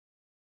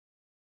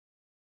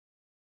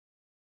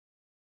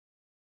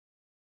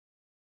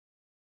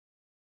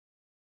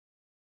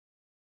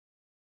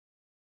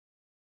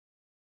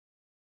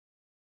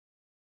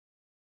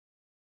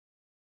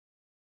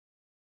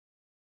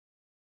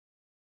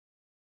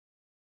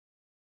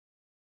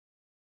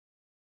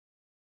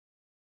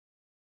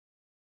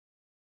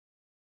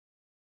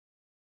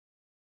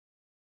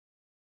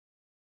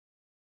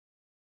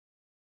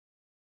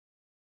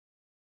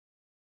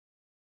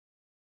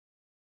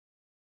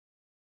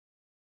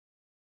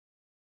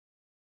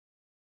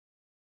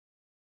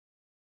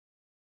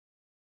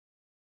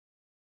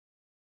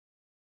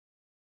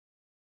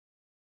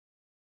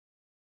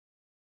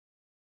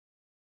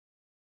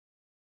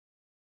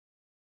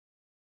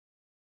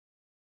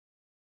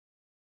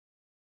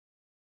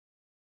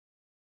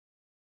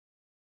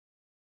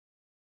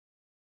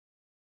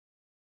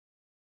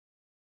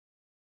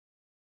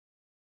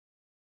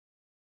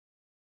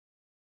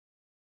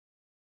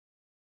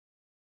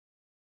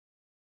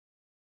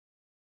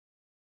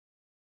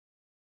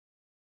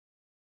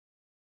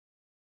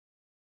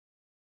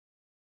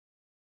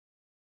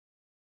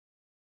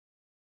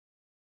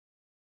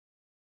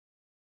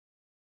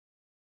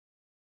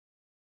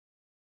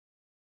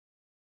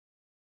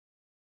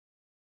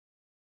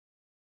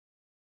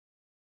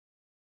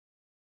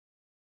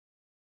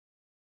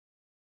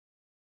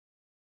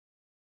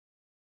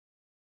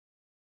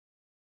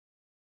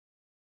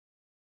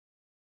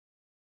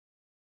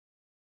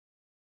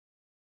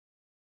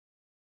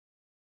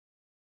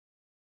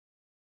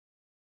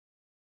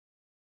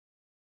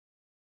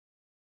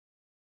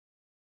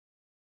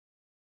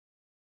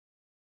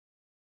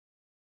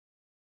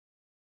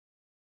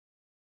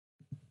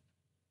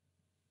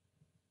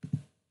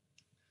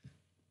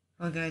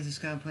Well, guys, it's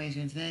Scott Plays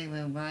here. Today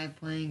we're live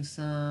playing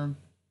some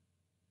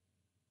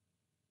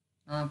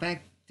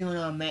back doing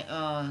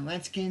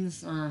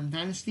Redskins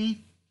Dynasty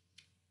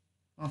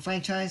or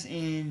franchise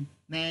in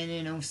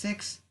Madden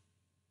 06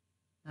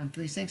 on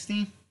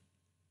 360.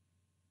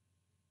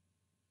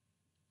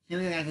 Here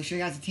we go, guys. We'll show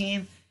you guys the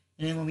team,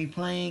 and then we'll be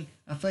playing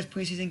our first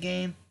preseason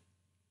game.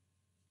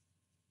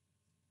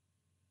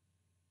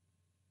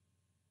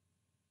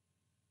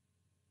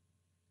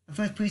 Our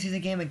first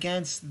preseason game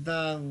against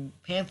the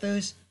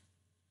Panthers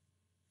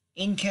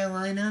in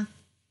Carolina.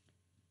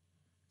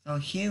 So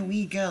here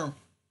we go.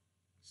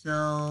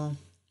 So,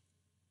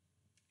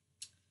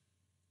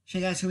 show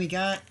you guys who we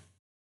got.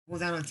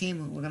 Hold down on the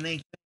team. We're gonna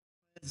make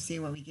to see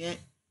what we get.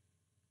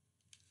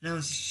 Now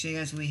let's show you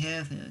guys who we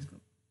have. Yeah, let's go.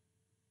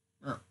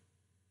 Oh,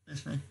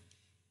 that's fine.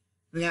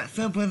 We got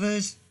Phil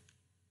Rivers,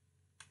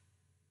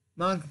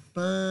 Mark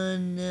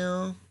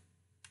Burnell,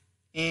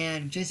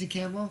 and Jason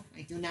Campbell.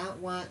 I do not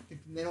want the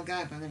middle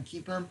guy, but I'm gonna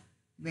keep him.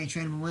 I'm gonna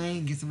trade him away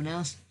and get someone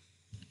else.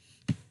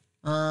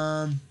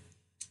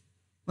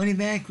 Running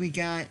back, we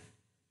got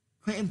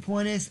Clinton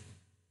Portis,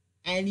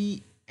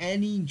 Eddie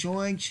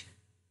George,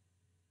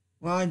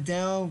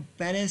 Rondell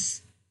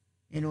Bettis,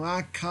 and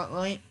Rock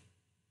Cartwright.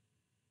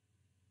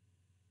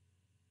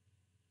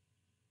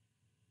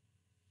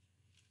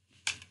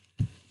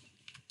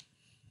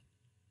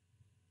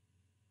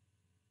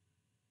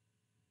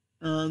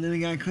 Then we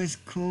got Chris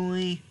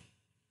Cooley,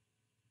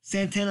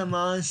 Santana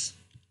Moss,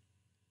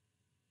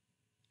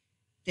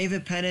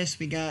 David Pettis.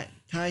 We got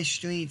Ty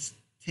Streets,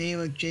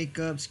 Taylor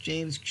Jacobs,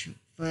 James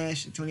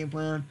Flash, Antonio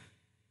Brown.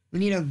 We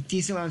need a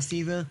decent wide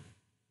receiver.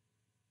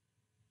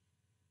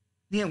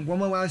 We need one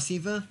more wide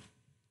receiver to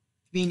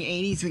be in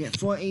 80, so we get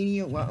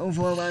 480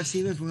 overall wide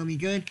receivers. We're gonna be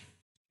good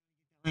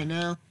right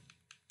now.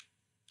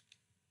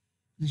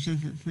 Let's check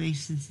that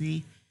place and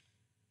see.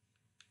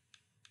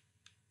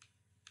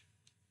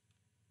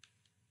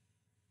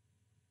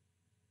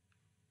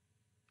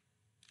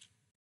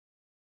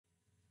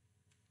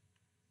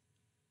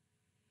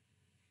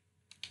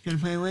 Gonna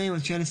play away.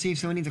 Let's try to see if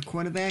someone needs a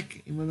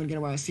quarterback, and we're gonna get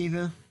a wide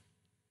receiver.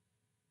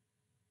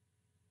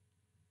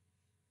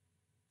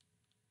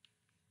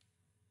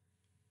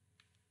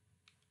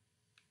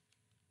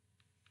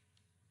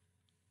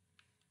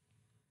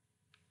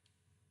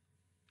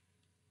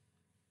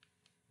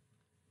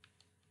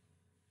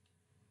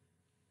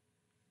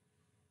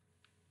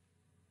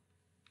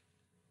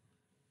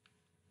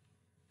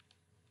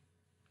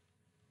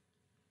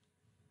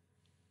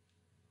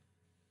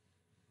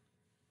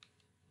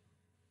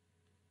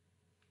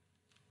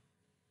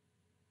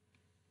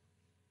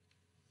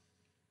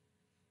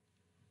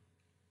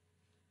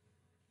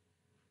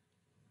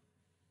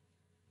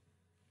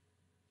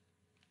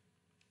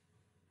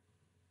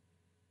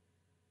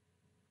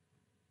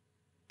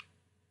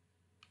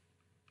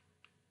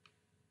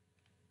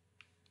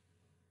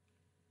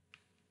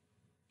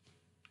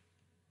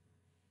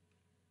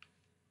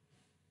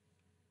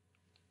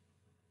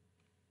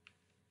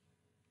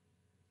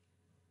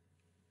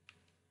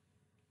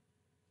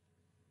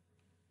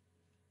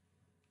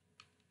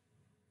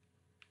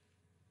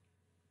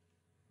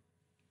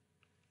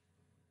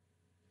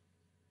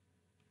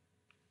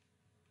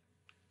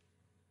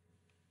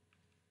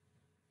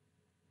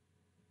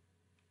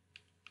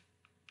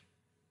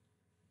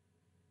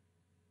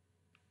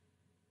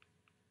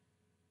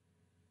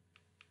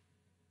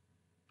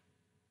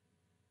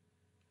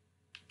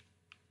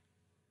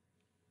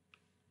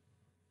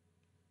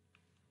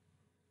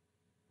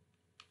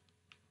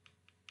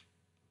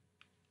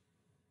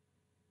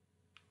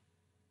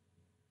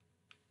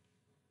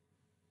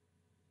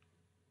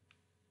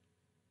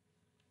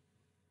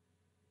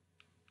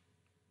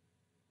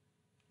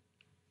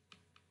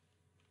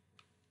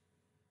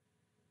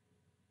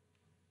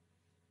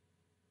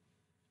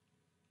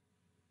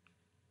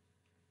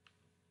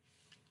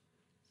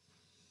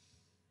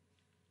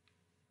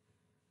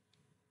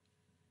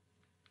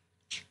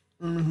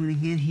 I don't know who to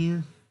get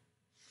here.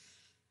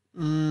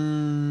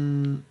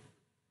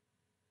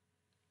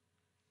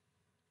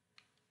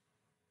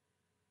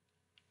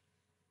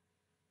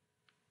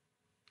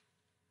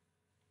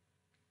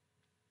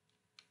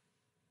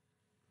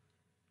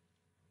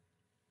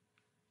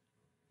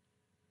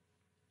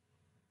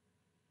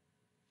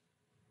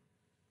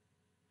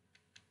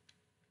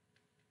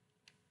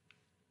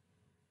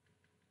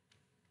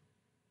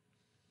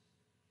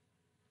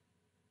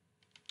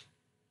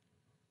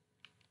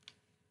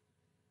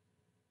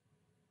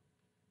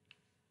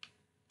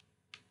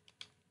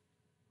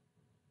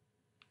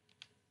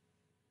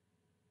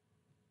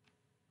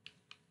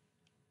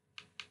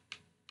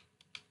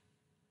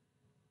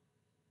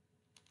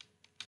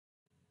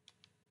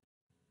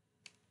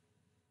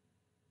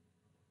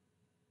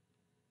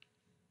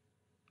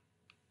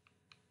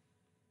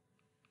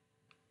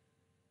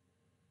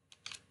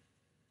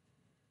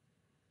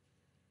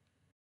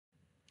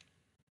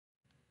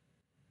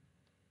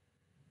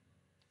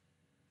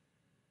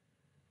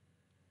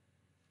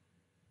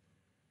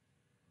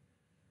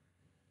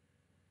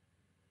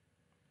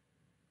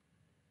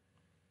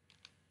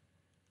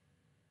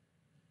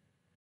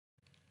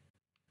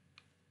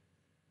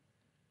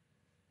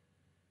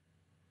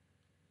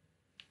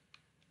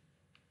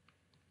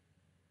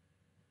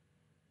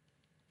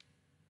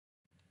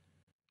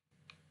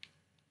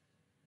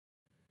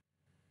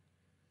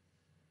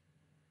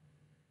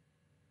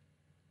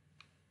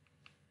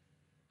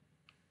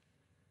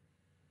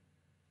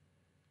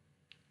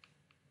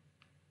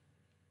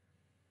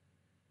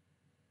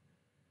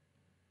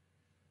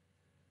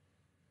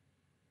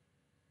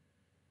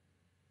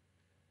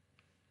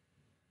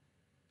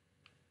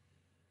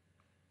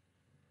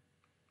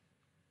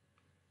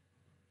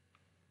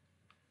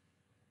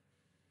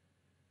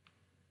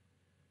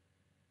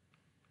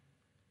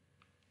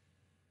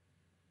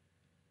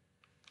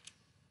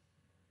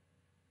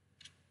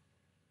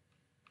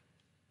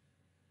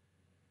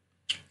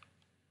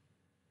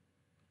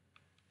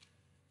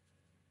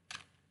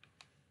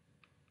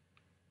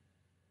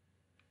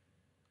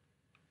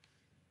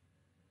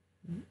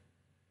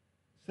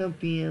 Up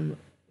BLM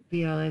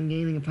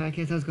Gaming, a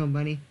podcast. How's it going,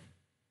 buddy?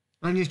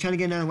 I'm just trying to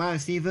get another wide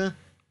receiver.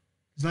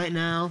 Because right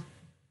now,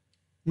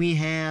 we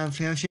have...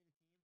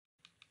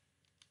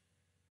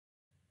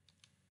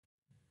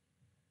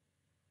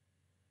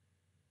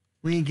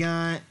 We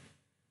got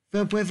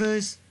Philip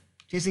Rivers,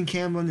 Jason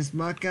Campbell, and this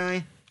Mark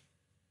guy.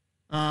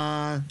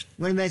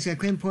 Running backs got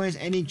Quinn Portis,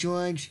 Eddie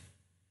George,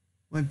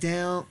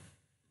 Waddell,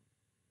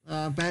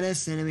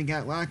 Bettis, and then we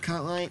got Rod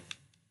Cartwright.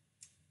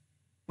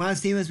 Wide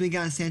receivers, we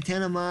got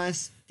Santana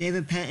Moss,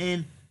 David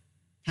Pettin,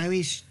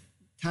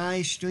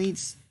 Ty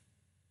Streets,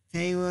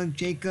 Taylor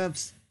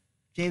Jacobs,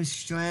 James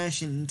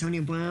Strash, and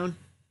Antonio Brown.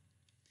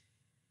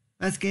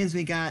 Redskins,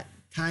 we got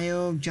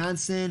Tyo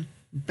Johnson,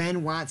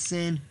 Ben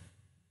Watson,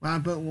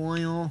 Robert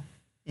Royal,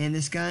 and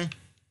this guy.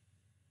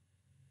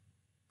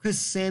 Chris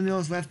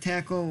Samuels, left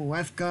tackle.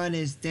 Left guard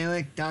is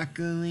Derek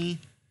Dockery.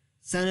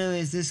 Center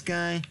is this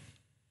guy.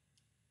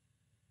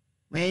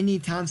 Randy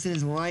Thompson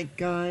is right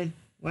guard.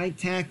 Right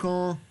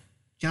tackle,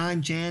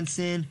 John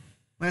Jansen.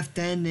 Left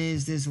end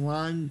is this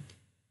Ronald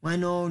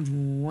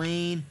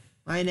Wayne.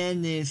 Right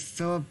end is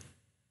Philip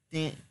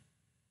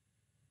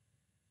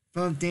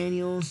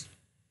Daniels.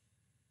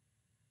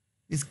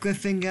 This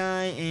Griffin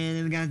guy, and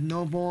then we got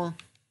Noble,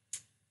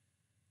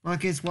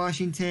 Marcus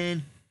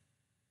Washington,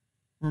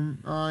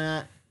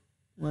 Lamar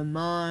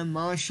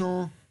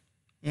Marshall,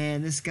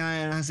 and this guy,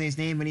 I don't know how to say his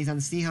name, but he's on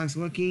the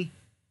Seahawks rookie.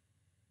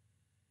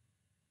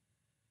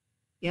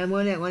 Yeah, I'm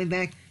on that running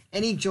back.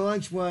 Eddie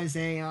George was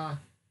a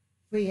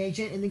free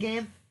agent in the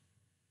game.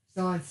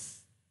 So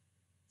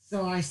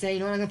I say, you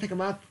know what, I'm going to pick him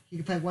up. He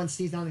can play one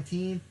season on the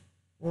team,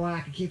 or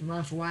I can keep him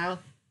on for a while.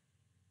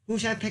 Who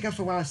should I pick up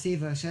for wide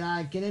receiver? Should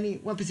I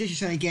get what position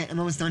should I get? I'm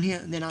almost done here,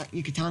 and then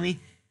you can tell me.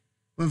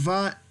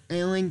 Lavart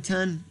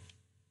Ellington,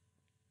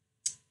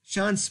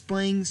 Sean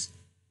Springs,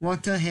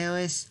 Walt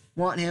Harris,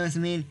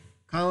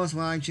 Carlos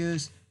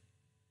Rogers,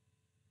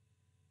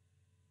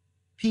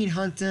 Pete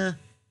Hunter,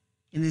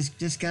 and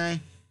this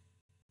guy,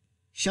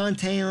 Sean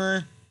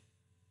Taylor,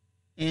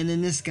 and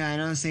then this guy, I don't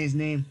know how to say his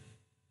name.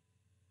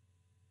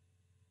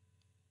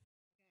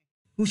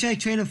 Who should I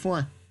trade him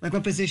for? Like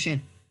what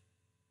position?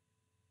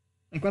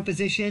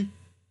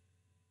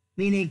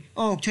 Meaning,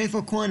 trade for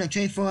a corner,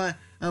 trade for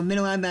a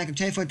middle linebacker,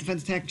 trade for a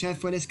defensive tackle, trade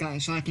for this guy.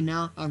 So I can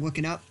now, I'll look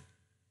it up.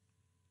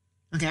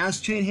 Okay, I'll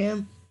trade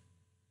him.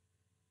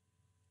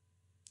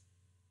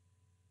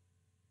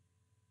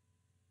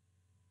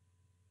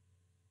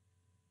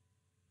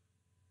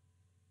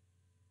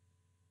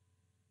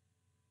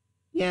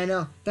 Yeah, I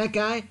know. That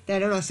guy, I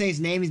don't know how to say his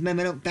name, he's my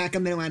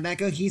backup middle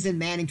linebacker. He's in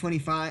Madden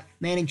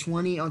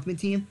 20 Ultimate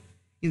Team.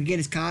 You can get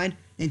his card.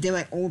 They did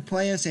like old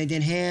players, so they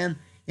did him.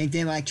 They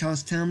did like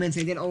Charles Tillman, so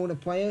they did older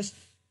players.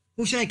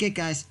 Who should I get,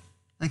 guys?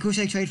 Like, who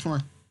should I trade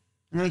for?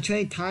 I'm going to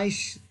trade Ty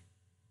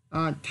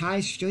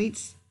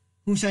Streets.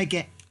 Who should I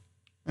get?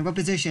 Like, what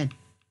position?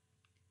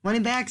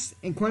 Running backs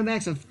and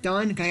quarterbacks are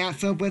done. I got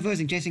Philip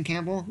Rivers and Jason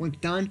Campbell. We're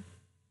done.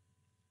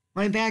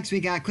 Running backs, we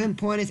got Quinn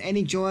Portis,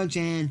 Eddie George,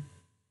 and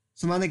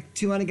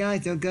two other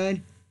guys. They're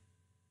good.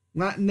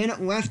 Left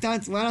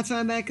outside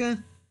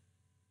linebacker.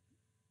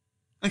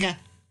 Okay.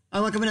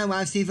 I'll look up another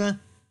wide receiver.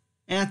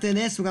 And after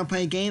this, we're going to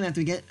play a game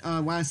after we get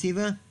a wide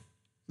receiver.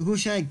 So who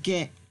should I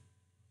get?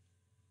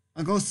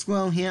 I'll go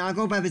slow here. I'll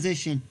go by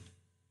position.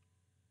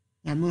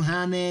 We got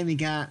Muhammad. We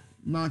got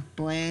Mark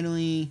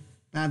Bradley,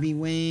 Bobby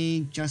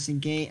Wade, Justin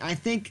Gate. I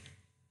think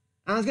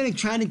I was going to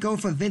try to go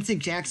for Vincent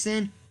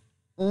Jackson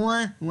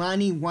or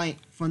Lonnie White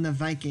from the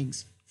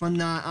Vikings. From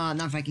the,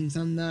 not Vikings,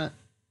 from the,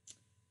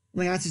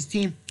 what's his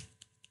team?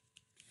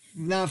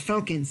 The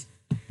Falcons.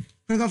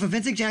 We're going to go for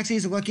Vincent Jackson,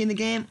 he's a rookie in the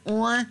game,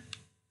 or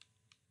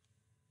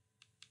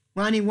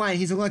Lonnie White,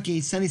 he's a rookie,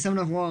 he's 77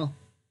 overall.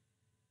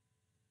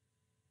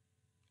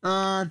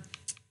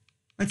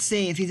 Let's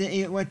see if he's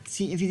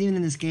even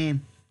in this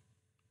game.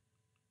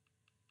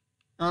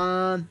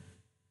 Devin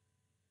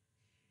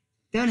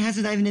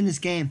Hesser's not even in this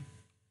game.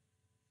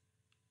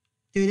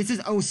 Dude, this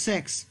is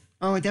 06.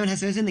 Oh, Devin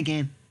Hesser is in the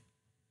game.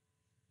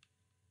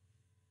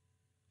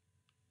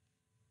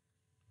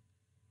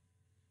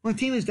 What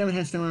team is Devin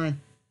Hester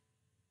on?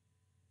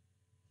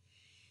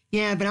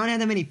 Yeah, but I don't have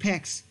that many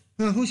picks.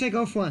 Who should I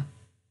go for?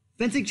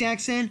 Vincent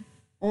Jackson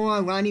or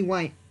Lonnie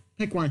White?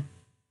 Pick one.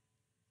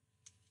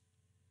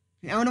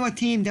 I don't know what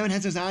team Devin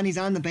Hester's on. He's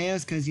on the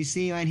Bears because you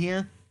see right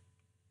here.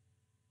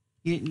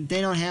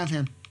 They don't have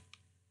him.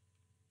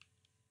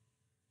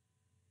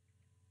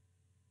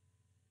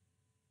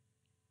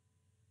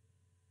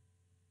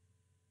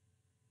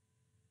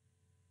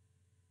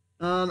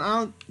 I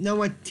don't know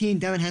what team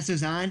Devin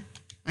Hester's on.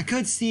 I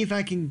could see if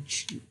I can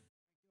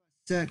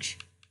search.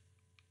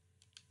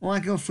 Or I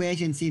could go free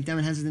agent and see if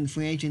Devin Hester's in the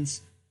free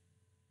agents.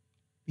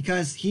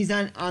 Because he's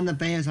not on the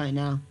Bears right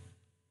now.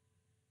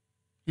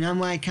 And I'm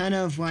like kind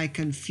of like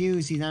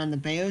confused he's not on the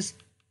Bears.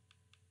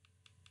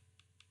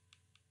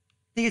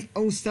 I think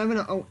it's 07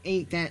 or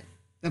 08 that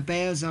the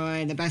Bears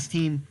are the best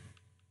team.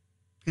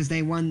 Because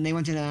they went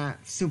to the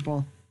Super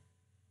Bowl.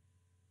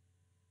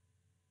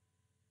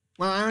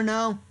 Well, I don't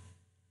know.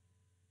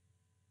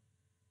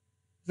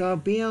 So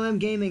BLM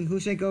Gaming, who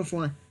should I go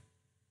for?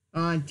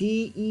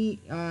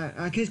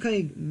 Kids call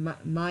you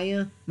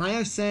Maya.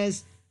 Maya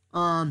says,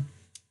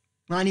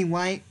 Ronnie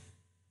White.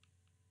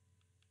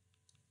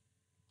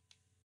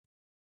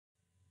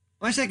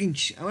 I wish I can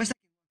look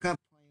up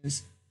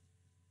players.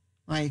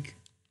 Like,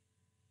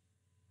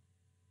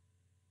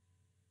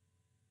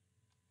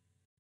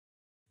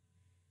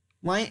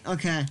 White,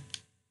 okay.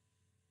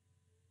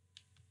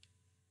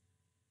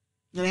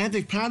 Now I have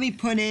to probably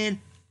put in,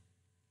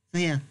 so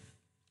yeah.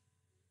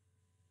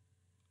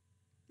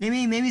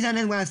 Maybe he's not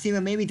in wide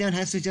receiver, maybe Devin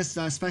Hester's just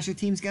a special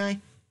teams guy.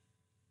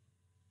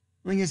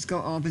 Let me just go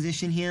all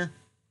position here.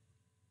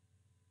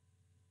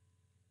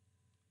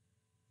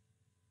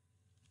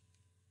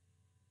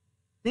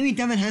 Maybe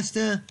Devin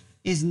Hester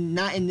is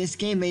not in this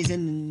game, but he's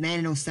in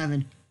Madden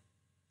 07.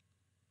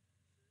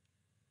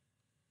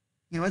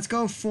 Yeah, let's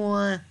go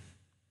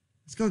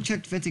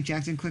check Vincent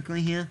Jackson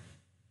quickly here.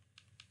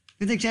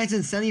 Vincent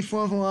Jackson,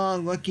 74 overall,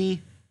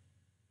 rookie.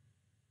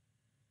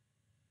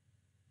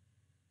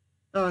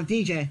 Oh,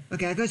 DJ.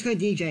 Okay, let's go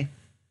DJ.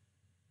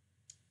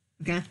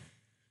 Okay.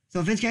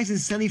 So Vince Jackson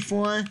is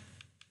 74.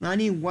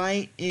 Ronnie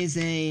White is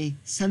a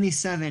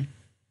 77.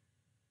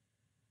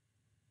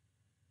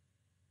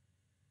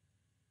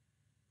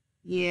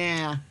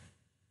 Yeah.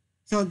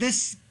 So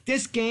this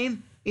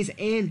game is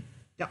in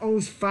the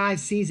 05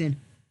 season.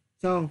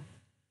 So,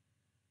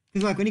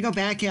 because look, when you go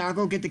back here, I'll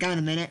go get the guy in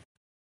a minute.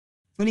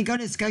 When you go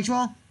to the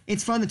schedule,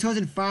 it's from the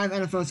 2005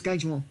 NFL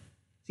schedule.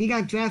 So he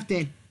got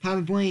drafted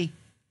probably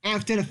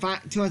after the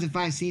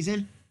 2005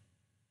 season.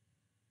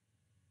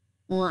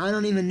 Or I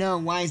don't even know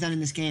why he's not in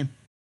this game.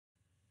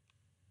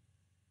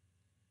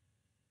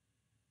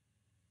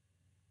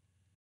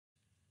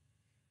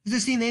 Does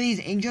this see maybe he's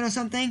injured or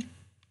something?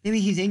 Maybe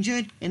he's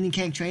injured and you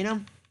can't trade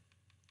him?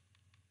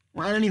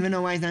 Well, I don't even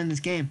know why he's not in this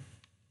game.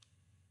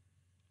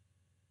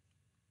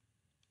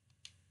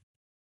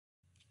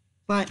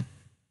 But,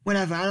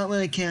 whatever, I don't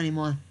really care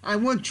anymore. I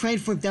would trade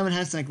for Devin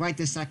Hester like right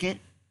this second.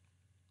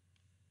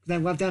 Because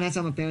I love Devin Hester,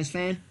 I'm a Bears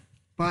fan.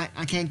 But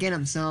I can't get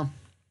him, so.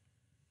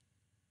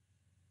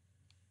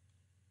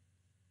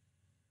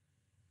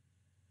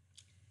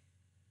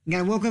 We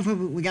gotta work with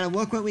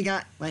what we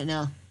got right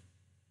now.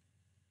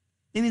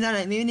 Maybe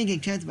he didn't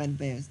get traded by the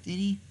Bears, did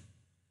he?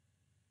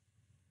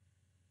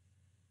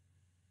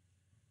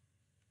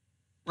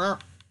 Well.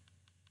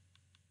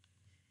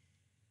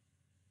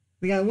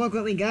 We gotta work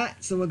what we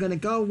got, so we're gonna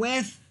go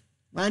with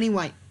Ronnie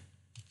White.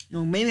 You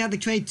know, maybe have to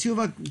trade two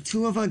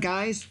of our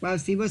guys, wide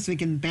receivers, so we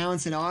can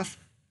balance it off.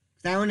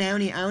 I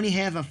only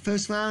have a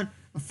first round,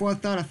 a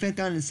fourth round, a fifth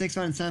round, and a sixth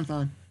round, and seventh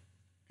round.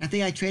 I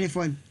think I tried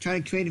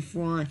to trade it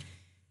for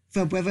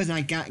Philip Rivers, and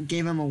I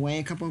gave him away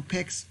a couple of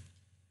picks.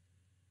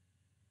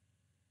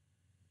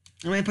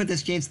 I'm gonna put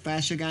this James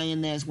Thrasher guy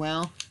in there as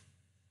well.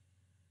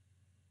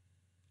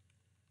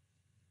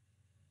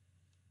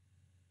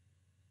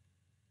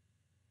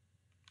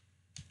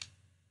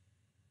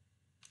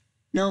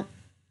 No,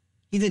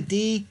 he's a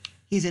D,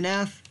 he's an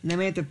F, and then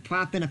we have to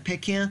prop in a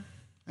pick here,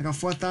 like a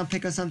fourth round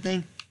pick or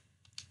something.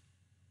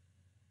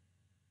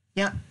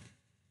 Yep.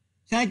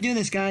 So I do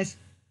this, guys.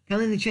 Come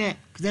in the chat,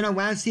 because then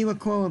I'll see what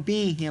core will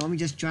be. Here, let me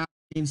just drop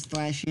James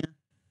Thrash here.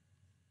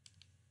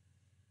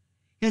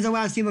 Here's a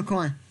wide receiver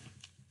core.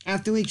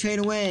 After we trade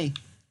away,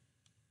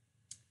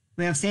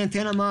 we have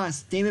Santana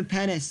Moss, David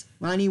Pettis,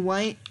 Ronnie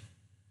White,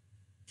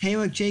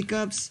 Taylor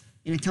Jacobs,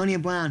 and Antonio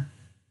Brown.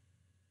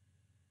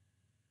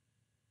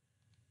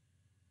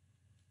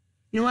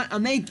 You know what? I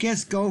may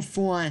just go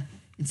for,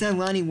 instead of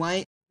Ronnie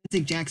White,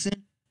 Vincent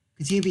Jackson,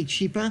 because he'd be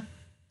cheaper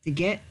to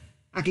get.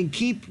 I can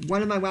keep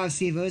one of my wide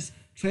receivers,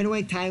 trade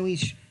away Ty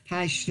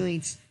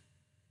Streets.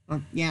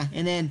 Yeah,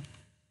 and then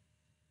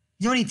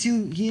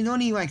he's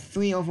only like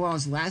 3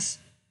 overalls less.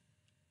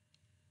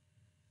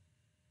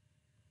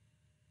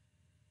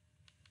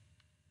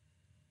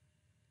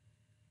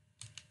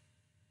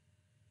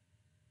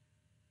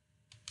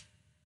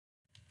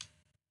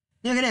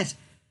 Look at this.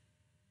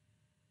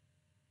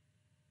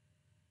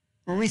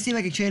 Let me see if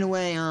I can trade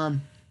away,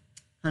 hold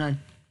on,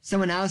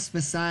 someone else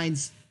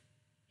besides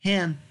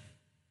him.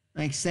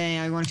 Like, say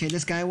I want to trade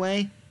this guy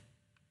away.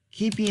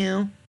 Keep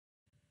you.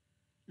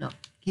 No,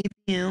 keep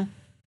you.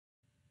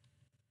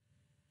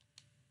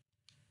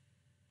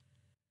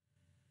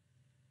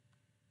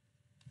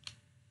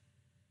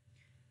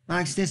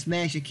 Watch this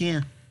magic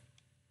here.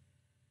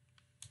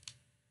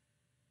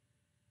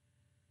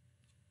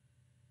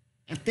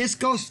 If this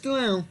goes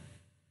through,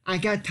 I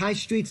got Ty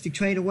Streets to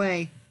trade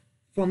away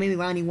for maybe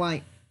Ronnie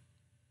White.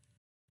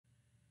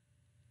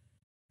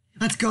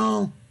 Let's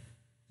go.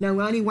 Now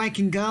Ronnie White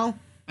can go.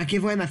 I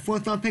give away my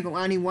 4th round pick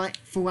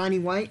for Ronnie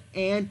White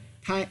and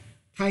Ty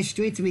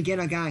Streets, and we get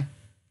our guy.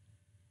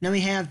 Now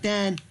we have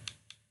then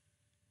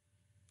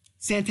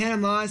Santana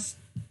Moss.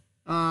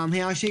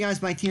 Here, I'll show you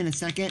guys my team in a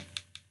second.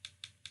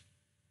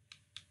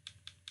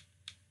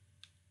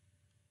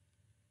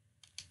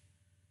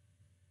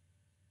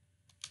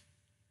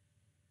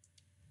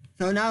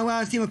 So now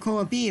let's see what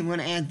core B. I'm going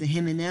to add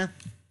him in there.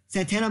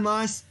 Santana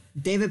Moss,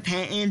 David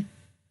Patton,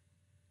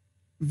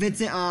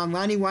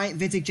 Ronnie White,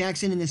 Vincent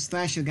Jackson, and this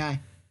Thrasher guy.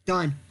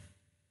 Done.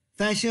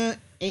 Fletcher,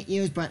 8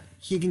 years, but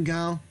he can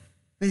go.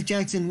 Chris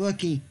Jackson,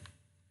 rookie.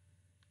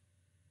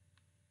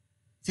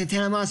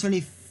 Santana Moss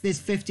is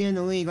 50 in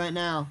the league right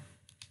now.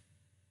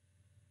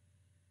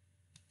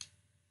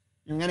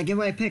 And we're going to give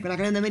away a pick. We're not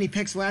going to have that many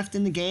picks left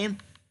in the game.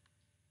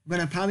 We're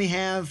going to probably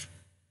have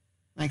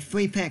like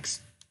 3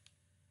 picks.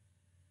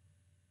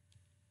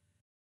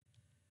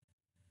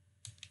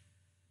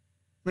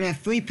 We're going to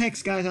have 3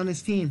 picks, guys, on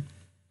this team.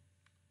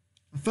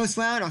 Our first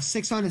round, our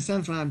 6th round, and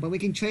 7th round. But we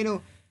can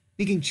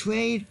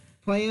trade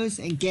players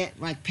and get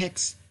like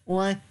picks.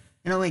 Or I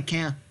don't really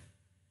care.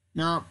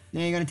 No, they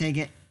ain't going to take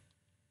it.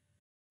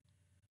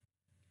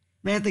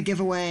 May have to give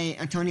away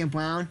Antonio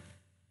Brown.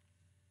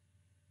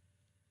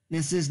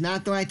 This is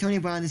not the right Antonio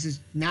Brown. This is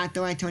not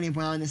the right Antonio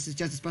Brown. This is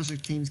just a special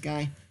teams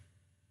guy.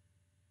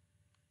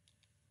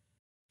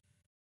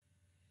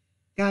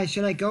 Guys,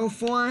 should I go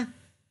for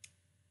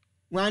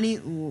Ronnie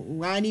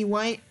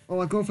White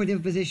or go for a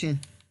different position?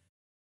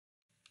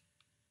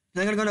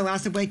 So I'm going to go to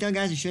roster breakdown,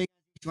 guys, and show you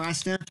guys the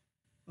roster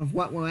of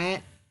what we're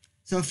at.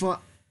 So for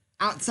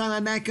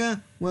outside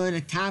linebacker, we're at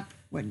the top.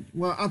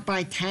 We're up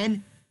by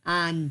 10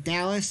 on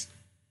Dallas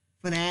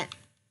for that.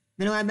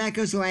 Middle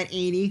linebackers, we're at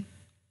 80.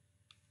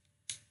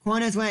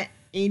 Corners, we're at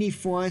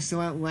 84, so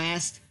we're at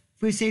last.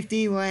 Free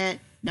safety, we're at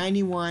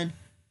 91.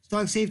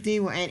 Strong safety,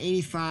 we're at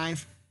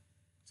 85.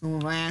 So we're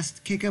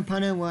last. Kicker,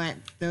 punter, we're at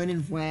 3rd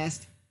and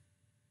last.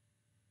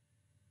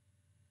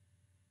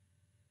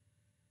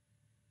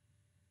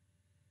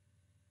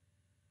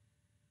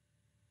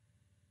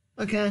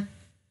 Okay.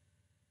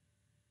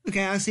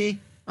 Okay, I'll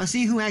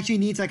see who actually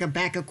needs like a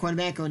backup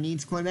quarterback or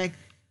needs quarterback.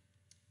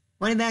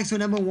 Running backs were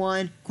number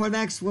 1.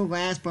 Quarterbacks were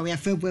last, but we have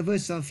Phil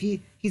Rivers, so if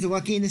he's a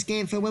rookie in this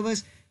game, Phil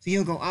Rivers, so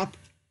he'll go up.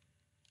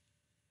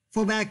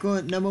 Fullback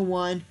were number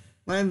 1.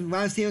 Wide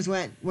receivers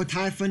were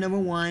tied for number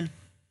 1.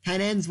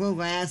 Tight ends were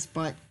last,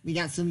 but we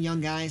got some young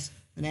guys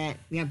for that.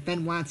 We have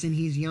Ben Watson,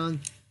 he's young.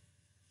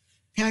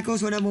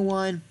 Tackles were number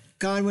 1.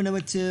 Guard were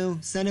number 2.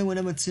 Center were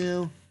number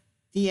 2.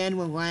 DN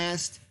were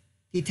last.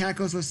 The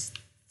tackles was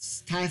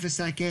tied for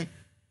 2nd.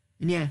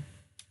 And yeah.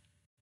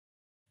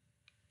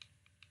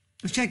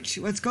 Let's check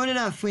what's going on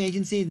our free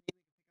agency. Maybe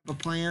pick up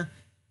a player.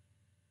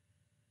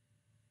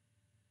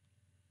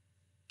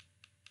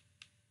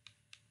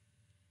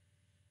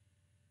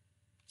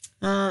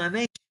 I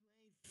may trade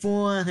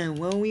for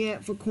where are we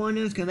at for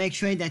corners? Gonna make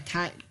trade that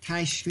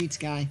Ty Streets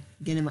guy.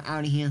 Get him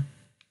out of here.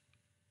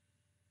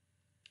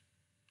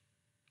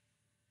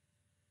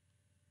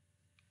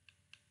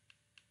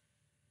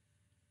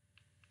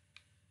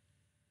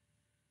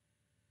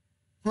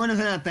 Corners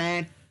are not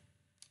bad.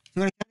 So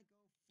we're gonna kind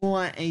of go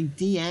for a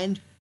D end.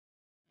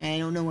 I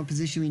don't know what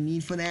position we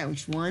need for that.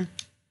 Which one?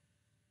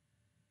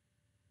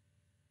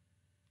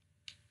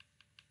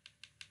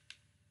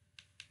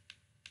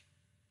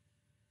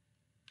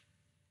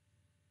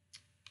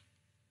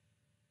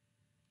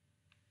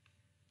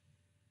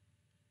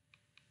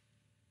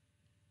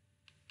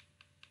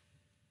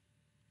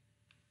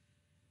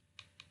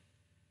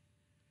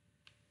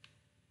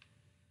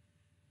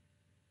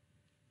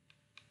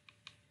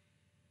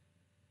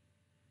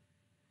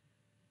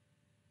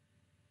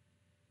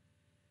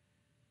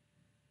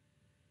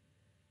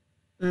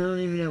 I don't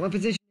even know. What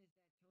position is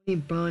that Tony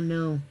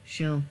Bono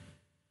show?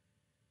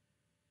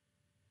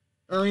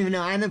 I don't even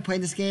know. I haven't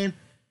played this game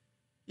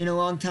in a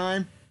long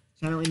time,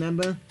 so I don't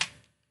remember.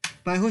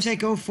 But who should I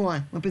go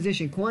for? What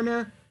position?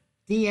 Corner?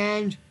 D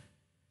end?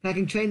 If I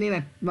can trade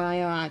maybe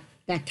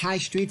that Ty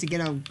Street to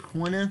get a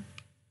corner.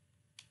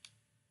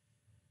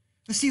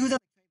 Let's see who's on the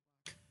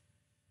trade block.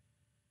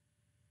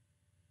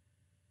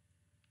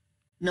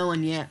 No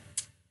one yet.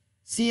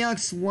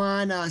 Seahawks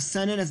won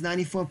Sunday, that's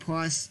 94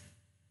 plus.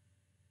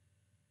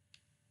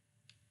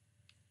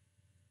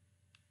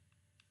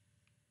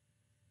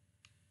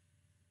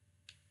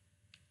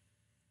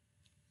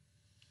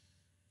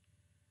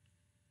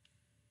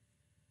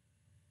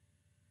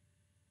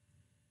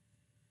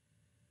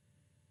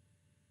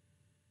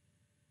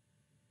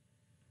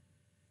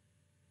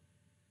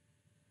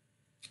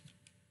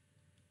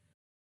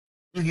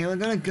 Okay, we're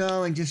gonna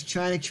go and just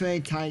try to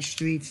trade Ty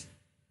Streets.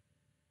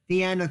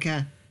 The end,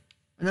 okay.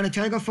 I'm gonna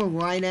try to go for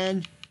right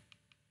end.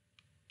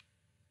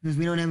 Because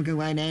we don't have a good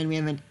right end. We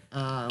have an,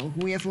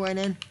 who we have for right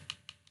end?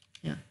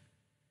 Yeah.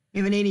 We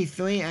have an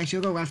 83. Actually,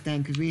 we'll go left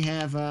end because we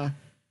have,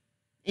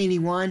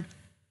 81.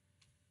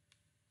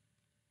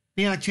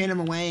 Maybe I'll trade him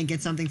away and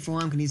get something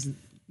for him because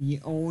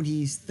he's old.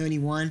 He's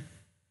 31.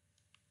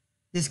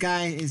 This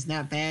guy is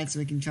not bad, so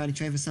we can try to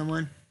trade for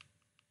someone.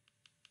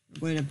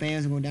 We'll go to the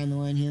Bears and go down the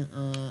line here.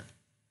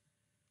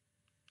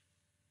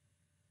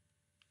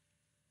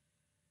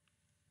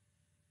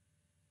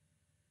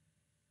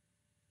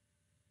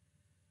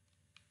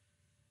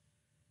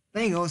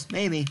 Bengals,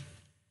 maybe.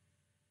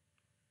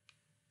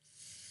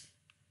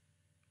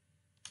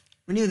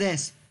 We knew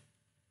this.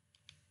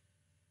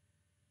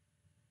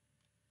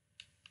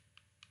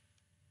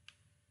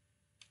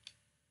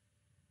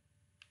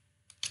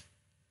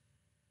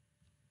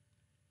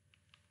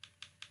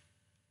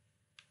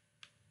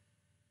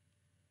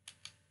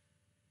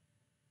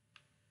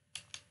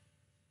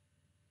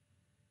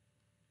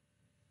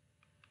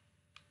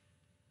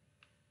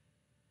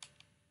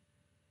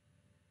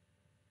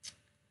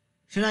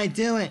 Should I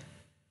do it?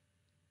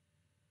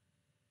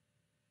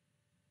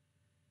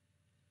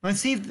 Let's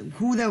see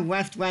who the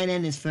left right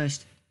end is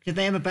first. If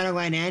they have a better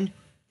right end,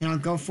 then I'll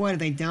go for it. If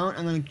they don't,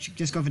 I'm going to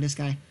just go for this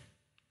guy.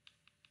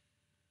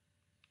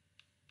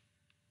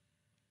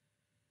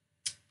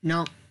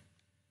 No.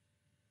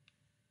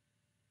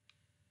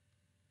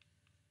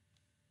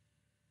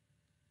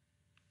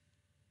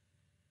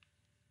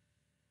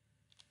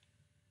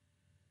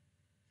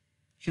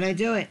 Should I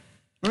do it?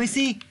 Let me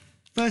see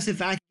first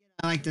if I can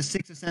get like the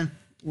 6th or 7th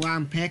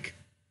round pick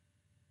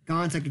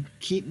gone so I can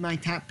keep my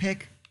top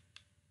pick.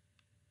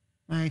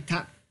 My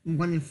top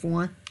 1 and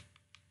 4.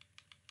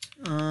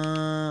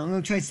 I'm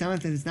going to try 7th.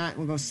 If it's not,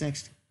 we'll go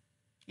 6th.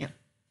 Yep.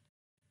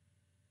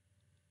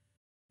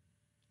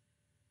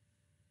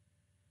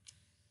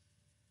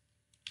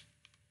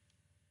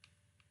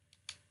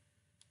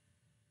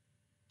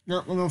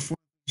 No, we'll go 4th.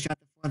 Shot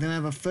the 4th. Then I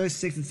have a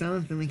 1st, 6th, and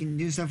 7th, then we can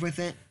do stuff with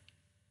it.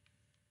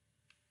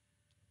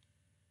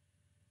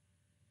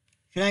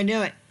 Should I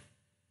do it?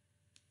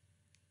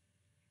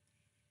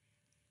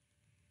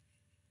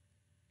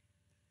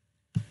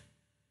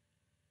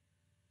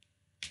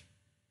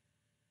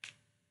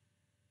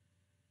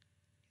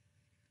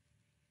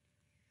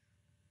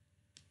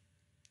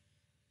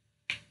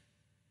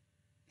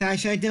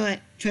 Should I do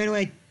it? Trade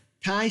away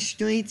Ty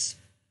Streets,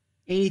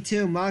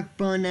 82, Mark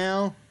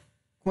Burnell,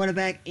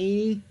 quarterback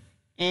 80,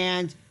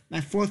 and my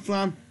 4th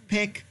round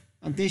pick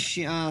of this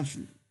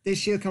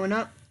year coming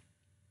up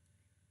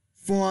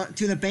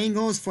to the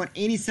Bengals for an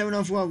 87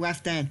 overall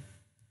left end.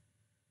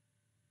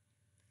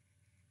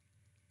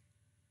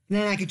 And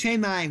then I can trade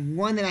my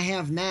one that I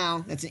have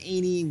now, that's an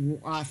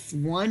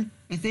 81,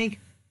 I think,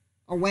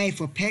 away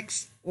for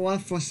picks or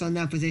for some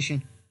other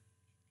position.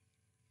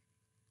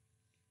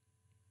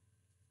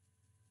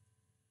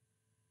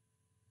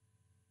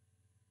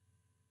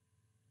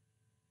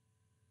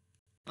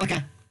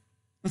 Okay.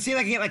 Let's see if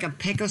I can get like a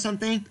pick or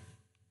something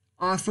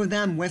off of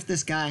them with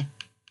this guy.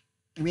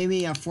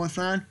 Maybe a 4th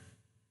round.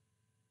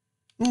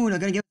 Ooh, they're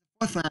gonna give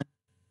us a 4th round.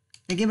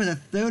 They give us a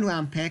 3rd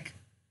round pick.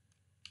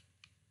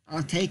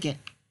 I'll take it.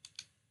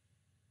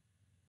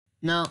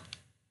 No.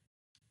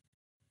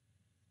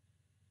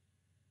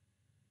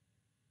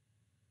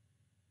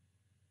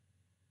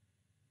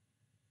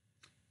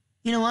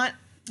 You know what?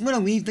 I'm gonna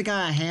leave the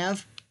guy I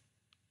have.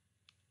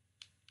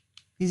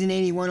 He's an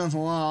 81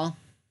 overall.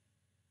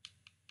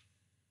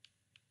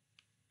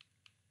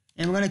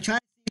 And we're going to try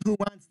to see who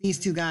wants these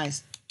 2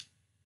 guys.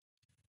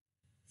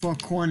 For a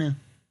corner.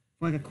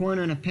 For like a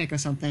corner and a pick or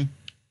something.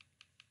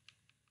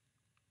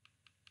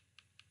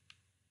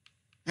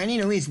 I need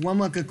at least one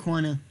more good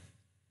corner.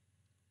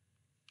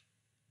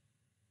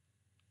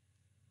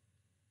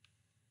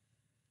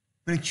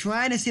 I'm going to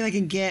try to see if I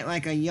can get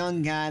like a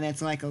young guy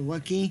that's like a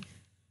rookie.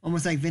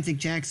 Almost like Vincent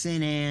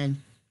Jackson and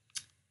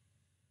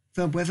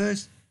Philip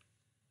Rivers.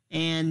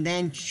 And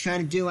then try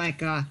to do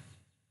like a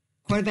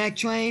quarterback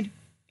trade.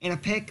 And a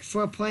pick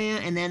for a player,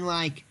 and then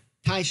like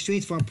Ty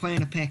Streets for a player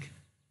and a pick.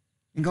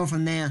 And go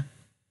from there.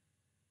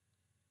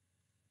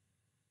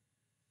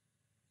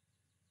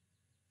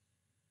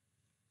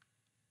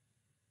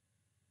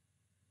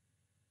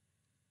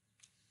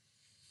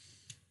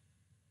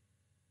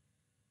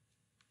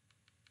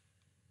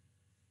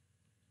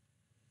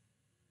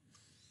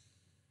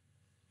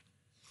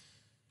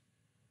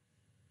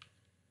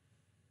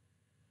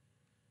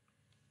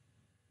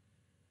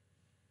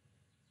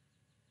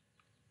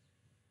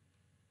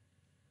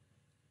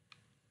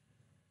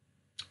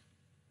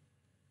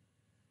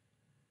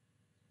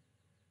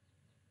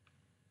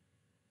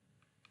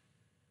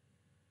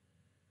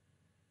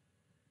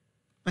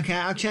 Okay,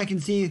 I'll check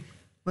and see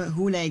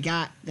who they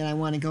got that I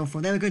want to go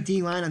for. They have a good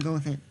D-line, I'll go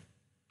with it.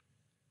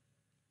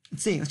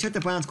 Let's see, let's check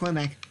the Browns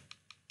quarterback.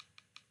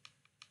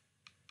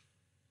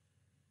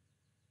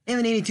 They have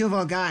an 82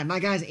 overall guy. My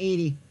guy's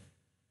 80.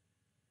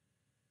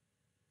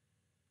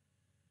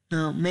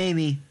 No,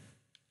 maybe.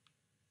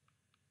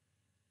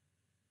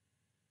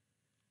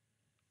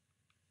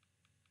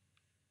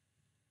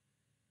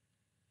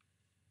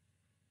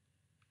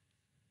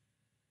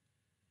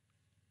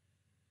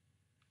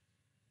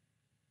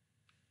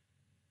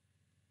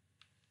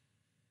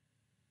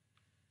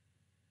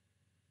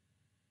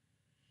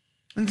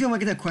 I'm going to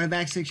look at the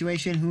quarterback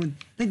situation.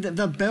 I think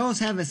the Bills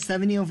have a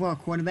 70 overall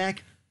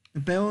quarterback. The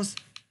Bills,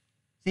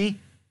 see?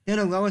 They're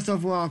the lowest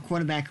overall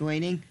quarterback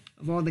rating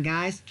of all the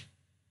guys.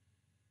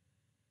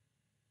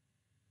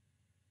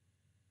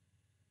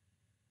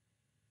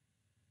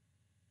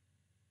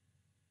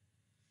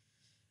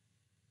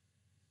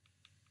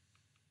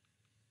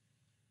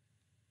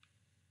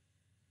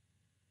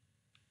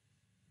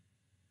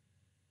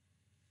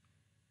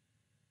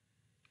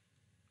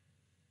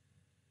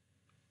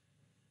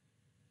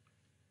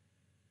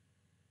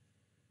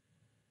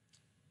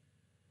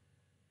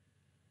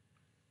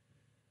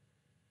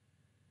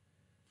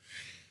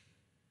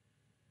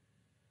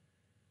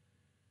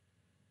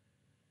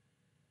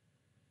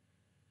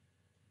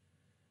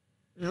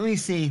 Let me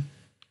see.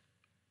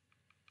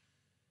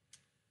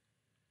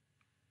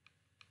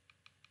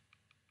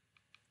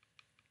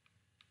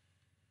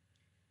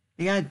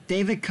 They got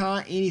David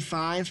Carr,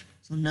 85.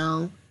 So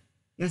no.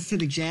 That's to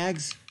the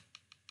Jags.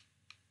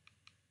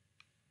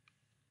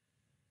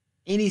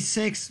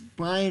 86,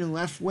 Brian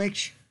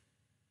Leftwich.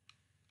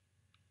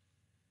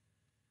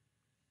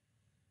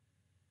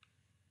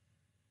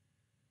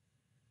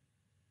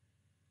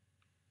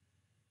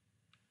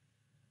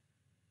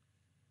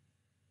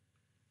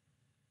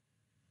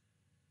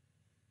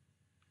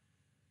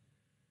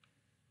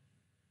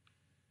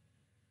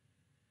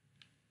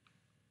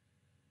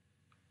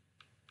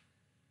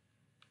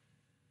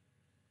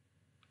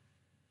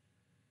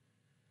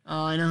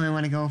 Oh, I know who I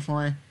want to go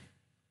for. If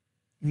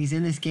he's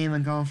in this game,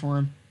 I'm going for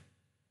him.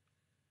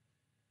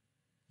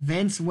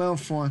 Vince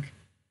Wilfork.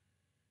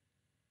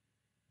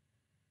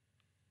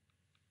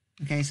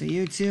 Okay, so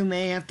you two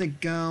may have to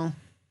go.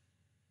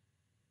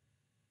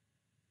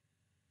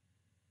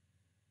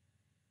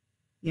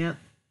 Yep.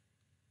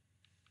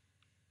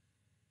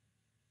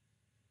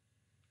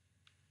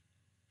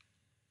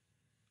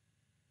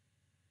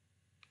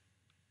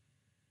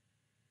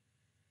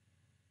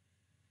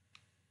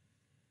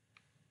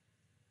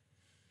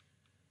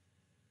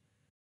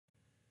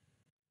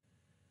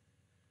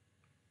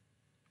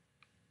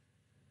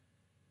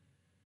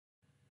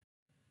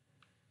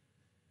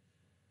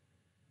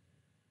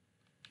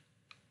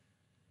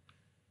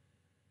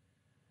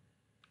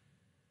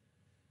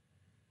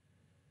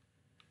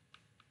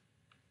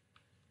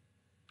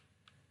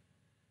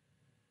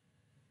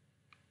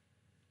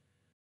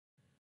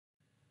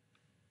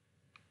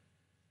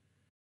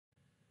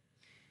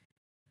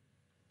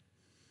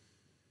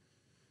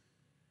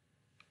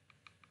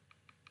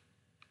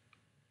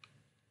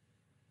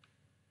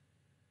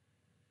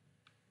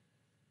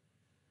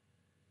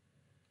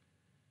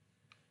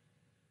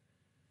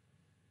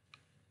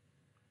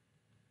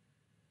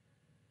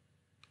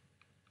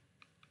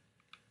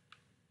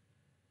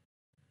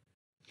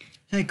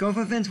 Should I go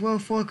for Vince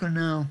Wilfork or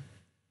no?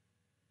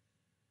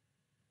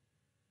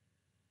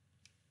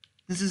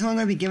 This is all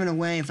going to be given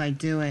away if I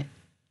do it.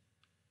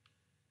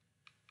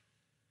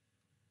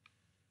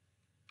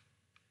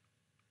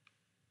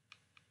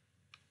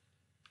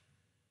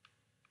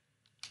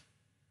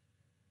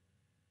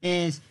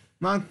 Is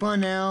Mark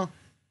Barnell,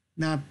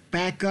 the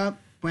backup,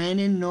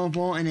 Brandon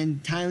Noble, and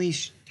then Ty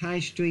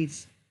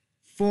Streets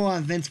for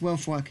Vince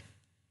Wilfork.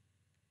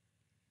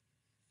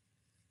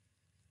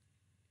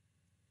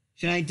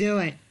 Should I do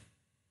it?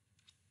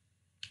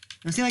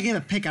 Let's see if I get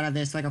a pick out of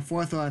this, like a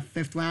 4th or a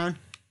 5th round.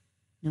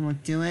 Then we'll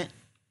do it.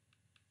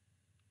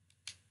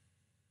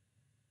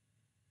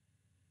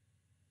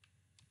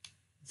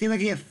 See if I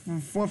can get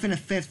 4th and a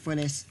 5th for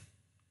this.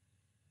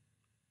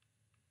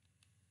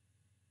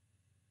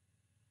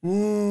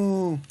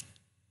 Ooh.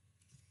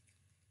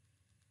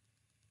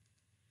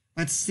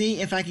 Let's see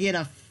if I can get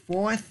a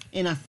 4th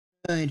and a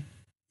 3rd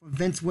for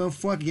Vince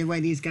Wilfork. Give away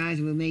these guys,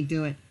 we may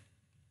do it.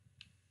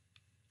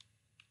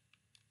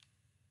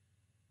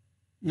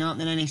 No,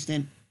 they're not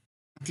interested.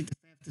 I'll take the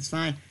 5th, it's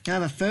fine. Now I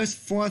have a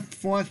 1st,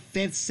 4th,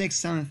 5th, 6th,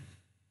 7th.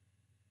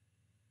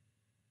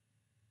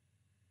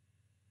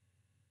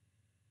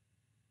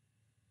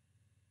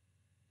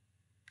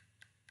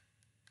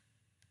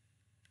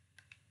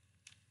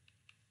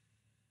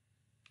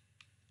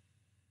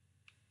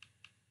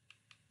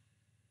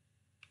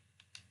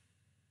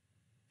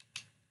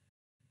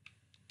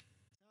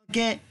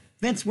 Get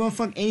Vince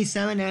Wilfork,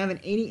 87. I have an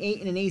 88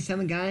 and an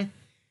 87 guy.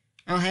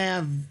 I'll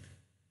have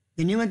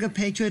the New England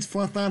Patriots,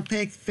 4th round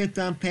pick, 5th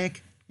round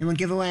pick, and we'll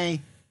give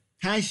away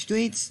Ty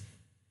Streets,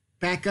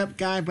 backup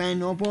guy, Brandon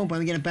Noble, but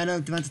we get a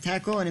better defensive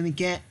tackle, and then we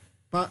get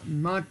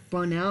Mark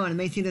Barnell, and I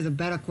may see there's a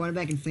better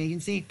quarterback in free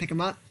agency, pick him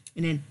up,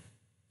 and then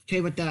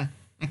trade with I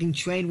can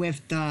trade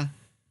with the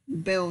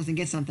Bills and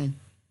get something.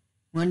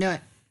 Wanna do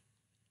it?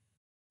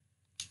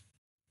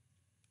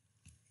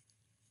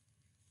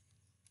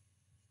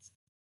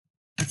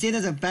 Let's see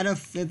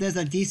if there's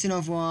a decent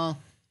overall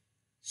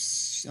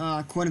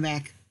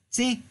quarterback.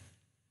 See?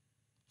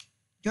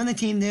 Join the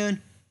team,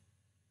 dude.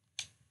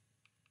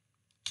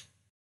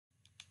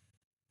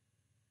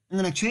 I'm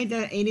going to trade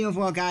the 80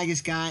 overall guy I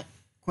just got,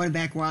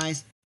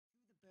 quarterback-wise,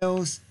 the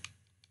Bills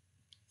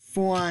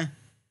for, I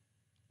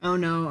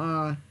don't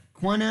know,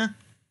 corner,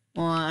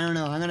 or I don't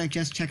know. I'm going to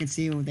just check and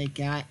see what they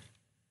got.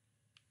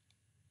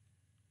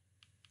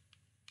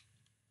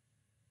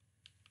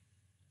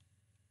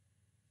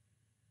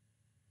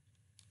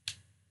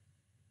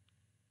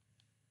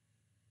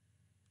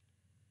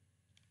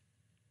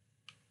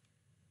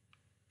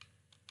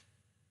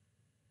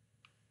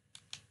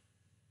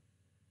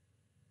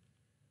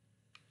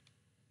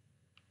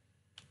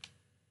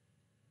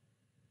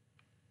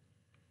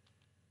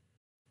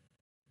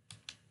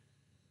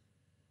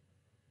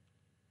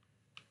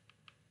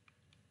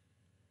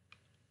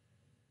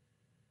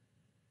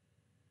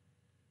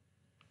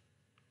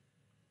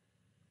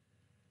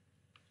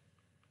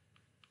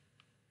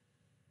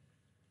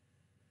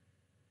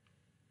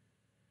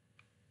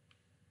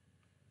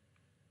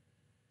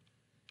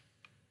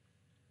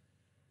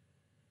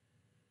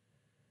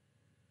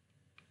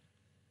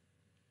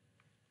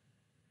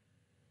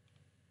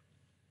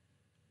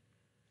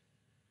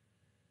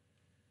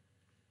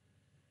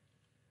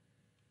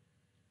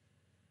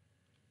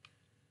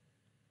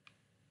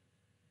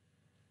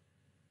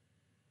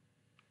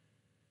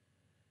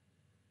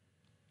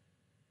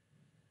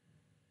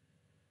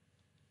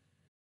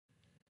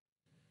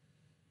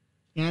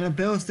 Yeah, the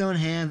Bills don't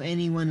have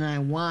anyone that I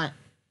want.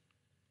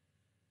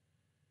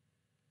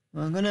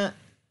 Well, I'm gonna...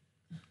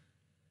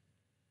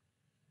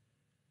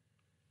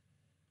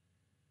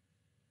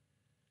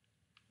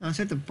 I'll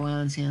set the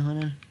Browns here,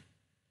 Hunter.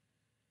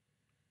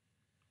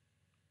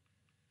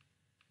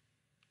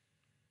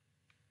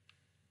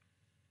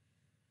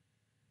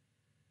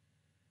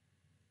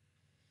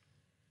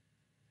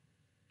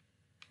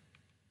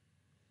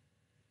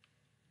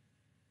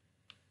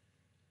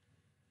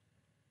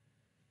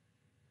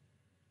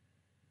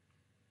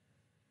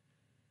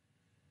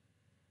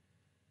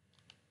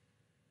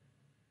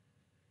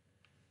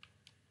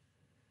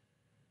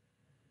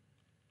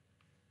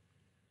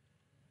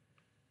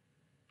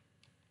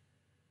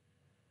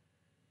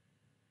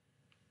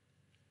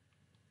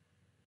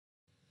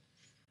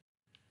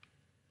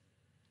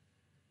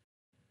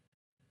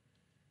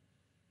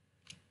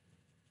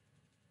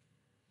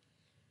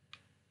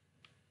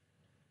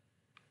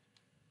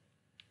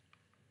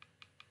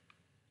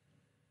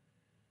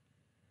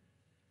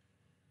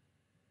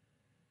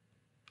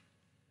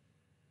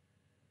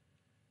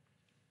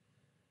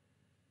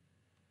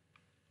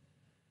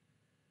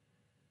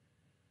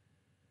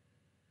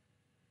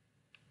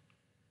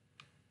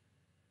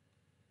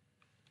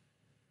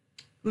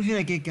 Who should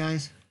I get,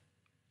 guys?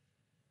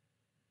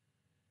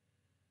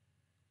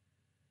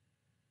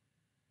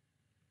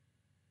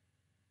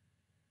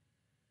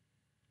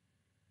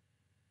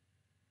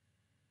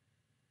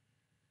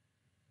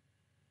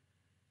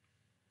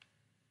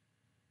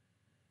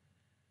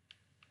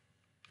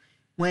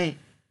 Wait,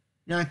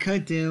 what I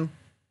could do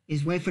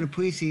is wait for the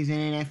preseason,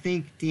 and I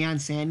think Deion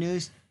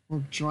Sanders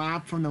will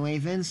drop from the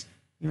Ravens.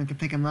 You know, I can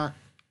pick him up.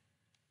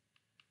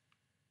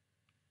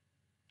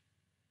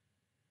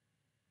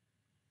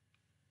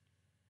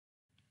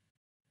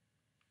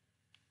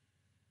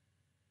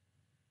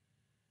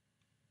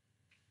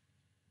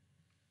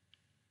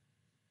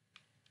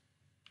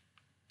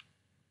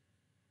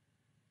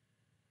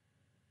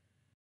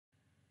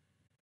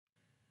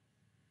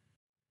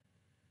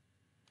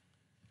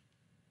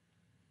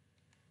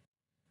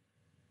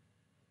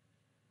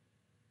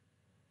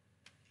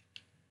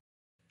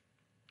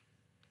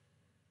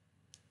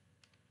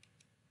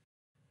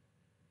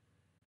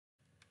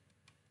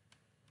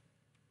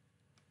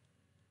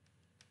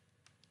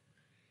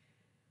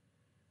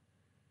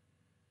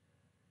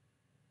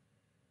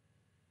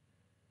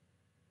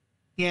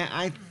 Yeah,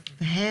 I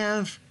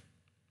have,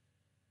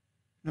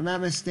 if I'm not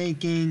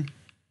mistaken,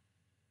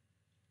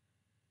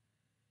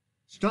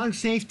 strong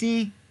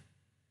safety,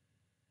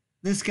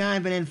 this guy,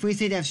 but then free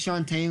safety I have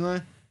Sean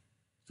Taylor.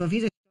 So if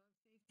he's a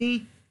strong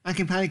safety, I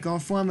can probably go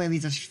for him, but if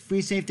he's a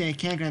free safety, I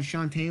can't, because I have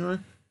Sean Taylor.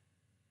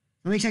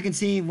 Let me check and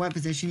see what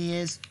position he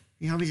is.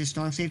 If you hope he's a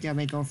strong safety, I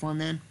may go for him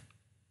then.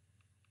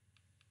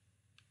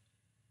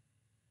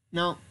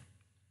 No.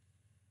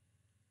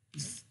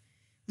 Let's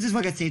just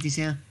look at safeties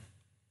here.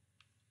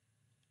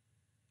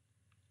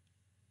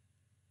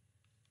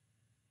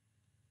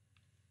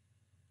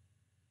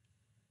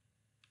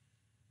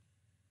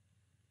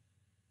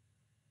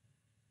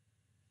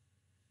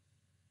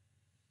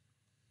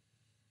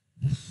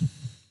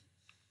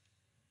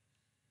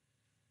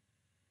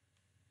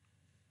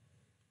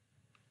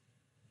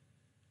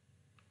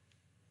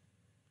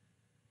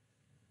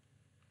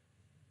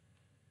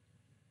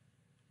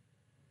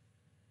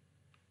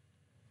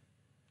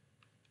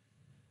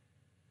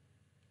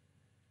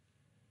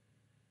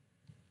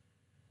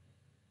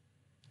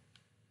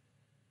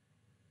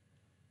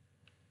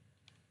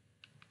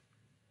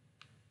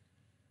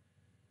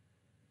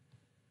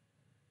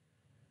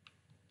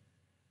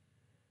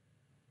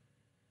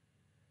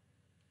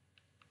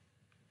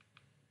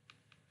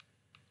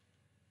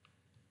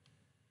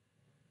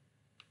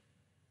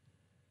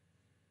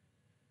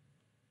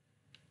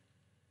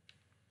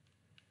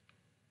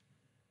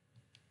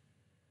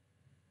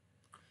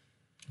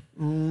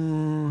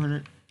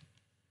 Ooh,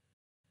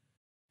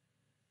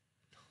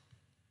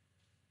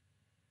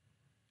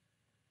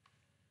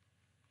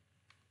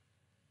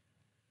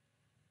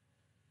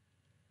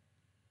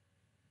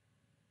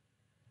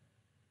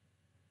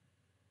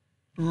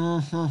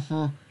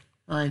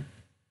 Alright.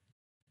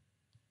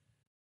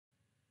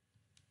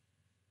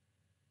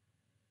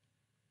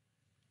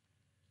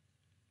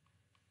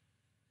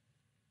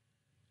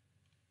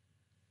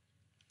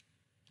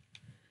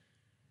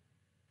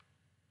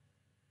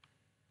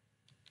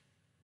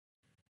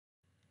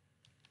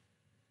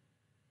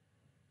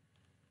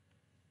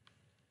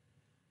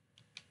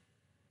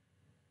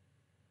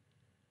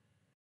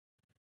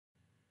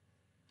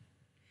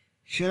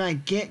 Should I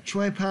get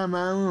Troy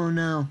Polamalu or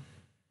no?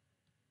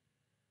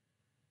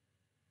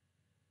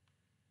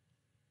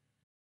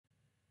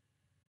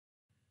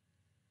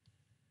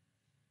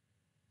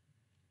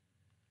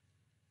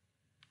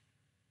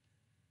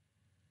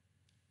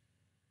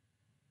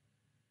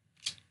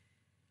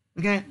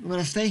 Okay, I'm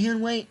gonna stay here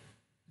and wait.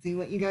 See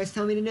what you guys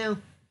tell me to do.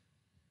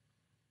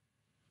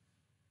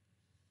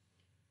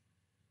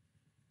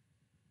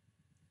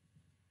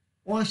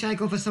 Or should I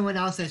go for someone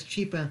else that's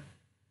cheaper,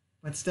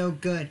 but still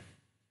good?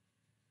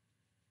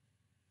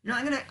 You know,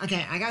 I'm gonna...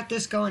 Okay, I got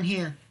this going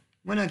here.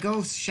 when I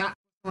go shop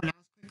for someone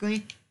else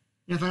quickly,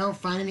 and if I don't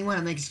find anyone,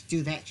 I might just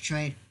do that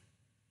trade.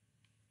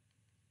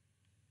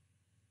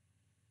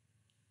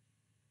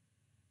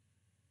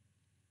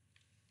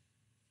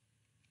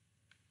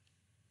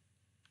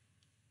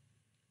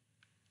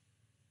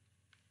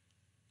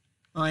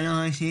 Oh, I know,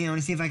 I see. I want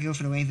to see if I can go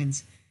for the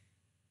Ravens.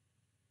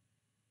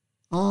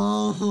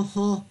 Oh, ho,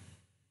 ho.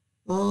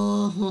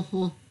 Oh, ho,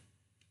 ho.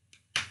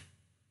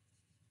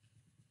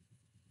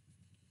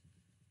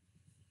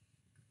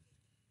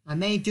 I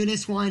may do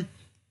this one.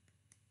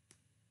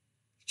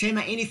 Trade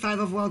my 85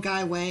 overall guy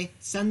away.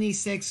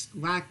 76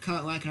 rock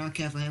cut. I don't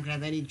care for him because I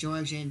have Eddie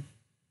George and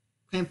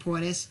Clint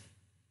Portis.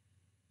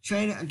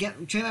 Trade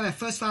my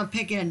first round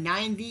pick in a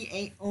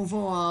 98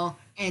 overall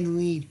and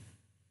lead.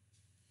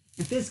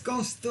 If this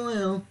goes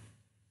through,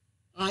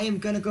 I am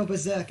gonna go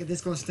berserk if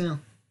this goes through.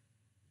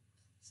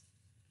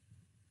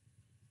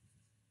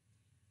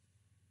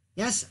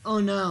 Yes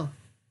or no?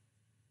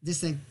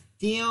 This a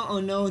deal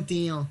or no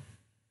deal?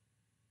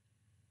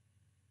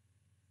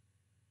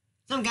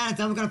 Some guy that's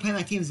never gonna play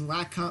my team's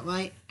rock cut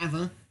right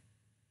ever.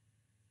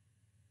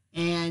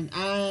 And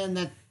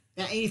that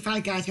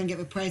 85 guy's gonna get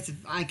replaced if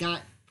I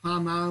got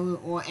Palmaru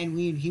or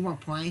Enweed. He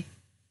won't play.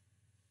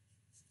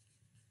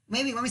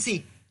 Maybe, let me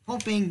see.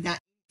 Hoping that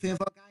the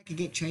guy could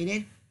get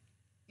traded.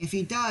 If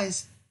he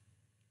does,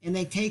 and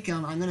they take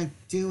him, I'm gonna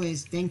do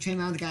is then trade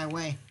my other guy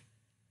away.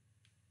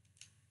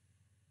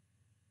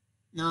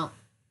 No.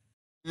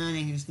 No, I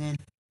didn't understand.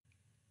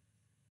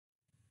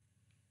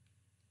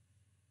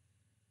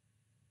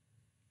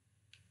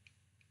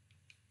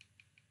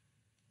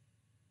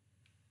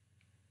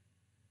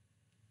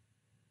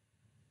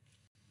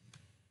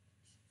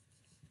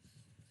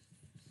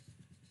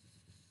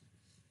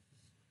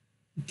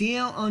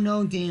 Deal or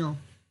no deal?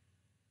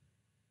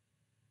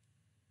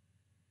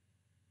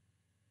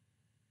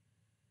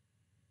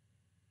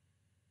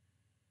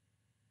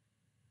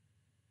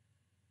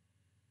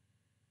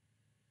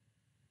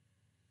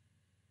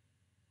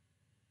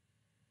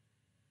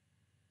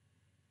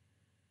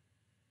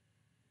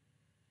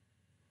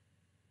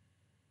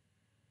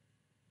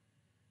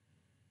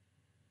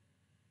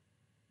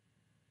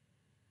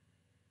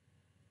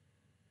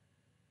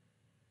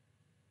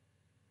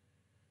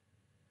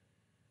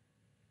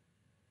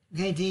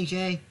 Okay,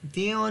 DJ.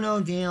 Deal or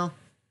no deal?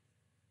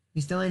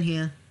 He's still in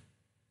here.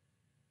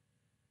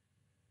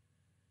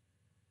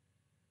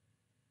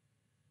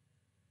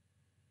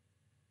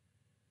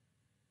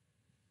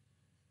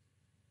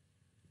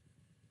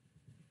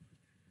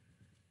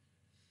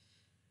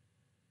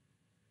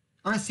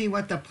 I want to see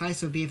what the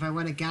price would be if I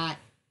would have got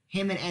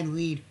him and Ed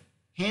Reed.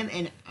 Him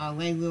and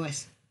Ray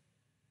Lewis.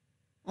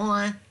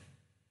 Or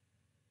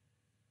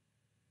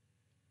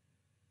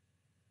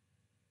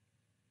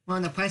well,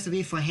 the price would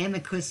be for him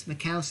and Chris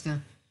McAllister.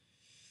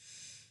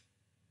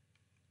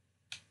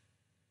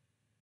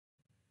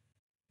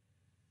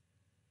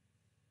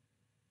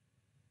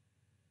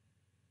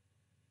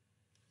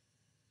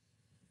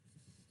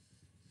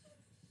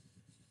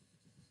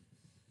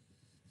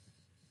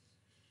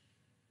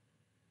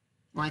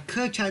 Well, I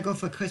could try to go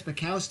for Chris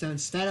McAllister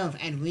instead of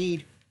Ed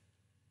Reed.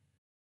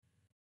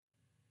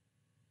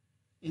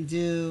 And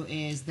do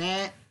is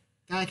that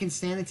guy can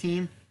stand the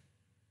team.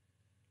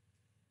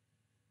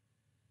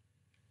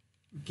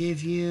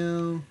 Give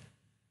you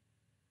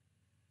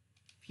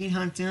Pete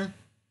Hunter.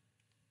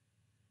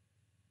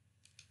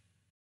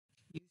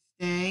 You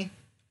stay.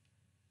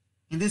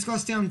 And this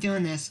goes through, I'm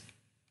doing this.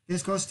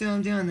 This goes through,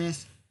 I'm doing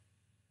this.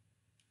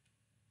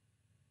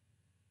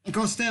 It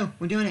goes through,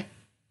 we're doing it.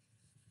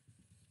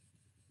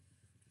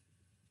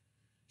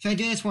 Should I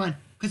do this one?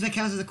 Because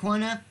McAllister is a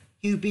corner,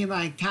 he would be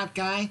my top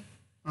guy.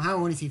 Well, how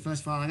old is he,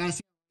 first of all? I gotta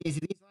see what he is.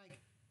 If he's like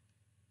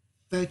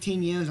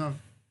 13 years of.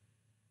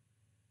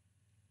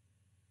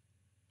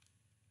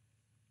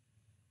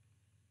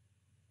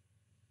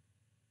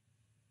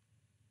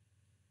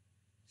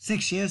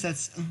 Six years,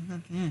 that's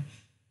not bad.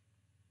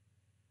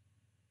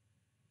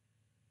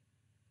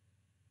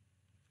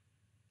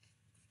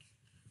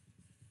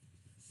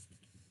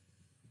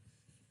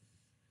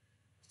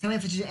 Tell me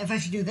if I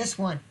should do this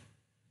one.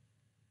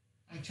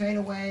 I trade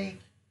away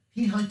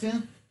Pete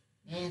Hunter,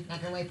 and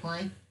not gonna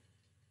play.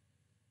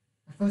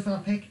 My first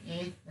round pick,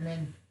 and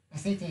then my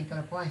safety ain't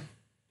gonna play.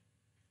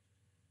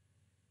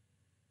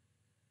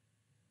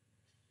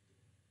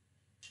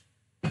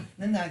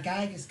 Then the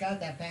guy just got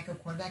that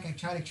backup quarterback. I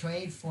tried to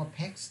trade for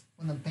picks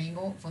from the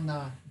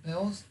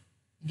Bills,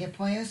 and get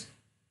players.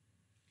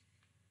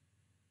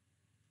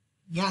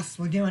 Yes,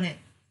 we're doing it.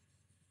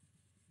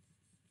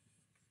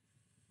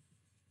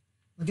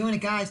 We're doing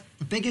it, guys.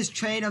 The biggest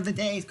trade of the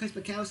day is Chris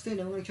McAllister.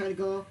 Then we're going to try to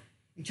go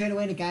and trade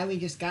away the guy we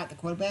just got, the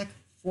quarterback,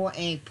 for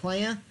a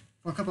player,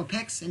 for a couple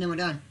picks, and then we're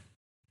done.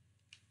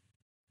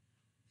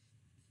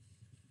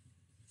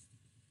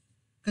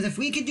 Because if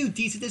we could do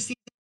decent this season,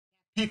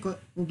 pick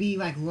will be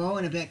like low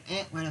and a bit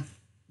they're going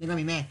to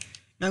be mad.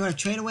 Now I'm going to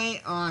trade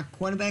away our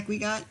quarterback we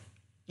got,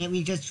 and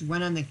we just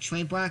went on the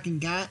trade block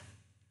and got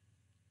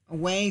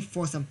away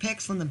for some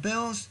picks from the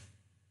Bills.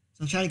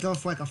 So try to go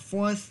for like a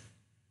fourth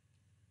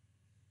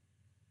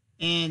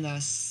in the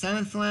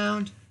 7th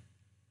round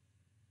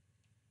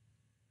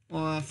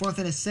or 4th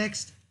and the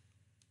 6th.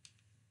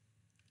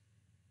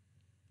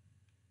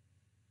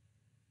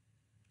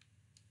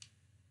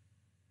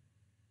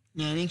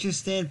 Not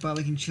interested, but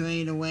we can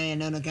trade away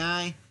another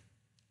guy.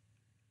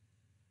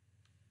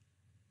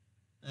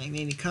 Like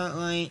maybe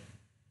Cartwright.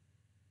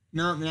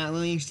 Nope, I'm not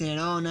really interested at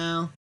all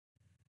now.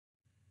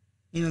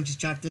 Maybe we'll just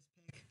drop this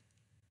pick.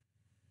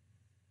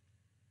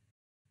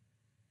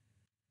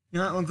 You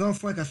know what, we'll go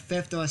for like a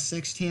 5th or a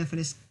 6th here for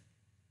this.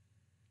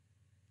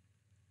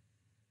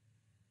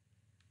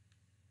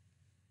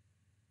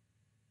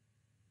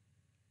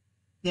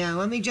 Yeah,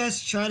 let me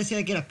just try to see if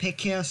I get a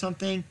pick here or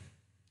something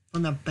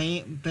from the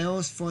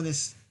Bills for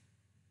this.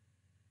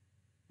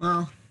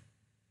 Well,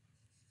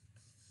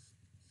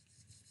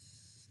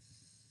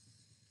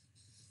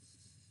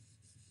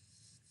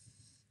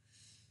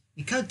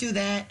 we could do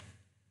that.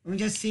 Let me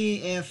just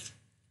see if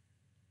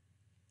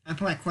I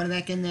put my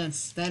quarterback in there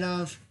instead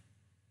of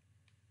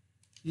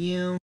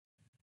you.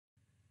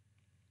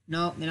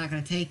 Nope, they're not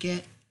going to take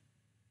it.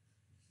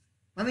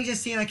 Let me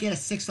just see if I get a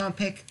 6th round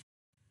pick.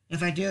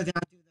 If I do, then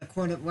I'll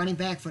do the running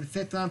back for the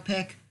 5th round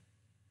pick.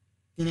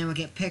 Then we'll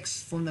get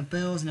picks from the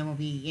Bills, and then we'll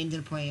be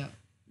into the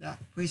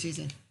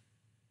preseason.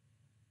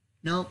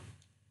 Nope.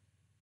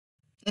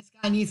 This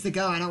guy needs to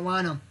go. I don't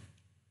want him.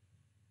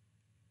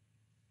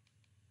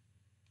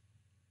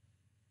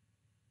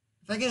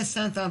 If I get a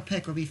 7th round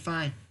pick, we'll be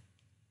fine.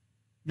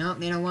 Nope,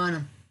 they don't want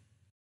him.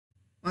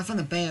 What's from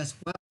the Bears?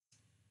 Well,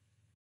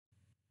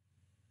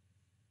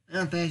 I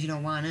know Bears, you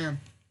don't want him.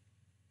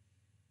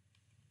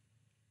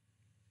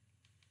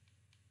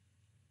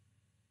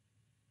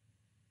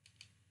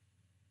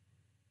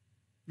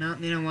 No,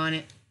 they don't want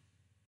it.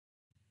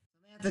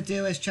 What we have to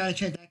do is try to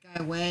trade that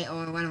guy away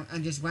or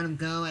just let him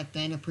go at the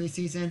end of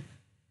preseason.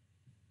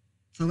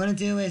 So what we're going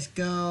to do is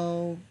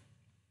go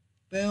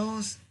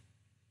Bills.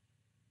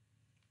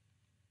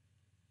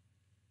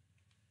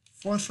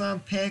 4th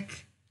round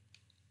pick.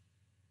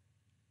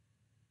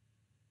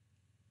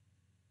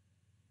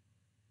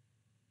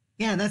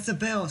 Yeah, that's the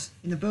Bills.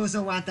 And the Bills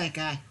don't want that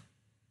guy.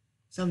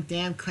 Some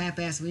damn crap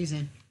ass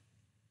reason.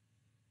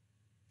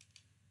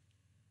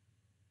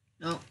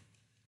 No.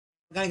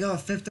 We gotta go a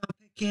 5th round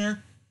pick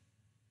here.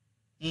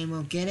 And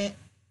we'll get it.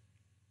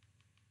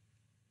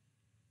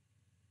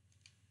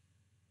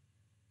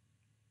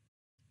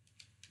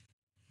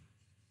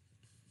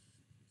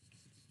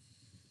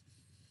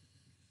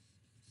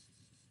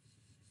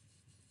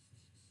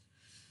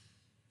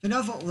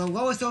 The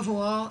lowest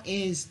overall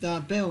is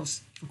the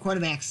Bills for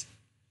quarterbacks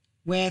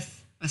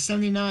with a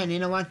 79. They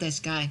don't want this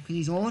guy because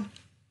he's old.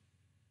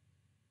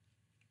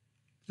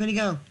 Where'd he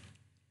go?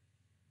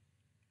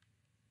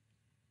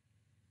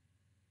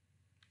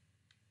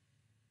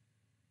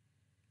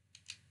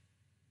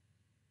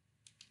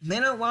 If they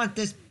don't want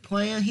this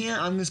player here,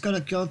 I'm just going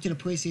to go to the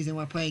preseason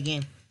while I play a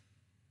game.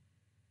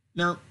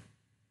 No.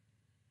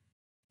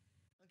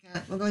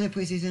 Okay, we'll go to the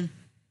preseason.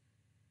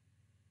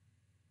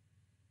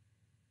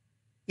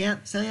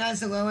 Yep, 79 is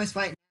the lowest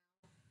right now.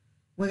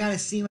 We got to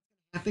see what's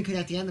going to happen because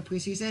at the end of the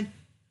preseason,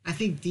 I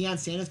think Deion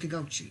Sanders could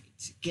go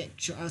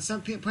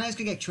some players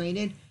could get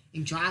traded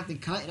and dropped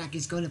and cut, and I can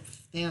just go to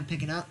there and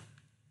pick it up.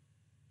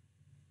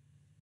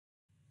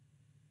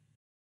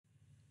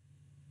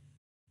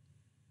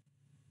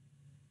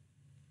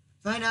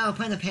 So right now, I'm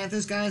playing the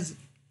Panthers guys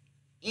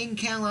in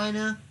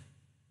Carolina.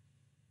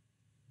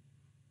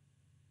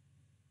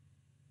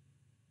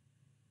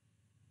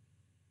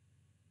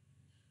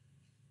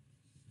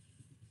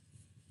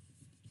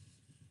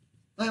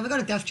 Okay, we're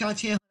going to depth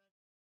charts here.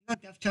 We're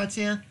going to depth charts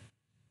here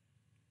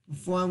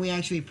before we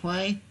actually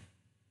play.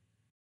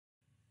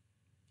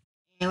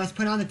 And let's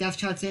put all the depth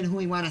charts in who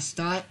we want to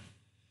start.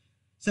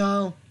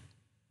 So,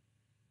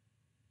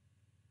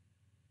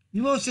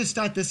 you will just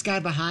start this guy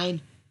behind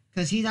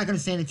because he's not going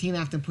to stay in the team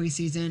after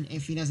preseason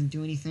if he doesn't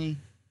do anything.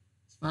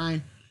 It's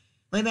fine.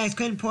 Running backs,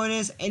 Quentin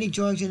Portis, Eddie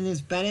George, and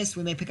his Bettis.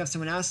 We may pick up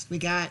someone else. We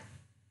got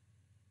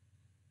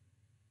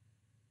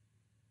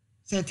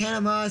Santana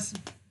Moss,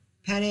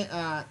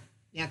 Patton,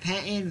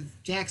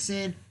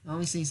 Jackson. Oh, let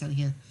me see something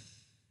here.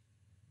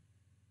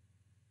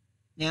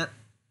 Yep.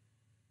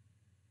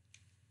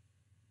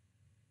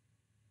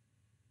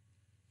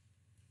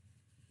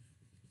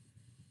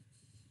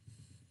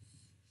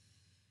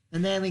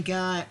 And then we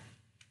got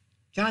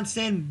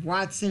Johnson,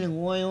 Watson,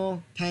 and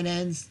Royal, tight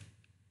ends.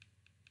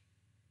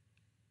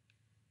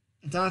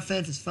 Its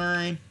offense is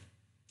fine.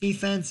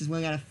 Defense is what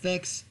we gotta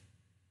fix.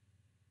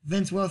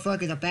 Vince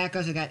Wilfork is a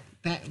backup, so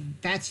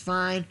that's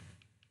fine.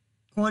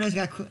 Corners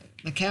got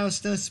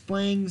McAllister,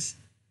 Springs,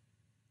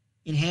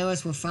 and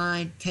Harris were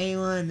fine.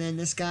 Taylor, and then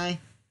this guy.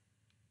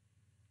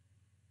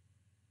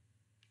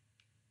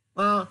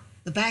 Well,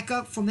 the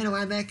backup for middle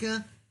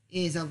linebacker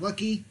is a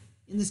rookie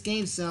in this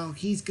game, so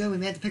he's good. We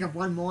may have to pick up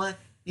one more.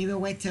 Maybe we'll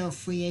wait till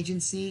free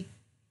agency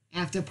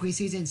after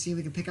preseason and see if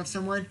we can pick up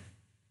someone.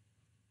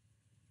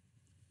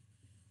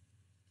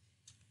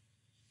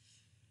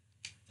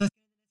 So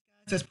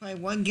let's play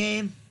one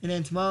game, and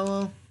then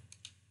tomorrow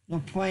we'll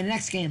play the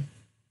next game.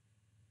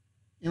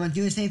 And we'll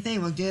do the same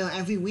thing. We'll do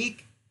every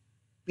week,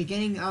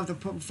 beginning of the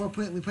before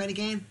we play the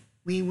game.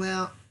 We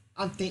will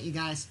update you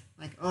guys.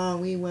 Like, oh,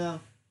 we will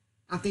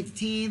update the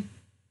team.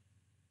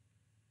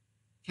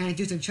 Trying to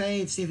do some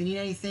trades, see if we need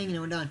anything, and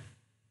then we're done.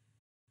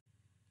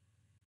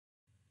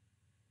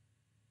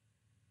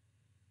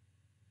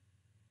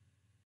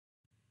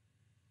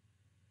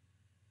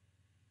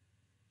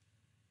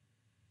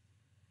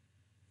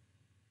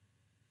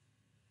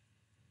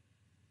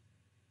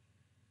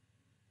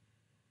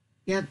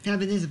 Yep,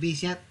 Tabitha is a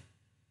beast, yep.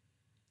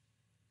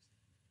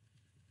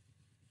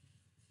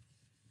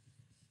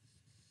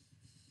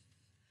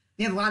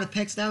 We have a lot of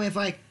picks now. We have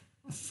like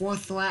a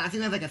fourth round. I think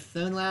we have like a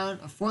third round,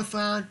 a fourth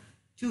round,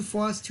 2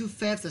 fourths, 2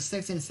 fifths, a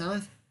sixth, and a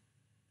seventh.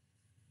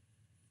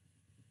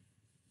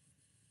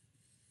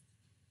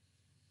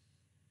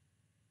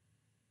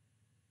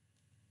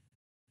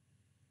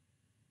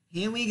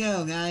 Here we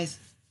go, guys.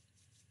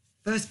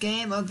 First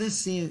game of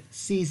this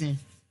season.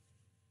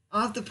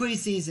 Of the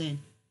preseason.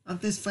 Of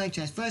this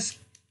franchise. First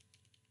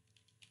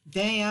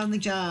day on the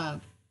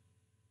job.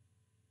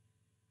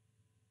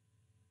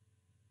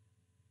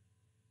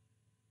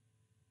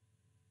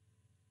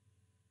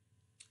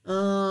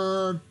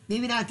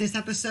 Maybe not this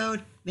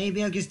episode.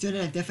 Maybe I'll just do it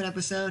in a different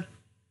episode.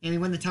 And we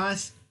win the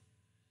toss.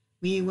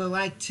 We would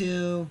like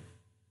to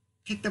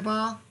kick the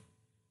ball.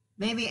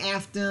 Maybe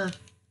after a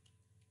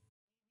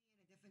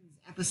different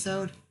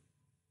episode.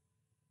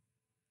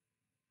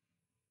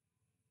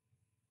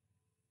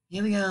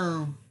 Here we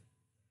go.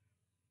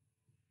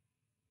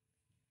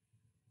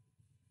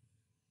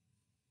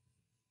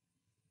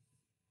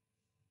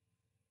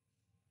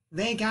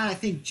 They got, I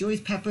think,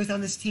 Julius Peppers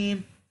on this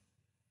team.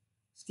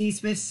 Steve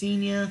Smith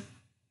Sr.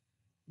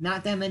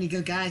 Not that many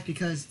good guys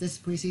because this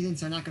preseason,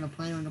 so I'm not going to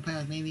play. I'm going to play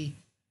like maybe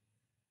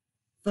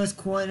first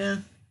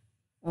quarter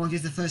or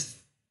just the first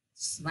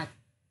like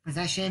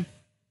possession.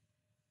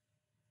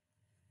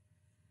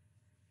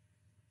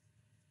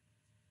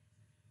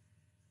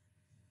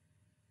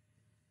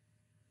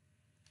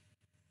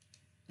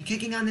 The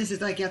kicking on this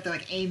is like you have to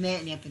like aim it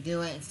and you have to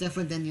do it. It's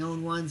different than the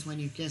old ones when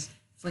you just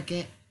flick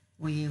it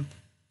or you.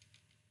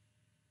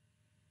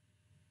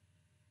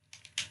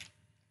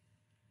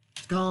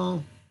 Let's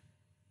go.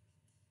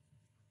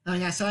 Oh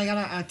yeah, sorry, I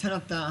gotta turn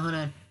up the, hold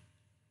on.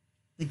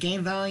 The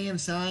game volume,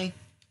 sorry.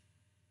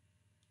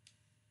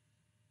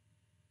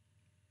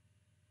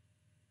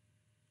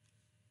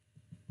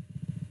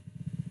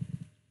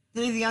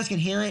 Any of you guys can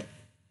hear it?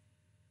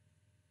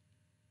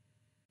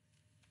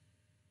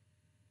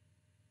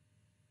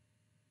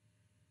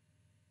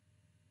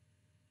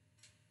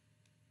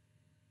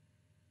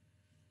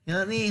 You know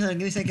what I mean? Hold on,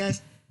 give me a sec,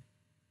 guys.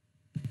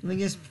 Let me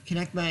just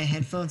connect my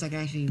headphones so I can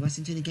actually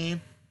listen to the game.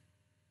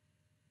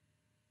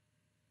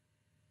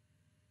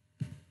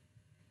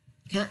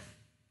 Can't.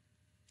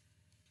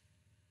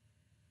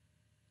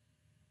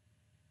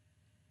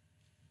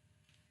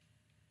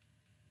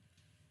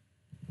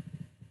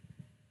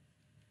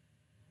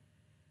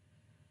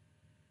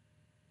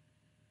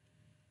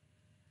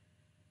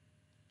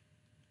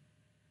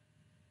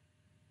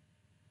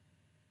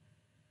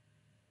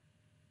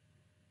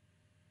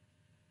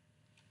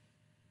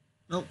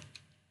 Nope.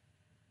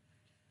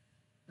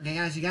 Okay,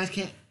 guys, you guys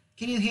can't.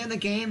 Can you hear the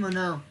game or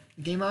no?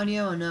 The game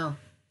audio or no?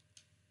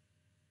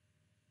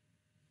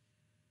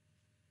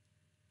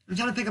 I'm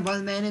trying to pick up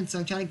other Madden, so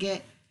I'm trying to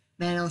get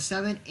Madden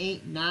 07,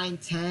 8, 9,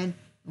 10,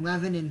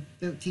 11, and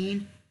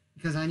 13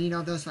 because I need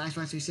all those for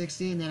Xbox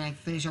 360, and then I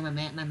finish all my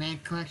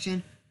Madden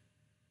collection.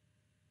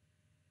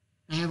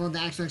 I have all the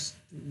Xbox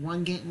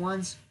One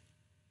ones.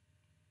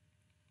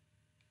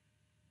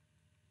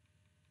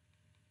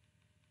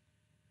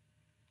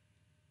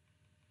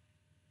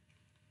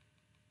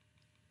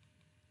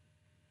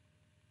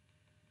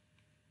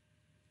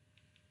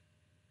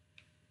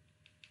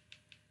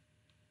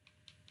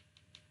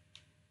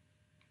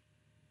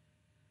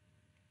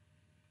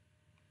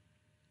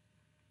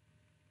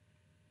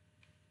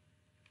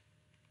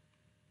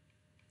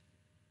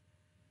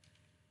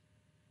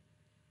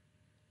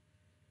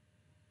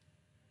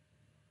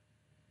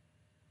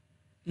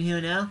 You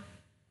hear now?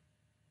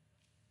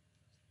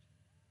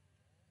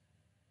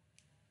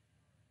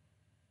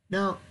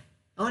 No.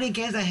 Only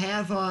games I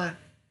have are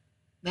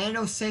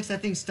Madden 06, I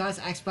think, starts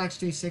Xbox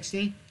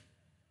 360.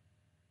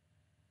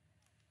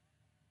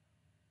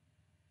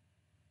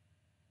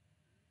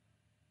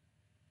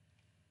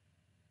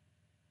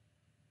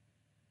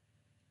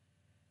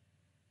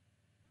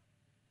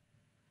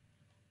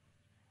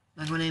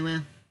 Not going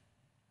anywhere.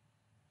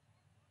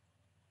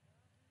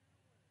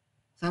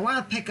 So I want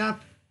to pick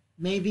up,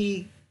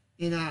 maybe,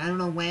 in I don't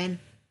know when,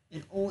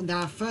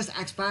 the first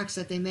Xbox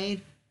that they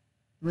made.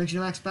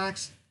 Original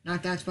Xbox.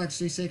 Not the Xbox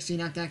 360,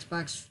 not the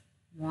Xbox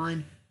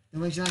One. The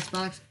original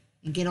Xbox.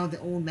 And get all the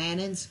old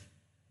Maddens.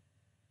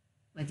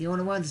 Like the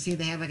older ones to see if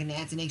they have like an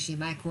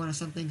HDMI cord or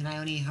something. And I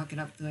only hook it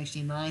up through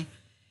HDMI.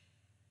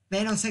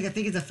 Madden 06, I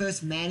think it's the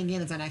first Madden game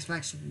that's on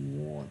Xbox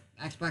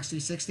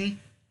 360.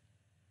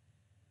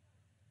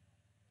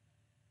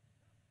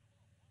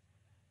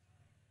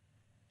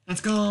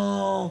 Let's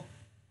go!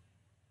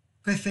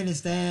 Griffin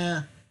is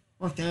there.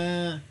 Fourth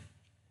down.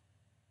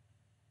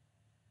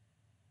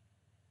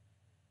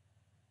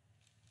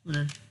 Hold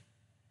on.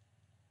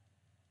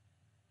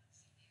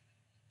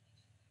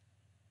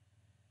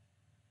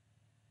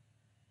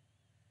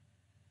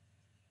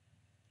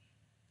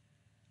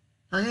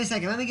 Hold on a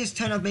second. Let me just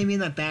turn up maybe in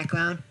the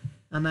background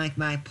on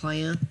my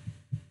player.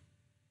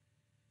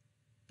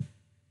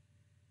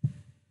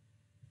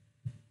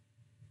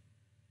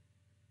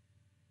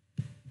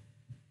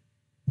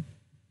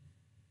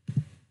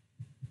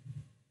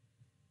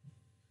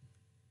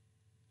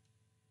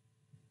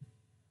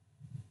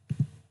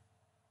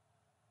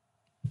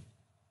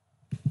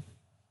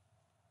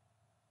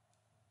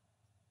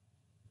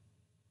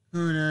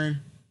 Hold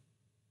on.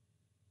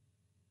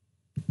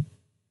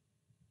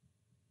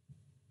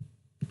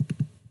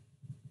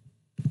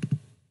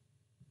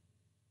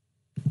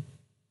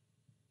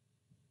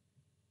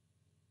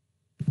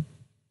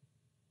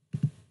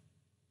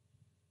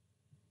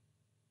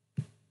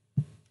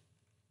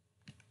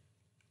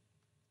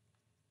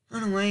 I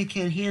don't know why I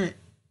can't hear it.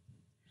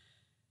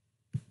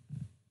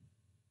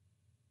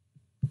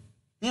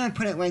 Yeah, I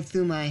put it right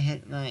through my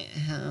head.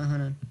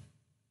 Hold on.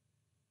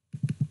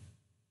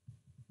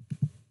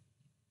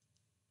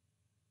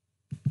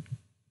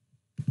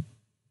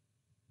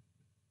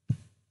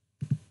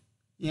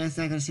 Yeah, it's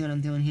not gonna see what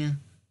I'm doing here.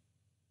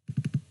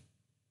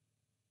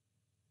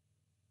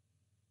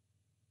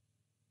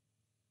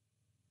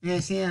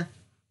 Yes, yeah.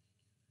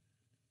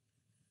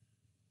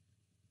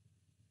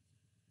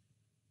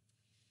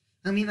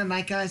 I'm mute my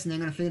mic, guys, and I'm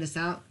gonna figure this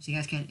out. So you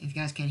guys can't, if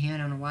you guys can't hear it, I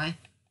don't know why.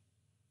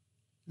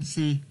 Let's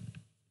see.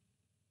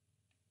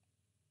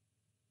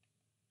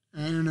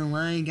 I don't know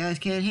why you guys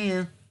can't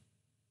hear.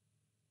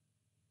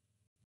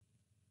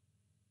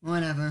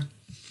 Whatever.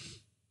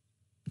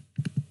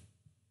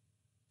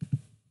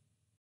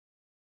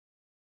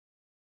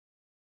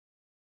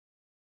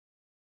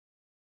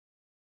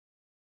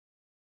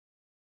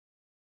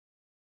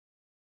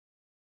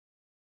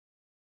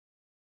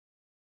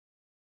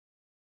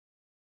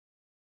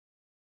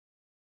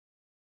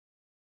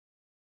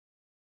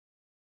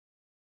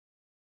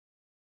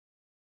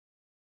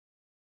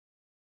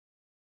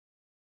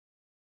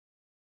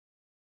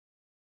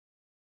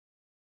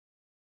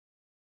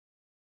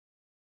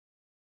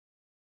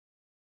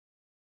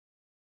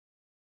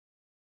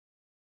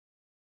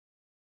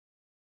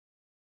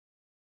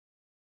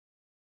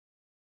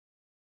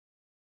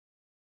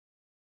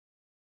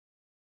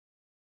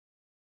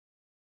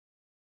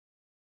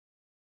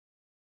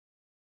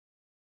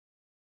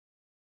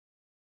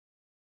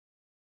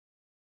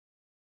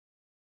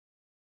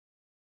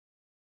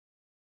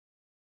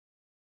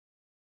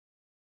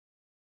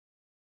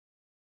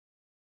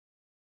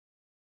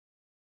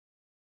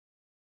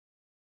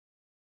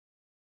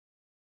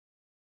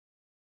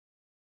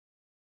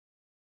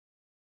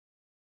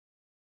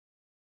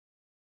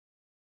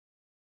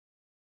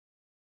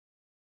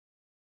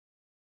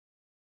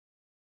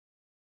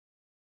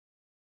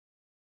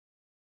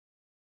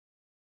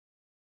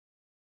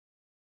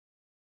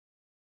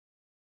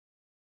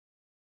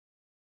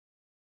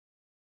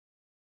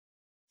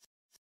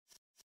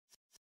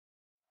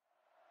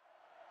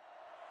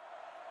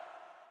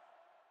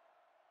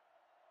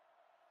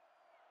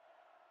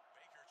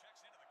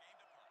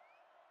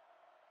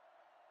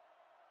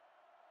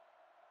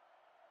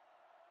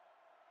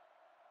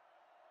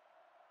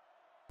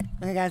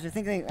 Okay, guys, I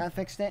think I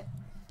fixed it.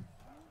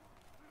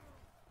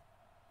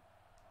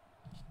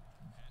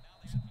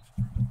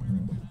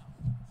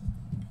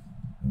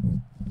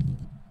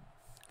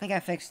 I think I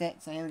fixed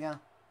it, so here we go.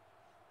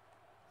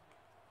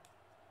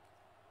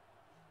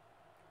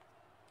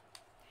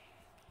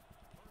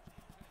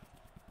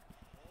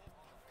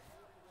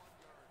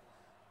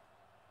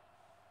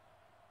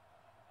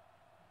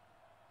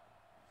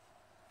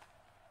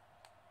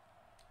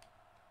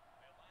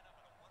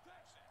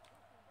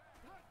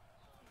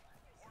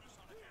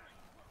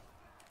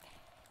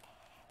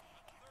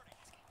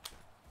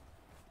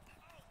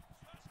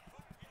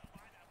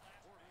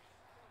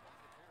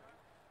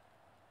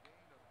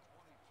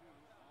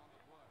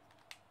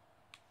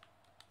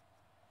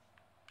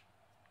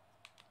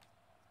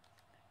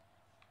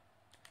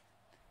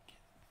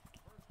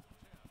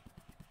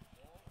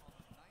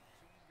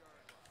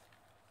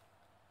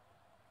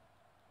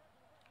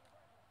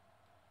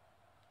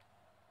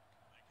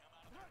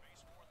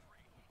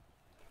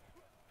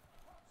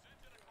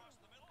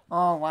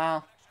 Oh,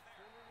 wow.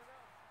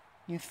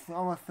 You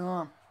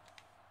overthrew him.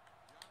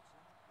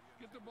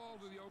 Get the ball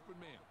to the open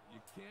man. You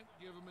can't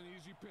give him an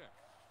easy pick.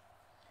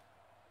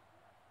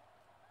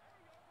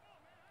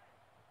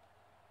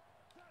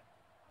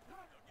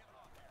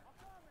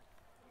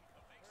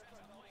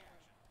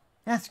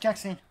 Yes,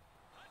 Jackson.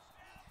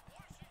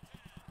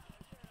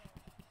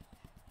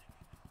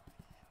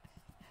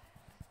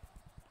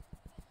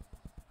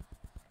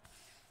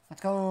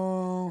 Let's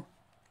go.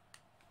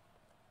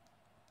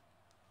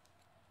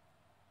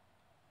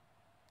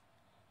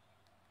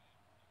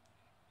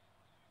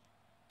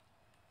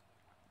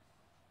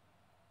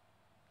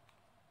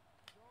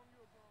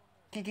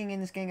 Kicking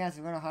in this game, guys, is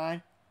really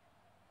hard.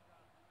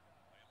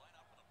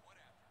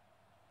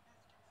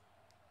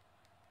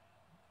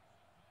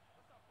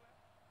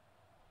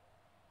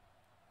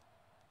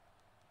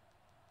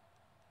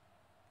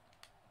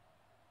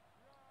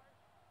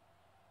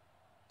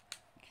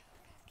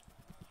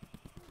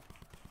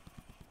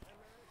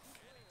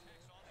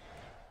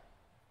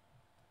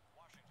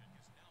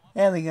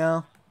 There we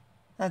go.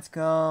 Let's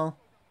go.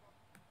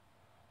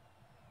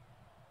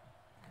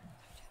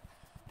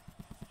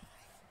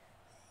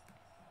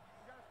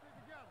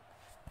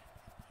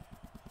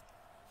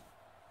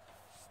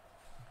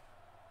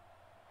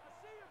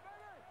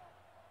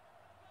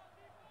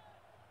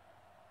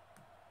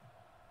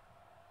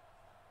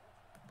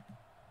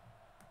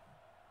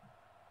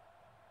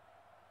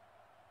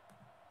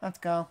 Let's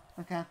go.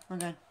 Okay, we're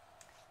good.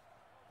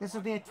 This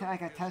will be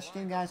like a test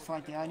stream, guys, for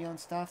like the audio and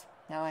stuff.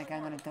 Now, like,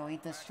 I'm gonna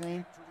delete this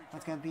stream.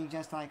 It's gonna be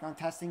just like I'm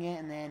testing it,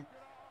 and then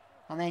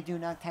I may do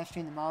another test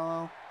stream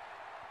tomorrow,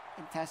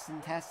 and test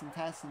and test and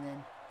test, and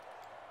then.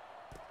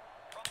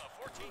 From the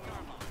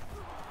 14-yard line.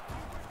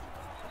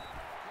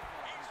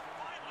 He's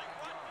finally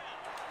run down.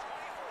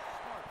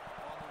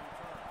 24. On the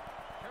return.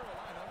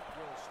 Carolina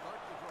will start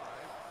the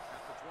drive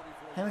at the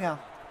 24. Here we go.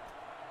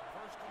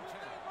 First and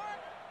 10.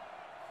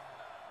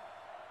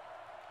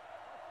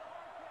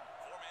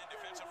 Four-man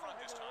defensive front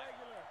this time.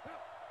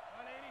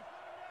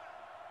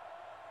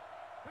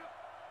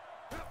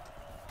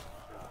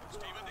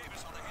 Steven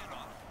Davis on the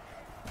handoff.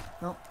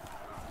 Nope.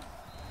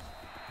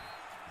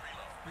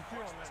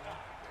 Reload.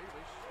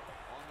 Davis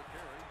on the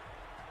carry.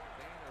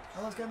 Gain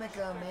of I was gonna make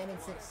a Madden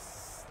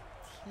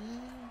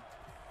 16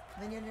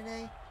 video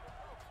today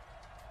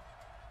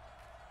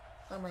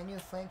on my new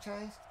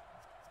franchise.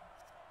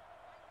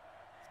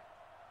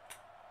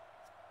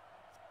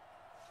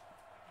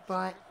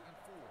 But,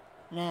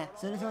 nah,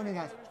 so this is what I do,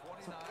 guys.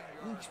 So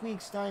each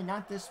week starting,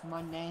 not this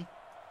Monday,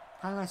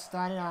 I'm gonna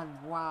start it on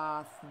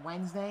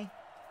Wednesday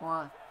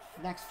or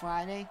next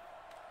Friday.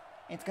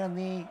 It's gonna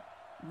be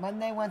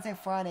Monday, Wednesday,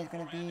 Friday. It's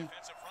gonna be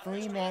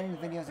 3 Madden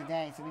videos a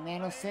day. So it'll be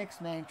Madden 06,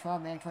 Madden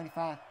 12, Madden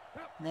 25.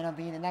 And then it'll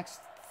be the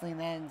next 3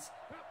 Maddens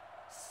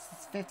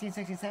 15,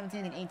 16,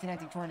 17, and 18,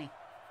 19, 20.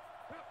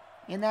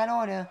 In that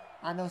order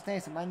on those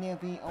days. So Monday will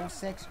be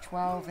 06,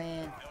 12,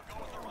 and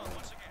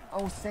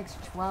 06,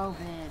 12,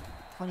 and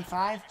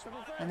 25.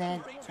 And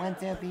then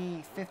Wednesday will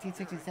be 15,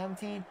 16,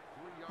 17.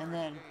 And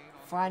then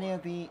Friday will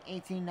be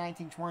 18,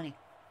 19, 20.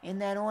 In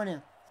that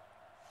order.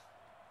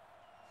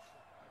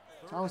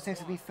 So 06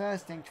 will be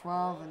first, then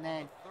 12, and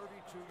then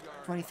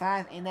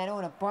 25 in that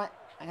order. But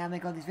I gotta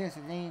make all these videos.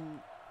 So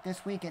then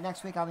this week and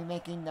next week I'll be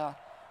making the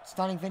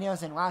starting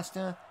videos and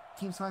roster,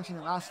 team selection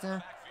and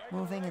roster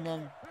moving, and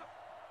then.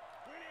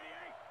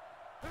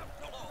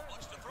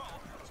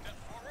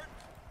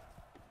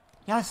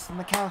 Yes,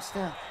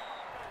 McAllister.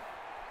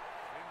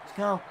 Let's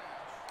go.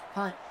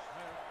 Punt.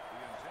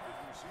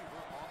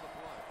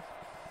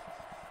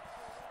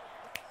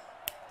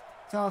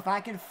 So if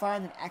I can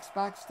find an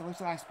Xbox, the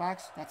original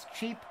Xbox, that's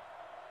cheap,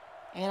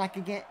 and I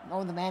can get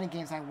all the Madden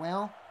games, I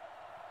will.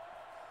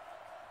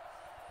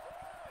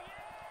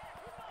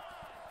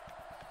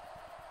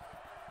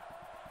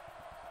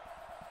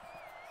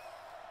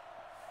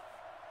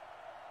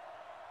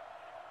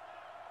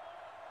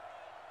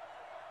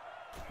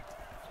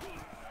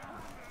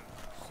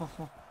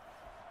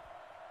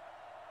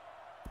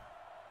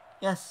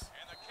 Yes.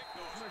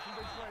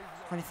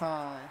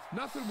 25.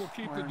 Nothing will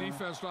keep the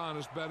defense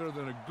honest better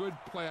than a good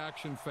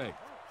play-action fake.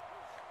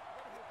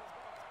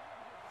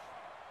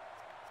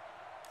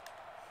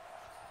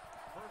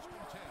 First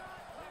and 10.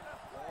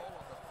 Ball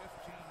on the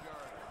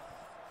 15-yarder.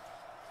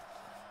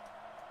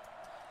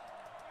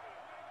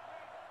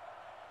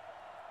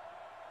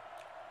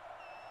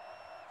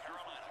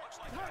 Carolina looks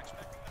like they're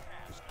expecting the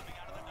pass coming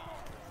out of the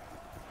dome.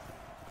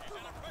 He's in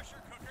a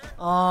pressure cooker.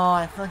 Oh,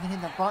 I fucking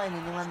hit the button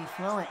and they let me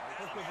throw it.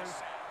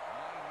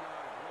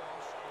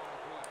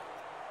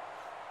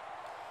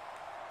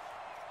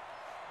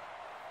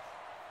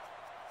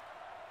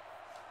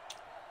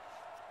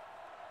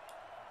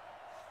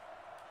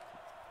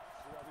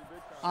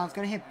 I was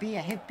gonna hit B.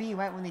 I hit B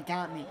right when they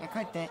got me. I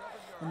clicked it,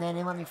 and then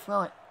they let me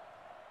throw it.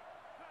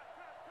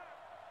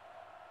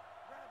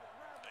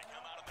 They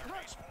come out of their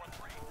base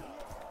 4-3.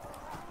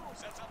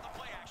 Sets up the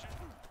play action.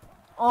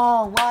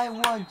 Oh, why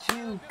would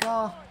you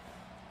go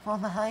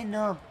from behind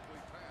them?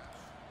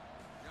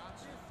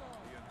 Johnson,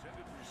 the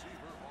intended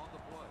receiver on the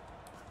play.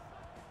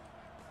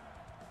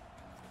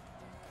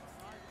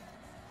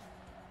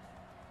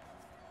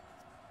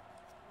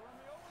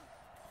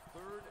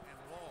 Third and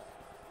long.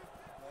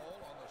 Ball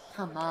on the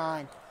Come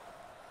on.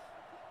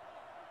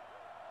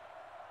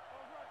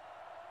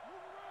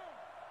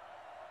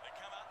 They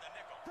come out in the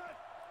nickel.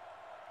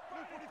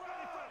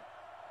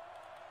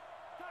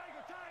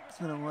 Just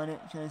gonna run it,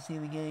 try to see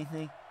if we get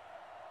anything.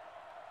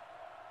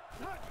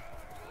 And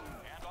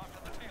off to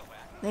the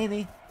tailback.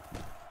 Maybe.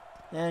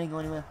 That ain't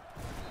going anywhere.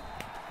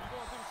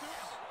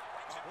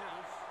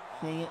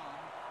 Dang it.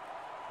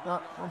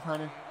 No, I'm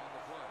punting.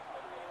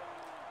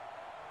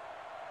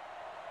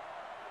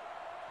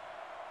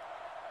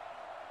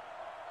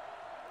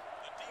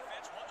 The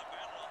defense won the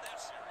battle on that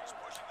series,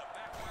 pushing them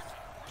backwards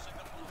and forcing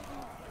them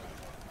forward.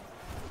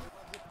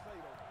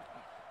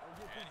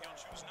 And he'll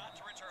choose not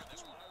to return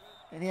this one.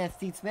 I think that's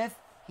Steve Smith.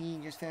 He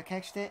just fair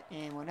catched it,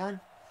 and we're done.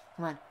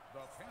 Come on. The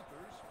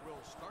Panthers will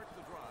start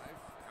the drive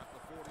at the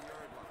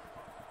 40-yard line.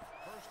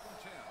 First and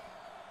 10.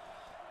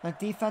 The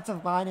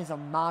defensive line is a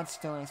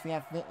monster. We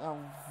have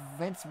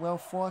Vince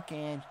Wilfork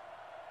and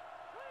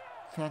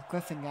that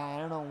Griffin guy. I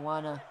don't know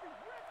why. The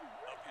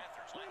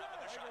Panthers line up in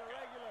the shotgun.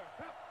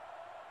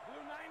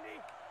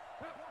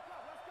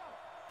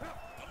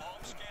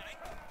 DeLong scanning.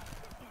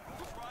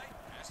 Moves right.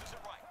 Passes it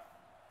right.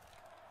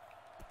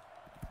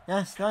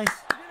 Yes, nice.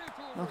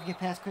 No can get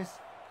past Chris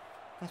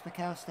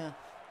McAllister.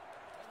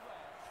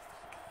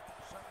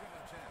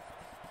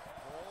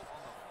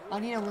 I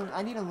need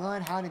to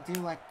learn how to do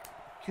like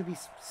QB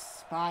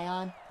spy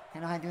on. I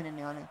know how to do it in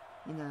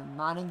the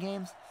modern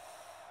games.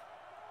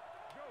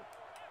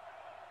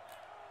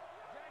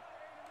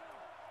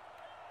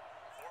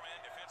 Four-man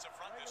defensive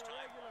front this time.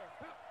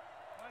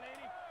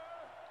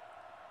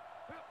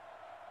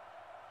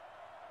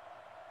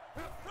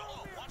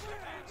 DeLong wants to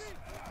pass.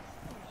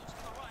 Pulls to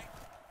the right.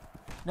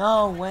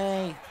 No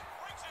way.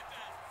 Brings it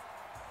down.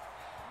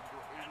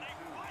 And they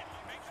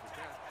finally make the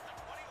tackle at the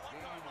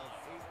 21-yard line.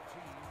 18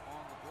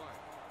 on the play.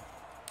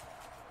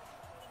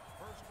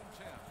 First and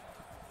 10.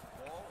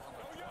 Ball on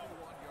the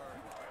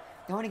 21-yard line.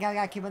 The only guy we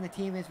gotta keep on the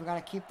team is we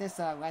gotta keep this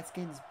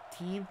Redskins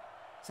team.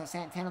 So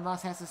Santana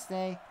Moss has to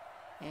stay,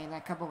 and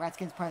a couple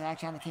Redskins players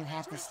actually on the team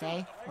have to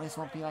stay. Or this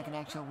won't be like an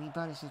actual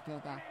rebuild. It's just be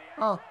like,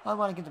 oh, I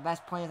want to get the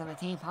best players on the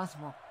team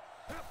possible.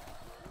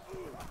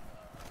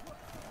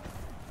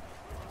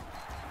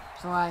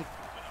 So like,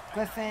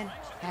 Griffin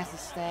has to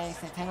stay.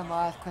 Santana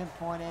Moss, Clint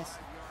Portis,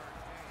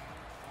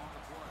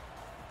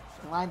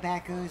 the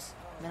linebackers,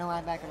 middle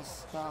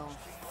linebackers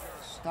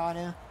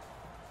starter.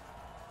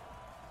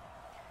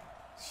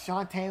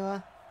 Sean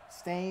Taylor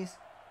stays.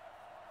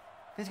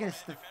 Basically,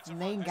 the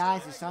main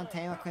guys are Sean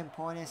Taylor, Clint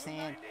Portis,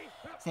 and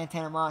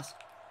Santana Moss.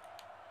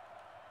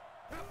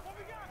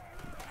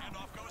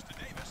 Handoff goes to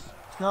Davis.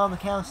 No,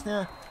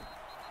 McAllister.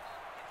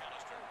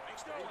 McAllister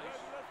makes the play.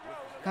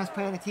 Best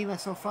player on the team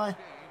that's so far. On the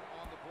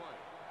play.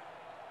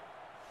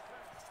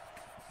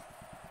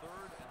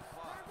 Third and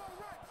 5.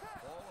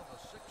 Ball on the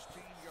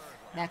 16-yard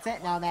line. That's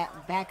it. Now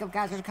that backup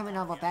guys are going to come in.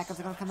 Now what backups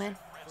are going to come in?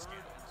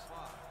 Redskins.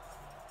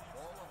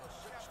 Ball on the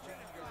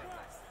 16-yard line.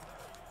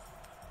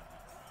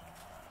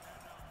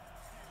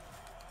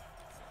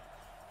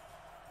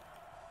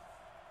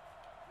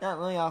 Not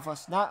really all of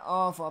us. Not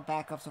all of our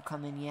backups will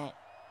come in yet.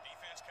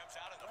 Defense comes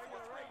out in the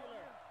fourth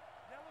quarter.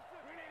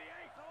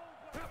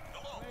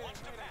 DeLong wants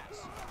to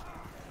pass.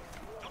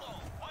 DeLong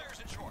fires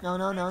it short. No,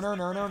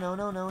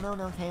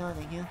 Taylor,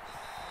 thank you.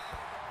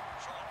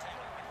 Sean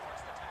Taylor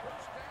reports the tackle.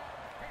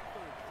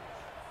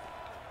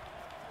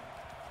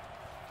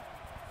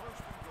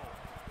 First and goal.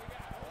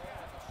 Ball on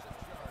the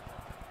 6-yard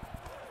line.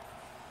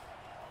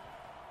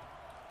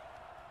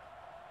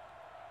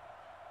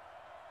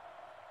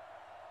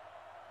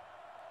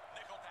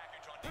 Nickel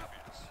package on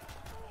defense.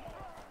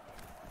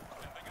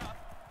 Stepping up.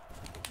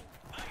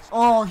 Nice.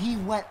 Oh, he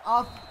went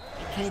up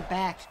and came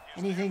back,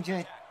 and he's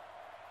injured.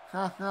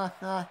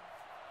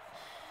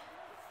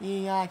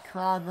 He got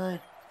clobbered.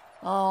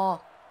 Oh,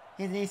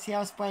 his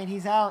ACL sprain.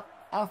 He's out.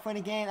 Out for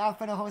the game. Out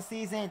for the whole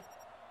season.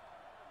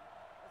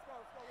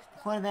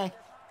 Quarterback.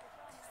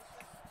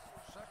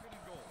 Second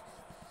and goal.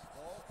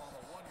 Ball on the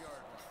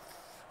 1-yard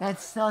line. That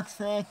sucks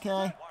for that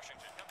guy.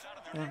 Washington comes out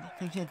of their nickel package.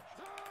 Attention.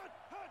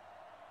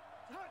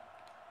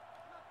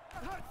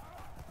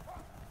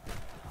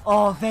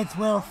 Oh, Vince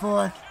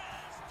Wilfork.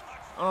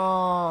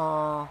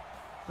 Oh,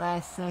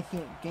 last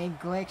second. Game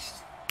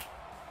glitched.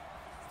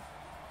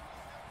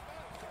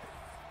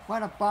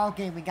 What a ball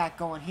game we got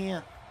going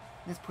here.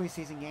 This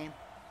preseason game.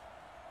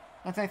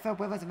 That's why Phil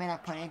Rivers may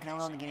not put in because I don't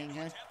want to get injured.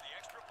 Attempt the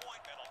extra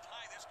point that'll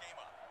tie this game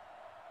up.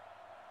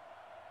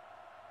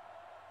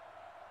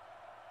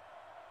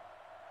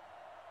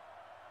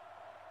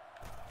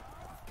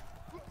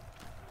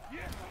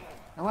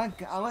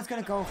 I was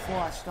gonna go for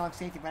a strong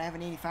safety, but I have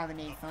an 85 and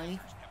 83.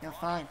 They're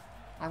fine.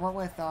 I went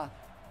with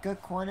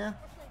good corner.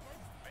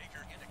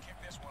 Baker in to kick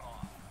this one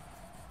off.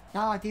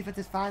 No, our defense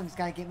is fine. We just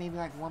gotta get maybe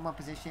like one more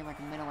position, like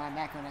a middle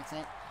linebacker, and that's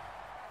it.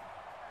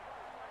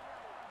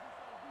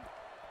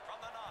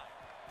 From the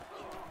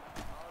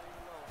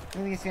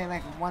 9. Maybe just get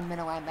like one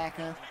middle linebacker.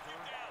 Down at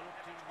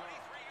the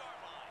 23-yard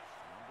line.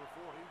 Number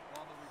 40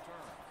 on the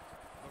return.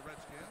 The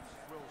Redskins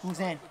will Who's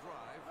start in? the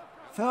drive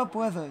at Philip the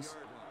Rivers.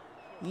 1-yard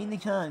line. Leading the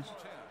charge. 10.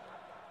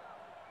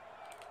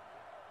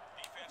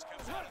 Defense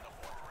comes out in the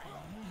 4-3.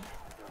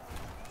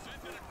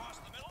 Sends it across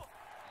the middle.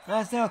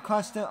 That's still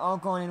Costa all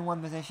going in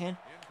one position.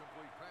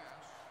 Incomplete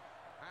pass.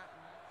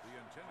 Patton, the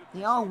intended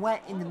They all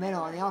went in the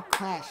middle and they all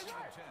clashed. 10. I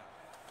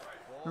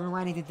don't know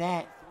why they did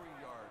that.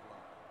 3-yard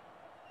line.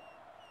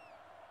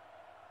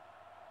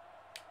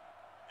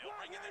 They'll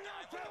bring in the 9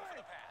 looking for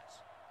the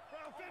pass.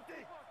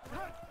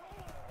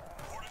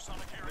 Portis on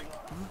the carry.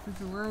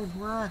 Offensive line,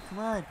 block, come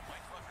on. Mike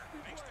Rucker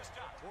makes the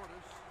stop.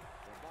 Portis,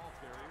 the ball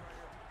carrier.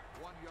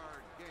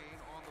 1-yard gain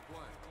on the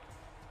play.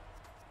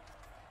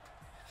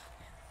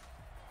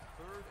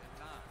 Third and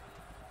 9.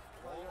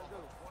 Ball on the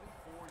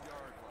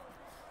 24-yard line.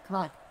 Come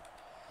on.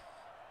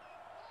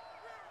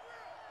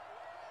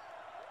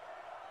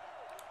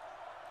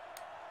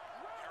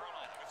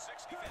 Carolina with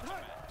 6 defensive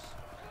backs.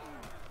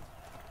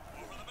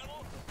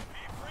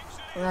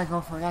 I gotta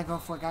go for it, gotta go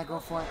for it, gotta go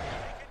for it.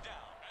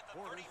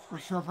 We're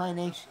still playing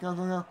H. Go,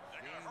 go, go.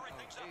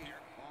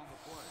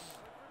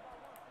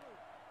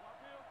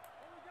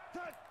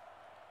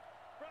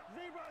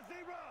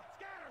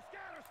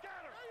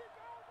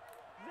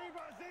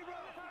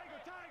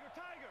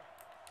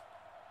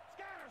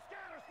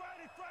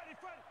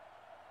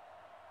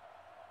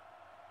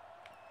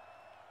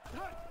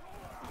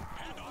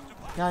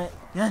 Got it.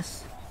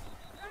 Yes.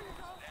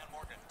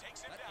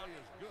 That play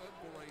is good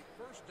for a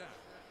first down.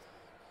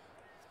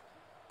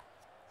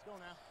 Let's go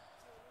now.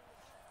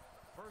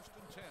 First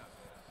and 10.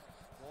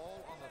 Ball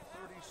on the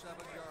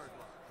 37-yard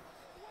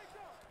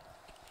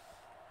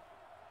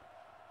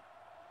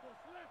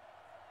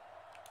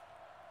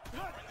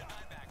line.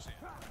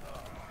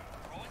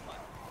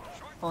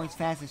 Oh, he's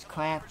fast as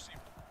crap.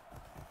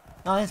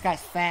 No, this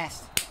guy's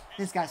fast.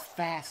 This guy's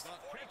fast.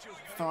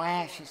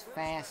 Flash is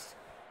fast.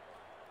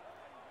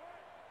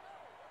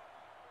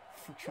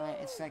 For trying,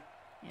 it's like,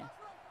 yeah.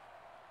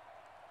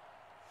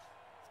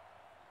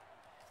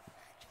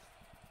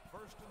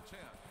 First and 10.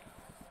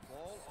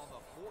 Ball on the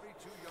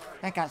 42-yard.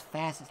 That guy's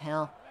fast as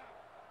hell.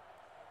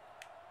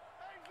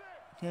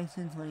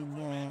 Jackson's what he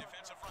got.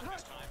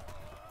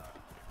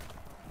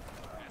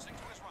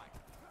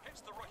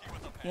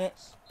 Yeah.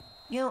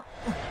 You know,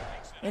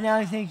 and now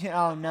he's thinking,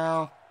 oh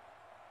no.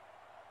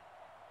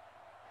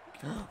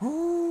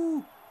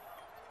 Ooh.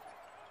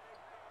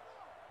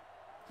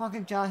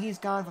 Fucking John, he's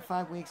gone for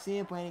 5 weeks. See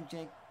you, Brandon,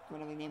 Jake,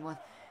 whatever his name was.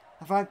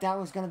 I thought that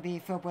was gonna be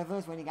Phil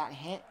Withers when he got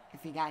hit.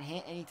 If he got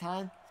hit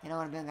anytime, you know,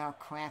 would have been oh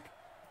crap.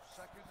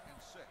 Second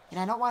and 6. And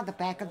I don't want the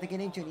backup to get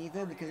injured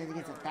either, because if he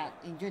gets back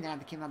injured, then I have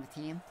to keep him on the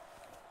team.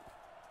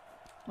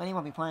 But he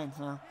won't be playing,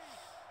 so.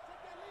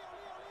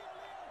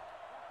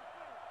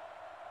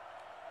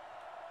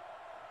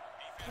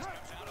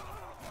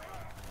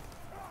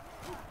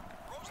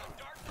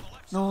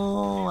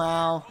 Oh,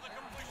 wow.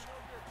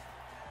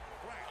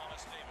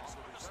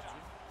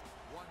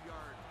 1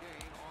 yard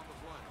gain on the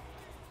play.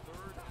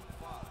 Third and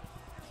 5.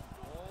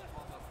 Ball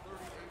on the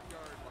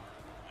 38-yard line.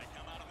 They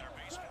come out of their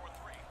base 4-3.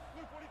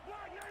 He drops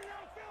back.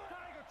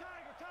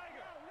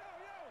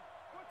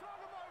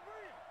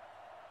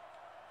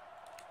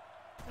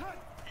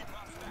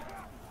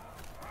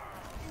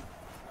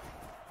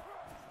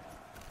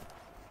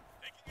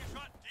 Taking a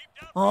shot deep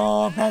down.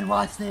 Oh, Ben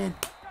Watson.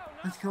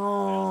 Let's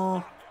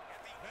go.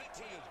 That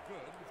play is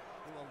good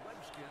for the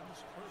Redskins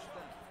first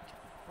down.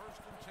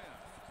 First and 10.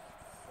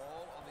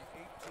 Ball on the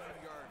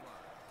 18-yard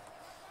line.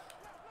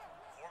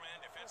 4-man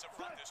defensive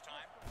front this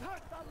time.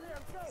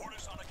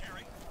 Portis on a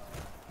carry.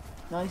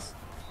 Nice.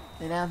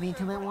 They now be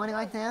 2-minute warning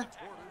right there. Portis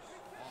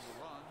on the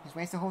run. Just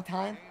waste the whole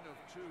time. Gain of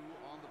 2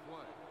 on the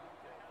play.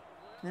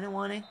 Minute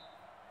warning.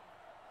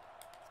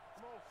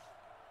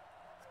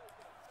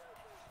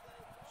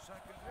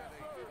 Second and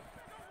 8.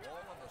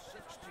 Ball on the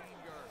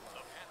 16-yard The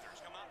line. Panthers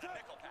come out in a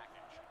nickel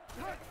package.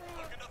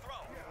 Looking to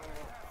throw.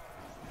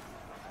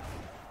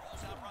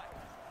 Rolls out right.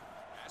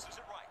 Passes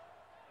it right.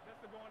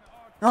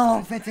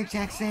 Oh, Vincent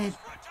Jackson.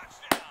 For a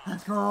touchdown.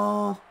 Let's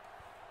go.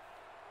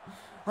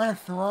 What a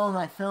throw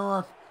by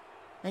Phillip.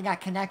 They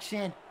got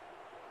connection.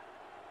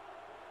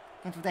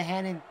 That's what they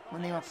had in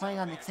when they were playing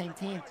on the same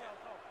team.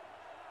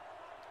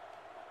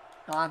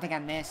 Oh, I think I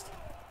missed.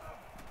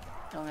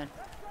 Oh, man.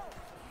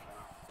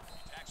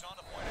 Tacks on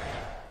the point.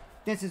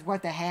 This is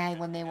what they had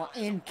when they were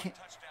in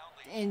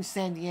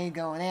San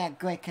Diego, and they had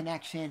great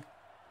connection.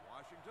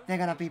 Washington They're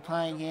gonna be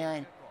playing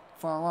here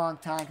for a long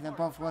time because they're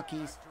both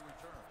rookies. to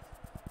return.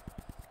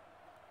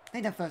 I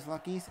think they're first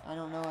rookies. I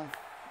don't know if. On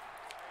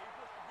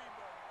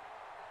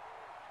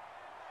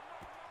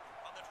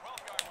the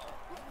 12-yard line.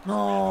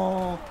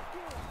 No.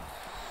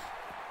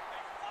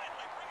 They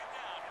finally bring it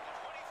down at the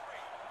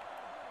 23.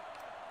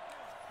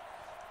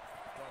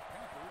 The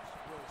Panthers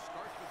will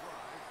start the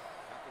drive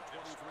at the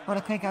 23. I want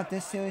to crank out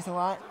this series a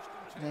lot.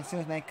 The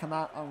series might come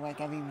out like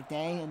every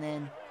day, and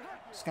then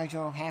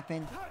schedule will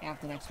happen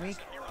after next week.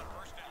 Here on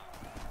first down.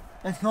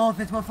 Let's go, if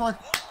it's 1-4. Getaway.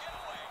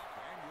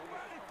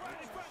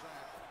 Makes the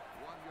sack.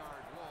 1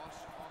 yard loss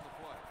on the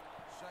play.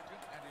 Second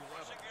and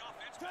 11. Pushing the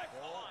offense back to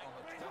the Ball line. on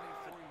the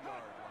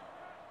 23-yard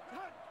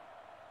line.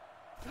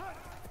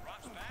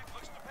 Drops back,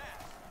 looks to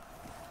pass.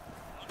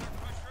 Under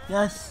pressure.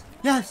 Yes,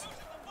 yes. Losing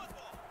the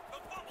football. The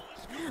bubble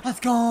is good. Let's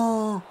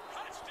go.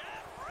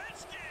 Touchdown,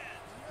 Redskins.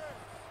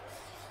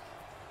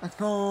 Let's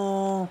go.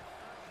 We're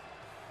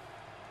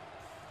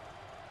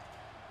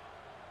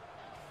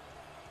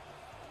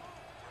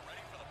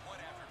ready for the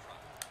point after drop.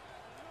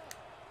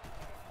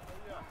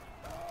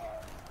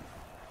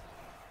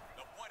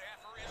 The point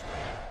after is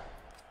good.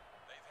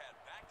 They've had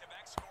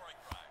back-to-back scoring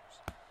drives.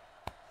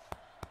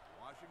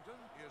 Washington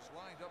is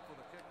lined up for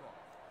the kickoff.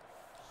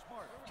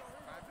 Smart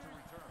back to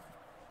return.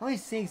 Let me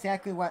see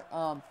exactly what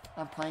I'm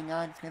playing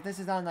on. If this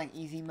is on like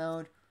easy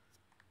mode,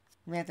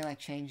 we have to like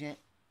change it.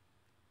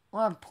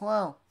 Well, I'm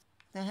pro.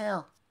 What the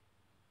hell?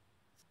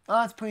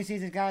 Oh, it's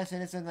preseason, guys, so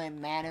this doesn't really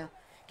matter.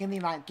 Get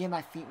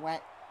my feet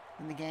wet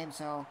in the game.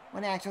 So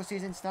when the actual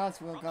season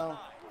starts, we'll go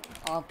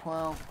all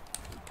pro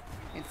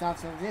and stuff.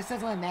 So this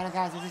doesn't really matter,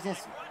 guys. This is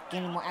just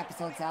getting more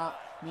episodes out,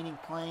 meaning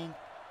playing.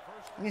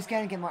 I'm just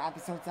gonna get more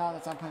episodes out.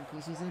 That's why I'm playing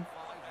preseason.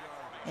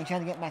 And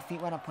trying to get my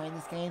feet wet on playing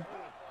this game.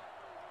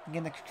 And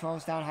getting the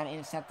controls down, how to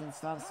intercept and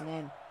stuff. So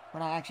then,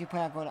 when I actually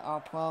play, I'll go to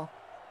All Pro.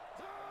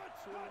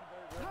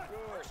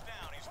 First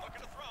down, he's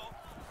looking to throw.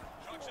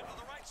 Chucks it to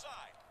the right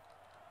side.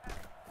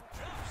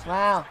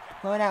 Wow,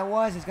 whoever that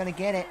was is gonna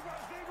get it.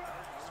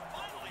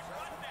 Finally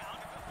brought down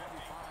at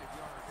the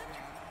 55-yard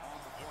gain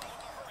on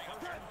the play.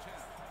 Second and 10.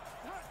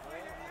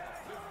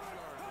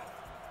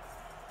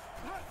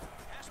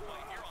 Pass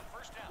play here on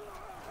first down.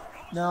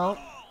 No,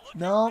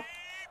 no,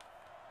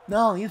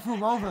 no, you threw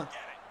him over.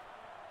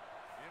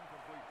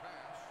 Incomplete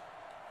pass.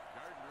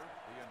 Gardner,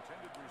 the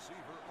intended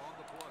receiver, on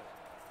the play.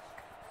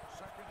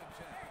 Second and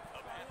 10.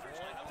 The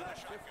Panthers line up to the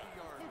shotgun.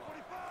 50-yard line.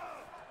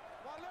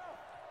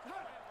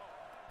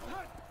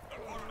 The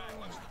quarterback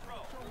looks to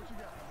throw.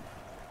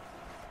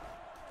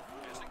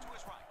 Passing to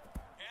his right.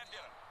 Can't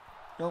get him.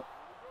 Nope.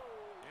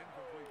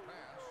 Incomplete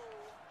pass.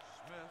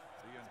 Smith,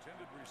 the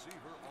intended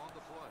receiver, on the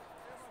play.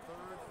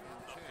 Third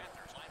and 10.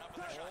 Panthers line up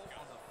in the Ball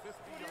shotgun. on the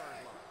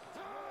 50-yard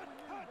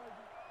line.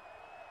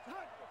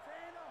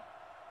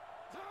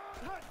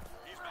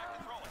 He's back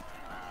to throwing.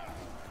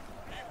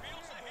 He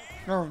feels the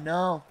heat. No,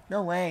 no,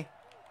 no way.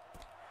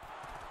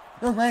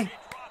 No way.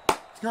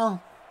 Let's go.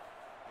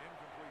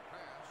 Incomplete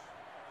pass.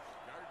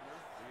 Gardner,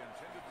 the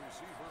intended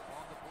receiver,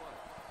 on the play.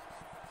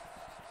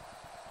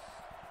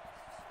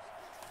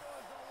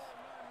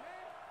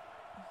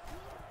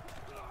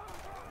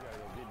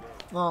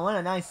 Oh, what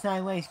a nice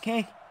sideways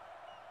kick.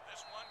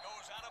 This one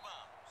goes out of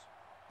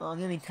bounds. Oh,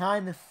 give me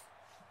time to...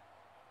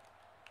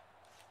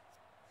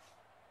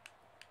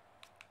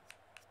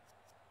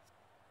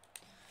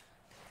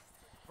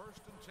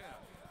 First and 10.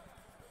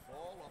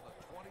 Ball on the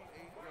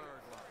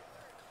 28-yard line.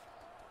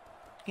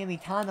 Give me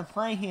time to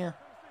play here.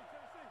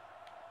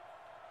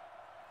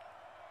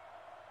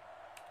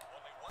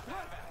 Only one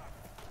man back.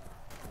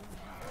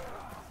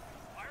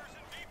 Fires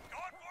it deep,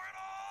 going for it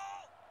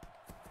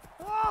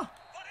all. Oh,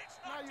 But it's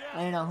not down. I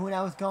didn't know who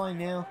that was going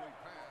to. Incomplete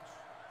pass.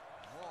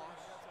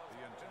 Moss,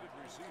 the intended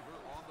receiver,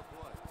 on the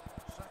play.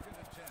 Second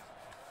and 10.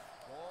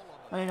 Ball on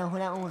I the didn't know who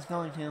that one was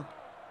going to.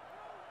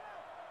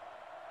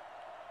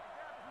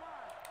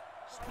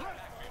 Split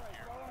backfield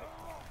here.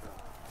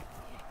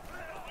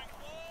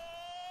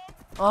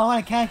 Oh, what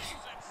a catch.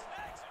 And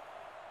snags it.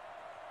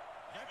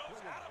 He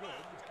goes out of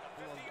bounds at the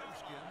for the 50-yard line.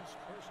 Redskins.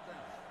 First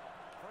down.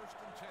 First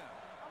and 10.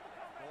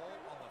 Ball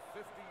on the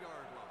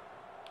 50-yard line.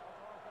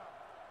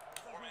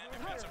 Four-man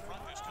defensive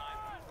front this time.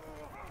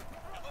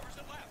 Delivers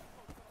it left.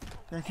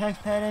 Good catch,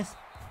 Pettis.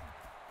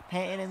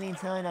 Pay in the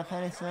meantime, not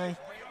Pettis, sorry.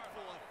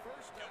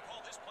 He'll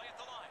call this play at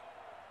the line.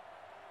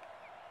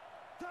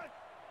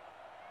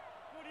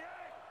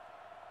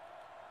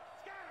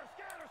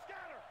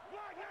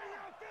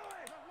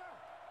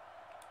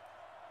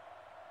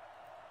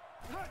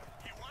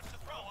 He wants to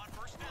throw on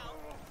first down.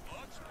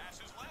 Looks,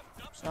 passes left,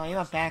 dumps it. Oh, you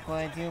went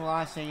backwards. You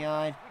lost a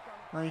yard.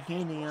 Well, you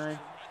gained a yard.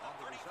 On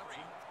the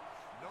reception,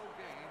 no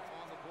gain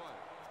on the play.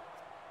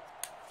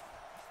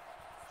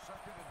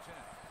 Second and 10.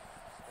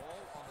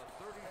 Ball on the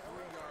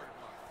 33-yard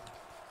line.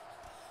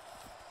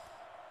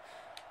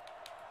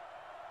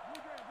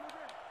 One man in the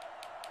back.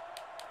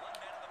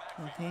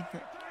 I'll take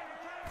it.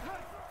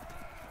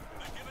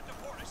 They give it to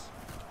Portis.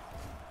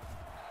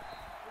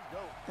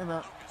 Come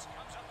up. Lucas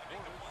comes up to make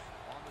the play.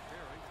 On the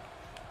carry.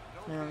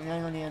 No No, we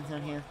gotta go to the end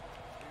zone here. The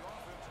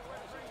offense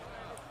calls it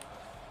time.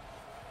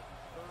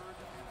 Third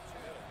and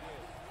 10.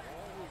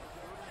 Ball on the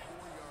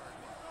 34-yard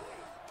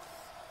line.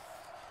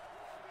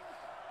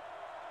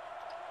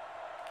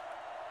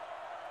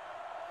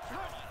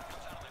 Carolina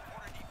comes out of the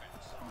corner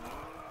defense.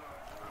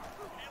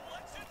 He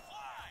lets it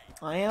fly.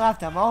 Oh, he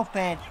left him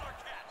open. Killer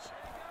catch.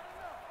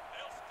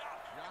 They'll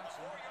stop him at the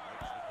Johnson 4-yard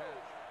makes line. the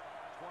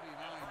catch. 29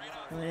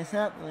 yards. Moving this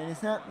up, moving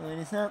this up, moving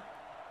this up.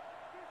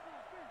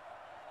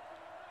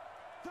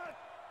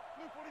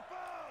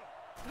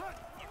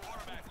 The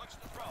quarterback looks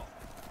to throw.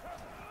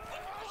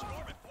 Looking to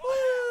storm it.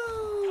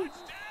 Woo!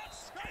 Touchdown,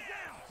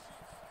 Skins!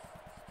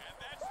 And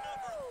that's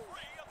number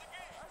 3 of the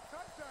game.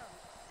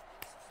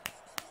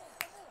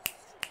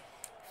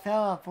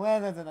 Philip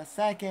Withers in the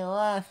second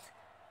left.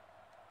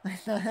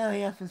 Let's not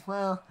hurry up as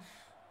well.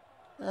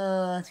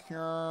 Oh, let's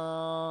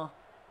go.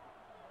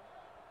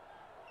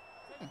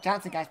 The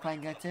Johnson guy's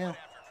playing good too. After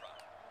try.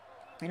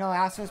 You know who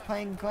else was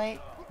playing great?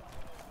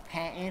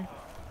 Patton.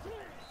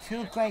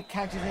 2 great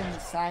catches in the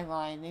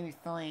sideline, maybe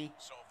 3.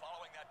 So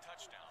following that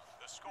touchdown,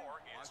 the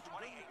score is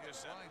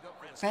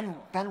 28-7.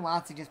 Ben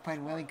Watson just played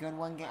really good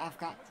one game. I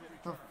forgot.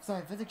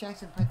 Sorry, Vincent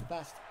Jackson played the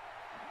best.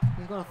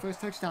 He's going to first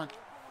touchdown.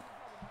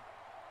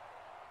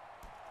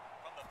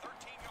 From the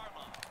 13-yard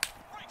line,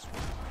 breaks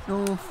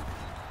Oof.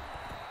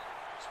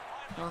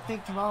 I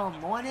think tomorrow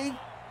morning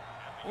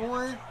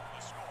or the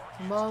score.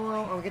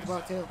 tomorrow, or we'll get the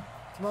ball too.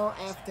 Tomorrow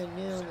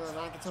afternoon when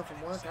I get home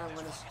from work, I'm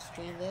going to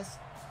stream this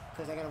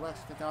because I got to watch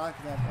the dog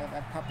because I have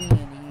a puppy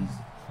and he's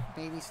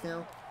baby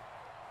still.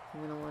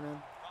 We don't want to.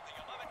 From the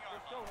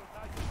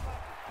 11-yard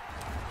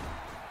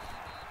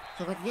line,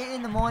 So if I can get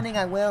in the morning,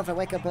 I will. If I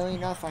wake up early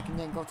enough, I can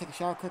then go take a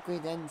shower quickly,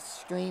 then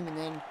stream, and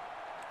then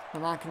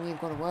my mom can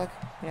leave, go to work.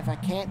 And if I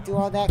can't do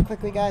all that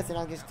quickly, guys, then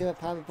I'll just do it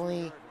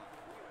probably.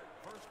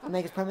 I'll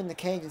make it permanent in the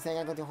cage and say I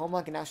gotta go do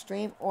homework and I'll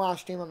stream, or I'll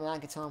stream when my mom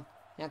gets home.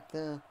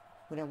 After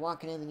when I'm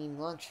walking in and eating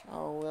lunch, I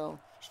will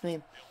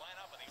stream. They'll line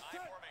up in the I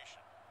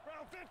formation.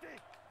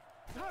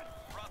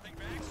 Dropping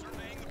back,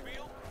 surveying the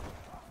field.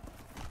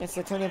 It's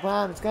Antonio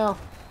Brown. Let's go. And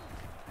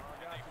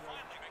they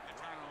finally make the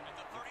tackle at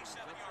the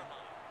 37-yard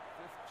line.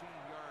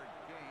 15-yard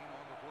gain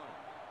on the play.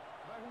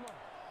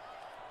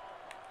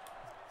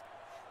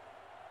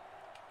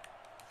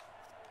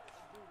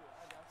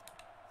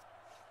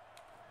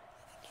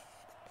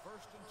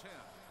 First and 10.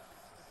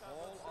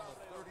 Ball on the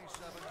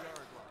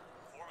 37-yard line.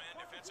 Four-man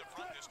defensive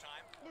front this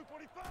time.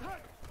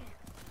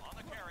 On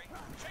the carry,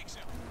 shakes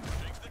him,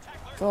 shakes the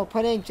tackler. So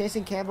putting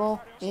Jason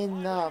Campbell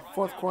in the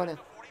fourth quarter.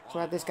 So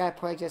I have this guy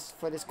play just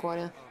for this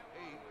corner. Of 8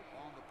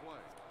 on the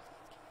play.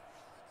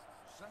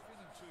 Second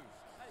and 2.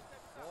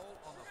 Ball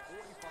on the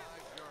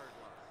 45-yard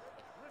line.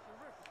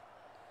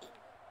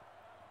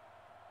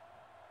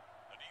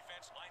 The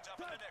defense lines up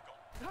in the nickel.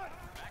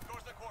 Back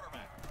goes the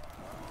quarterback.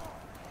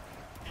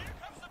 Here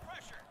comes the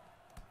pressure.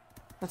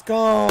 Let's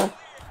go.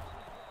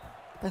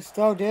 Let's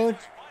go, dude.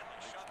 Finally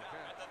shut down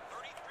at the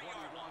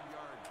 33-yard line.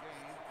 21-yard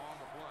gain on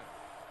the play.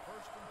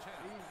 First and 10.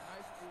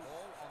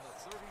 Ball on the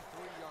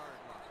 33-yard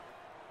line.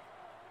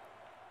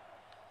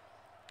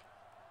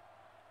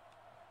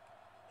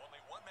 Only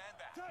one man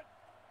back.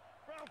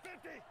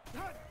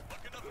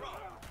 Looking to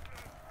throw.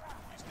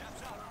 He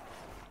steps up.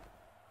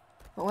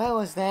 What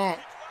was that?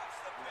 Drops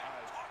the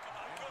back. Talk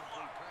about good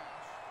luck.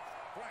 Pass.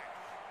 Flash.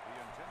 The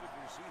intended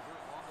receiver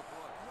on the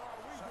play.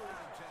 Second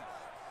and 10.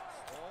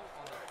 Ball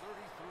on the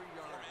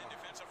 33-yard Four-man line.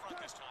 defensive front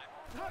this time.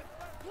 Quick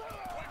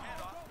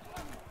handoff.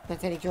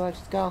 That's Eddie George.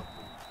 Let's go.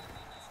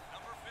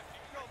 Number 50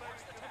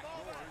 reports the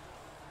tackle. George,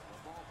 the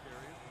ball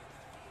carrier.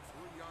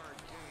 3-yard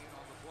gain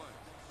on the play.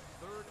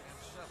 Third and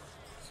 7.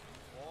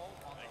 Ball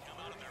on the Come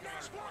out of their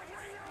pass for a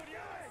three.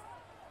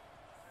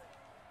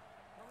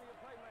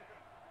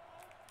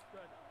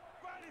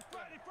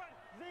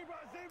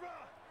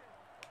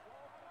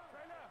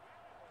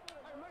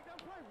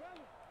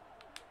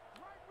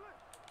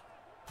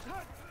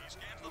 He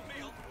scans the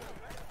field.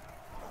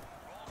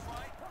 Rolls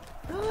right.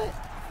 What?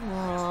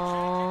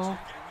 No.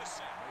 Getting the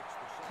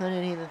sack.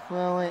 Couldn't even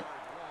throw it. loss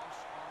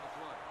on the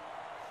play.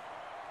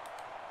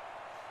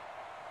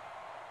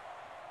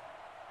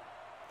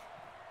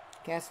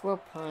 Guess we're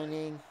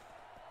punting.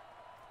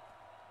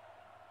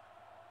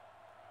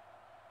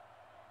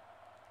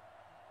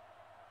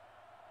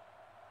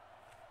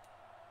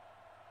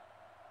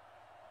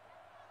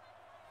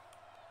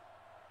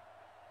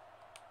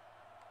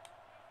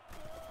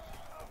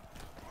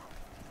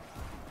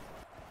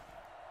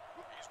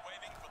 He's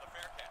waving for the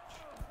fair catch.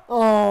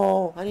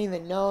 Oh, I didn't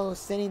even know it was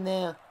sitting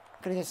there.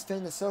 Could have just stood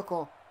in the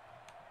circle.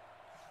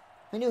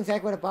 I knew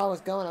exactly where the ball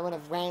was going. I would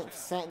have ran,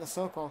 sat in the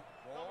circle.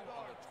 Ball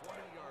on the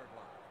 20-yard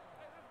line.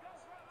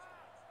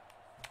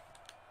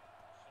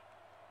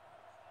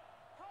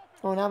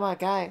 Oh, not my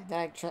guy that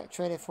I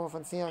traded for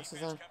from Seahawks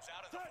is on. Comes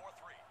out in the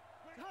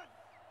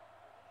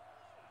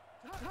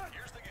 4-3.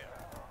 Here's the give.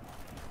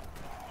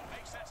 The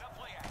fake sets up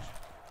play action.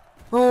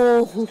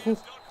 Oh, Don't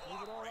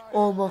block.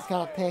 almost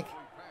got a pick. Pass.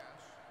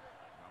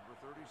 Number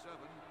 37,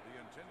 the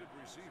intended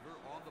receiver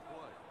on the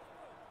play.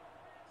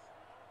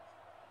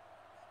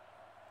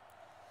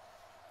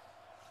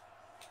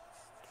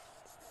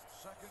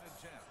 Second and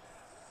 10.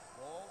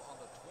 Ball on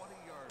the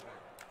 20-yard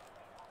line.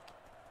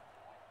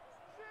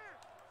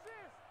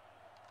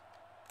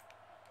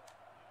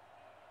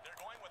 They're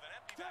going with an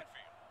empty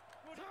backfield.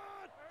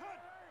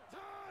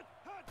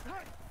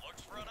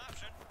 Looks for an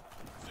option.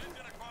 Zoomed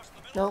in across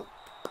the middle. Nope.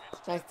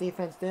 Nice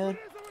defense, dude.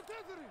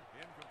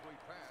 Incomplete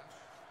pass.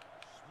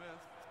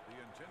 Smith, the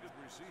intended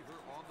receiver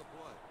on the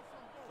play.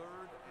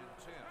 Third and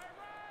 10.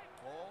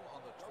 Ball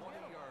on the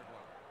 20-yard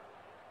line.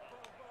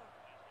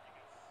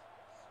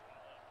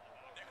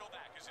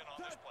 Nickelback is in on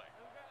this play.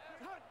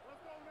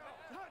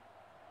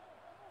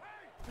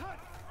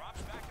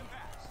 Drops back to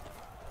pass.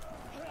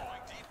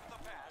 Going deep with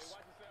the pass.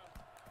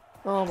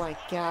 Oh my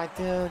god,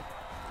 dude.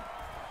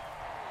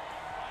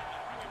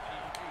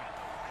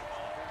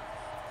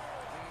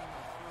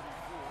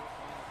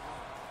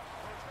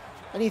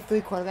 I need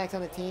 3 quarterbacks on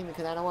the team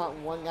because I don't want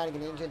one guy to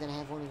get injured and I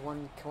have only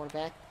one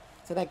quarterback.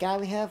 So that guy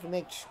we have, we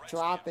make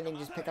drop and then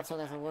just pick up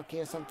someone that's a rookie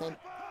or something.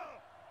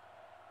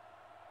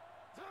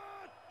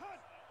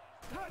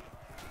 The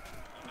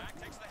back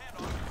takes the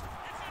handoff.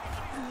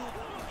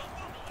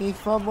 He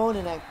fumbled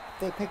and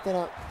they picked it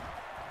up.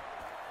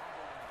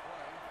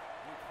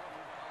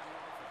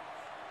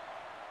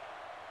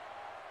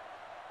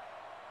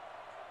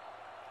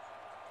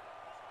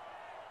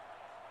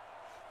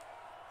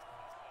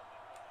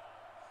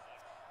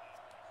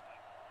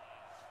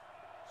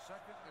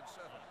 Second and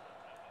 7.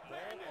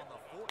 Ball on the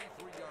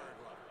 43-yard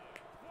line.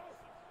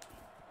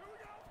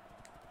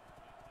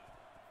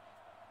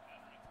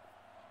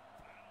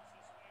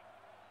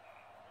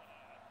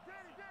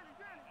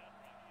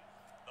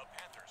 The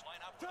Panthers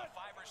line up with a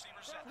 5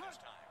 receiver set this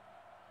time.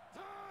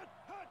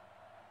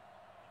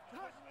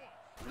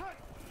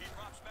 He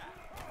drops back.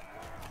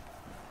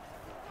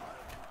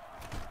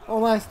 Oh,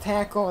 nice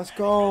tackle. Let's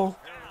go.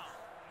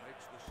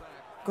 Makes the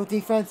sack. Go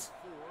defense.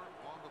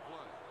 4 on the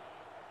play.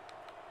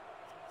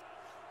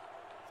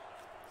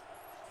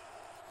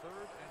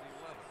 3rd and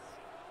 11.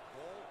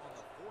 Ball on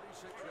the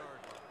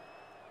 46-yard line.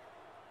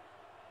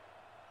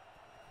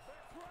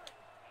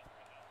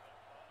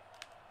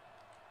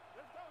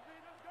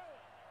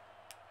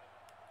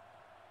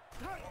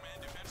 Four-man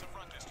defensive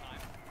front this time.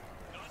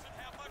 Doesn't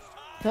have much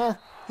time. Huh.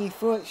 He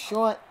threw it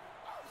short.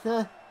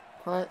 Huh.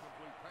 Punt.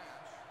 Complete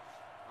pass.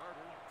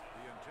 Carter,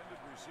 the intended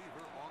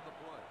receiver, on the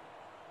play.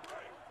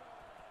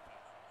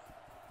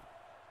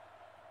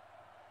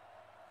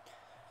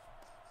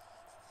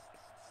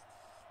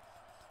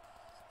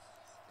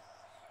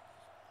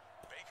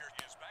 Baker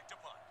is back to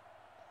punt.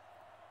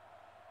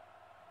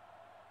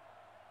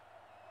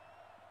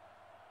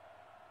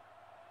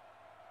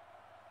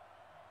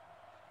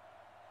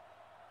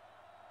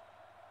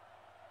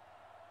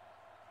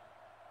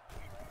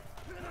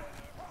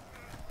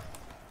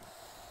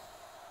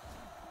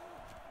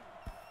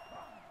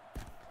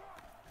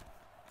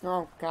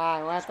 Oh,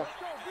 God. We're at the...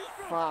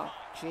 Wow.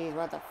 Jeez,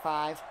 we're at the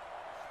 5.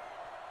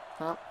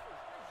 Huh.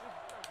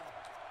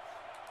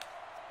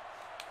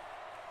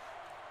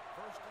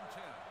 1st and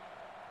 10.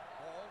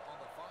 Ball on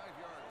the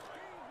 5-yard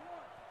line.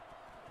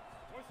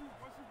 Once you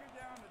get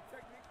down to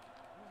technique,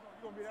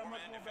 you're gonna be that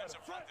much Four-man more better.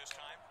 defensive front this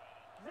time.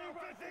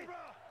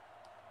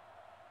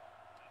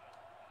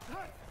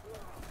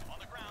 On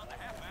the ground, the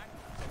halfback.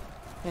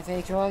 That's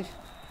A, George.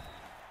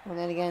 Run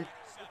that again.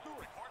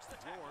 Reports the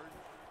tackle. George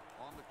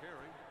on the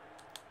carry.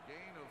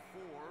 Gain of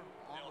 4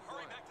 on They'll the play.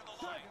 hurry back to the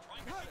line,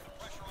 trying to keep the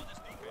pressure on this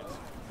defense.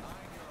 9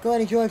 yards. Go,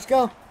 Eddie George.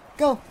 Go.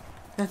 Go.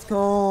 Let's go.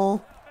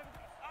 Oh,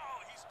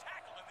 he's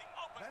tackled in the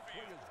open That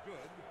play field. is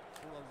good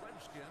for a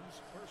Redskins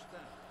first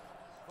down.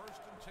 1st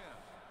and 10.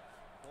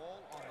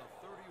 Ball on the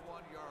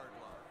 31-yard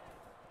line.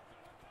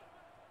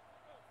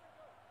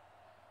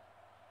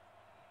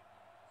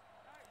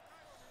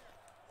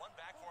 One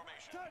back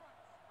formation.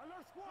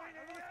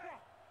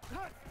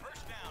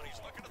 First down,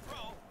 he's looking to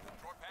throw.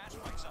 Short pass,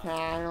 right side. Nah,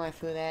 I don't know I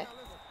threw that.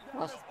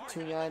 Lost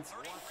 2 yards.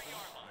 33-yard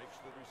line. Makes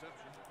the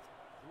reception.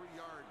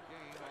 3-yard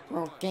gain on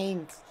the Oh, play.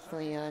 gained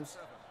 3 yards.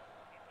 7.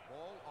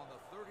 Ball on the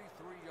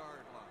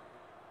 33-yard line.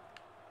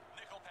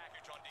 Nickel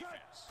package on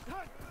defense.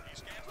 He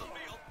scans the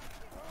field.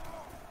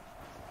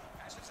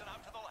 Passes it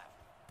out to the left.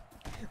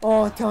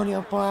 Oh,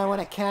 Antonio Brown, what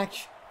a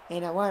catch.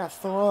 And what a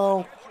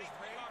throw.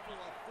 43-yard For line.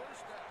 a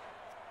first down.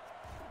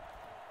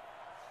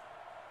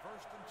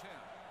 1st and 10.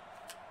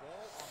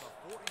 Ball on the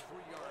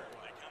 43-yard They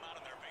line. come out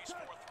of their base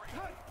 4-3.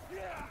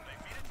 They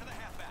feed it to the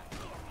halfback.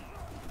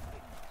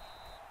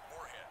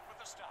 Moorhead with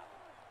the stop.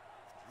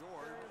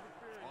 George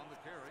on the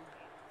carry.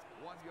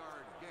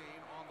 1-yard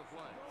gain on the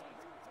play.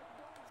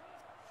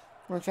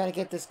 We're going to try to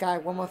get this guy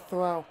one more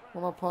throw.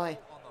 One more play.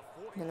 On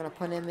the They're going to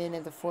put him in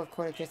at the 4th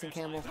quarter, Jason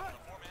Campbell. The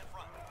four-man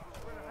front.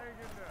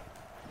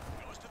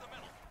 Goes to the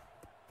middle.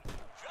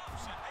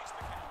 Jumps and makes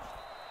the catch.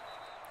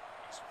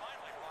 He's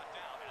finally brought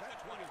down at the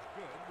 20.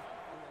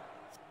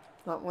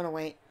 Oh, want to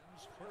wait.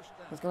 First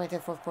down. Let's go right to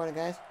the 4th quarter,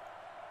 guys.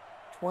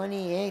 28-7.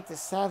 At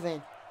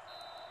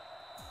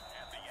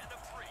the end of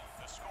 3,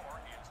 the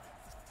score is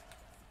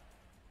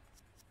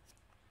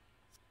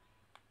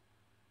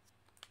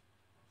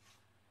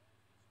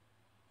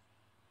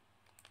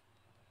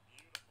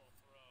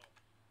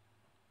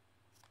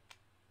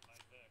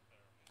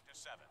to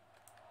 7.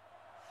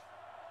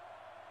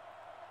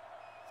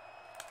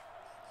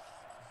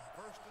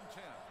 1st and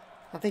 10.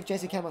 I think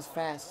Jason Campbell's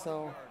fast,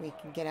 so we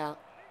can get out.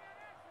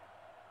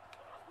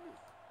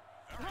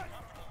 Very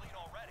comfortable lead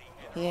already.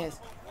 And He is.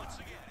 once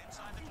again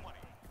inside the 20.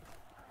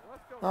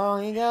 Oh,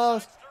 he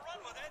goes. To run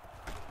with it.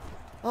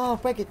 Oh,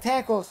 break it.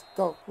 Tackles.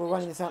 Go. We're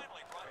running this up.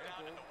 Finally brought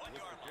down at the With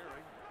 1-yard the line.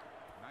 carry.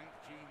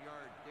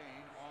 19-yard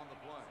gain on the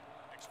play.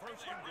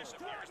 Extremely aggressive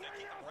here as they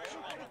keep the pressure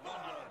on the ball.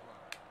 1-yard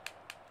line.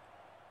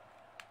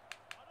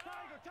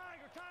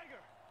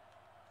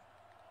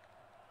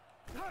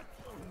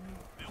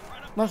 They'll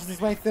run up Muscles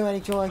his way through, Eddie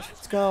George.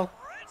 Let's go.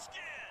 Redskins.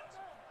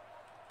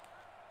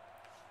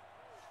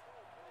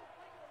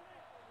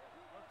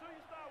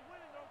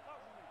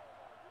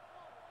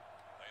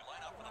 They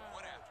line up for the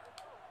point after.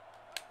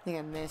 I think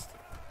I missed.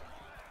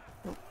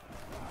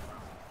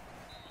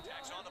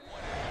 Attacks on the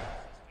point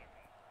after.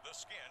 The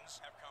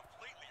Skins have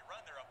completely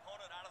run their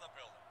opponent out of the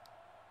building.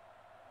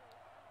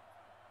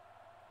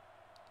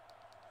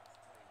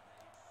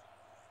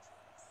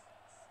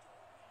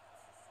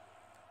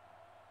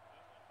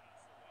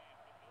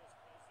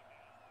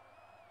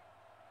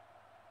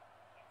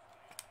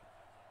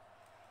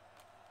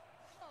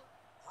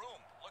 Broom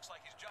looks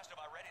like he's just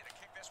about ready to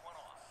kick this one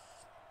off.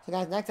 So,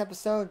 guys, next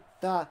episode,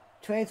 the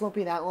trades won't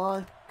be that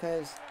long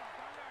because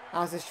I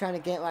was just trying to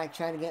get a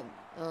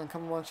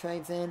couple more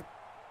trades in.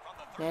 From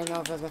the I didn't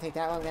know if it was gonna take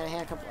that long. Then I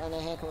had a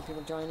couple of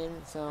people join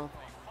in, so they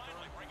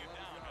finally bring it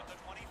down at the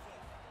 24.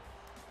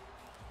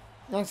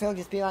 Next I'll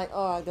just be like,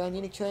 oh, do I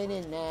need to trade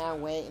in? Nah,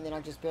 wait, and then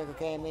I'll just be like,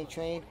 okay, I may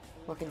trade.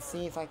 Look and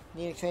see if I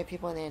need to trade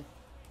people, and then,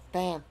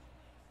 bam.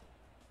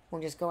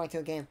 We'll just go right to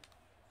a game.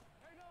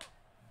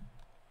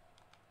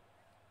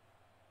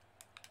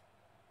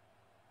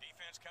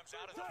 Defense comes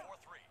out as a 4-3.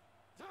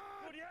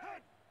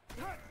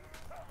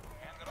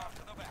 Hand it off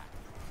to the back.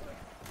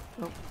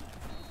 Oh.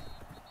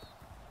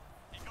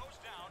 He goes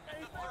down at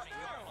the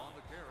 30-yard On line.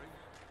 the carry.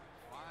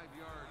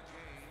 5-yard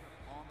gain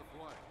on the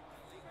play.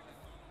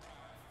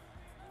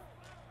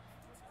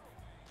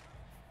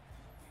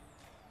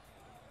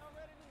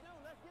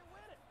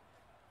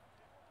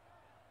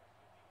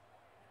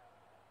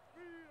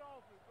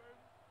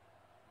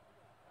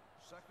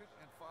 Second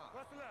and 5.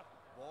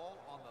 Ball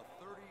on the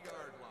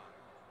 30-yard line.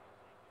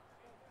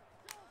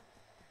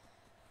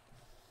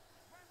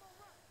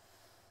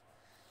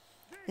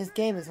 This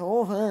game is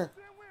over.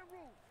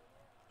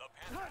 The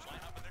Panthers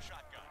line up in the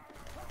shotgun.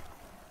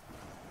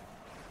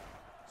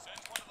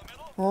 Sends one to the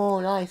middle. Oh,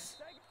 nice.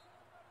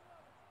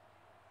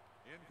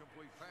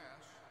 Incomplete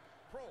pass.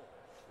 Prohl,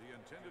 the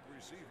intended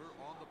receiver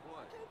on the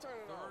play.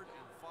 Third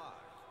and 5.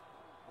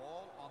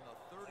 Ball on the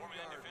 30-yard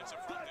Four-man line. defensive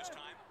front this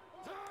time.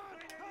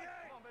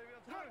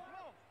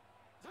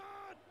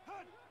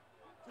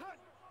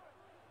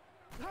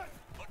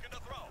 Looking to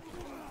throw.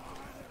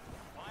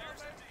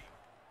 Fires it deep.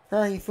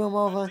 Oh, you threw him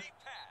over. Deep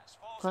pass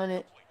falls Punt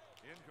it.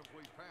 incomplete.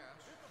 Incomplete pass.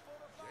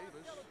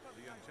 Davis,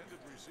 the intended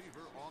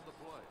receiver on the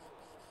play.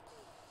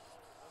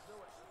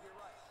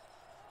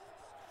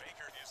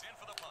 Baker is in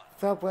for the punt.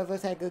 Philip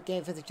Rivers had a good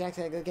game. Philip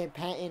Jackson had a good game.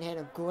 Patton had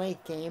a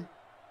great game.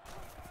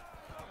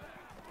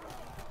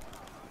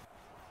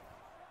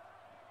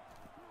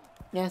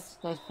 Yes,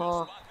 nice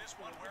ball. Spot this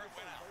one where it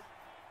went out.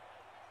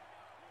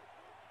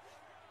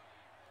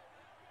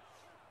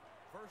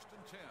 First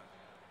and 10.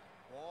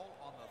 Ball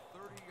on the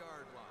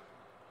 30-yard line.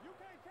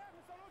 Defense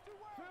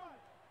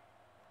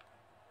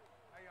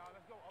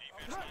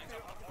lines up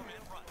in a four-man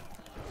front.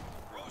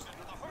 Throws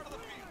into the heart of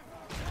the field.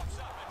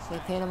 Jumps up and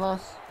Santana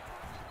Moss.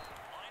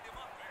 lined him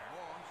up there.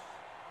 Moss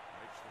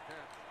makes the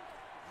catch.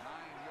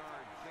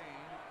 9-yard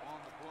gain on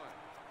the play.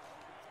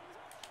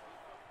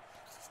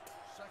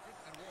 Second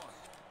and 1.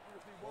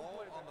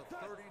 Ball on the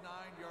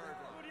 39-yard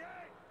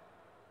line.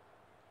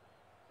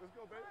 Let's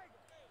go, baby.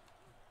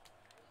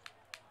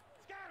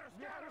 Scatter.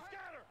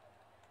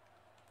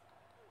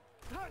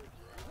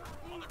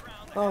 On the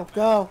ground. Oh,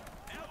 go.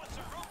 Now with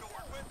some room to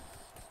work with.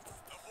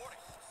 The 40,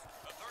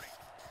 the 30,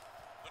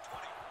 the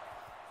 20.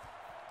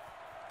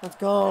 Let's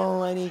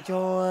go, Eddie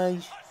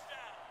George.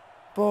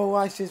 Touchdown. Bull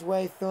rushed his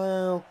way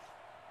through.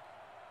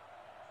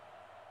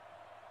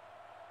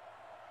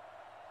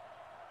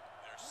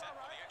 They're set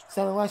for the extra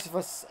 7 rushes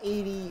for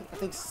 80, I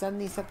think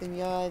 70-something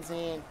yards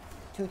and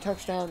 2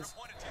 touchdowns.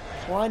 point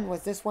attempt. One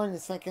was this one, the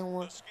second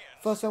one.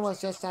 First one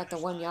was just at the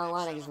 1-yard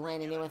line. I just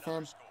landed in with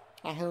him.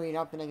 I hurried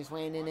up and I just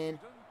landed in.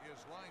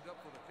 Is lined up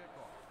for the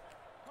kickoff.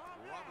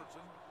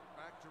 Robertson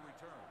back to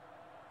return.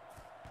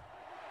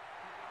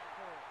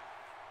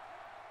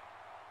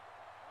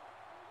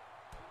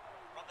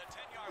 From the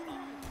 10-yard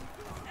line.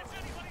 It's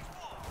anybody's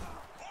ball.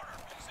 Porter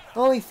picks it up.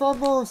 Oh, he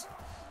fumbles.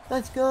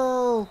 Let's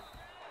go.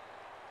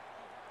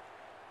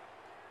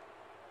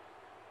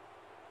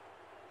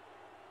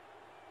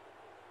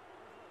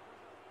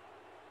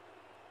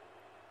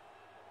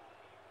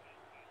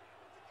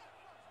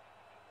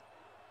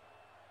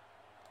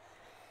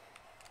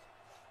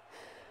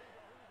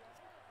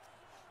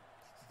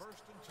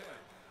 First and 10.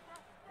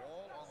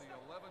 Ball on the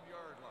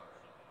 11-yard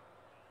line.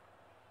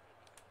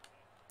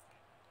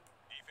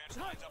 Defense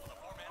lines up in the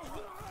four-man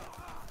front.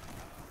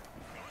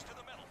 Goes to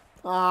the middle.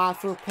 Ah,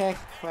 threw pick.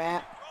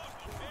 Crap.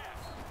 Throws the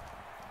pass.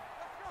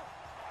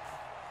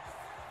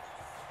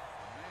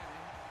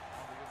 Manning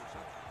on the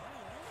interception.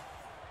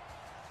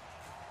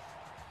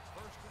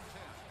 First and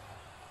 10.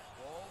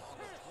 Ball on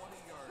the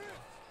 20-yard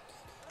line.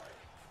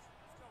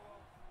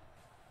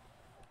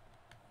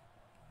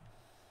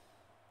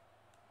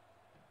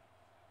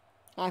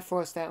 I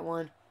forced that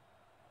one.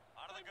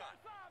 Out of the gun.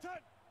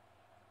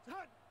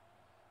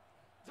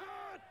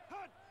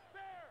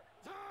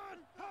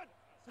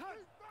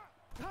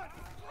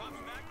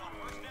 Drops back on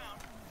first down.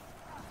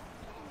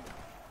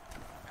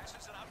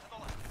 Passes it out to the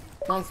left.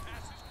 Nice.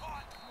 Pass is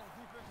caught.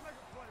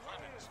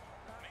 Clemens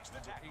makes the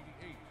tackle.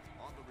 88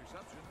 on the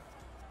reception.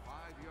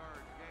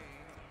 5-yard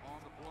gain on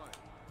the play.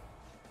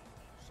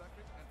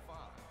 Second and 5.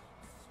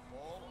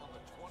 Ball on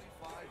the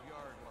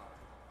 25-yard line.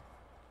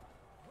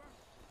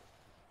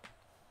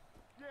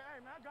 Yeah,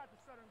 hey, man, I got the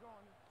stutter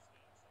going.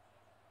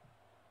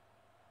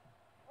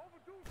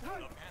 Overdue.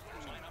 The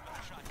Panthers line up in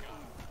the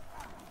shotgun.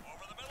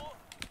 Over the middle.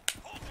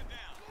 Pulls him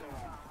down.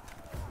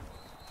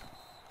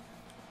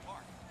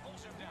 Park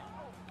pulls him down.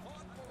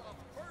 Caught for a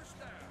first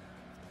down.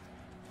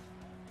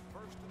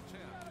 First and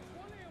 10.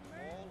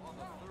 Ball on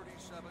the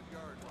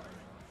 37-yard line.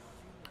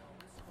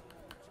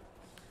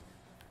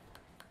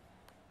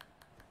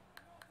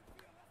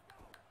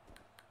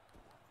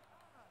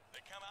 They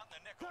come out in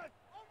the nickel.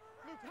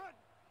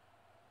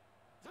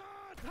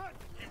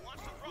 He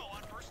wants to throw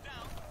on first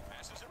down.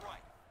 Passes it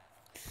right.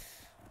 He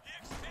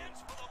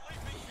extends for the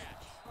leaping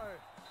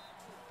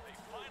They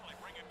finally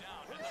bring him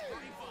down to the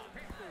 35.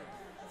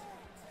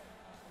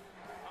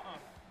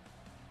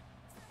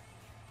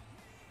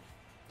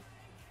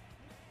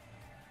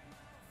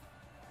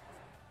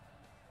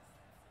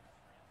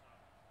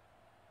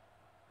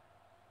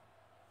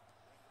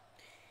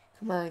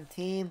 Come on,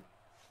 team.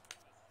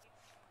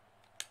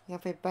 You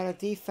gotta play better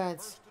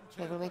defense.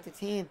 You're gonna make the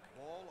team.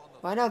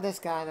 Well, I know this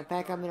guy, the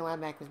backup middle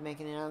linebacker, is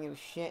making it. I don't give a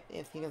shit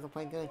if he doesn't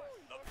play good.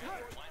 The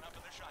Panthers line up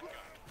in the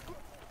shotgun.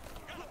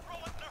 Gotta throw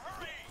it in a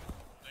hurry.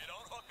 They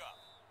don't hook up.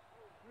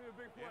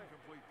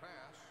 Incomplete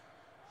pass.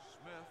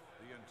 Smith,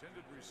 the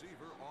intended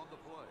receiver, on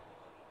the play.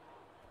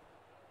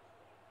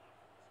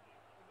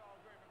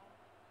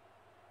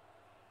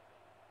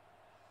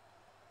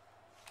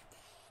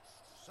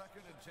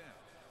 Second and 10.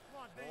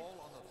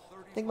 Ball on the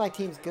 30. I think my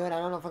team's good. I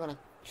don't know if I'm gonna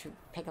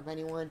pick up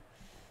anyone.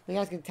 You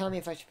guys can tell me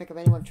if I should pick up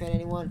anyone, trade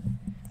anyone.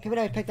 People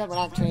that I picked up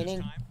without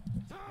trading.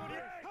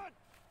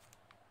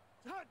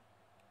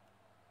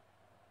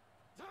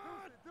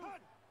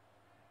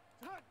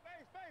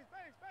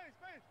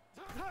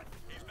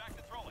 He's back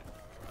to throw it.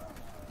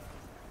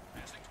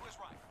 Passing to his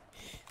right.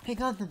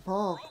 Pick up the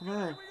ball. Come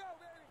on.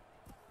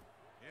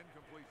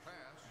 Incomplete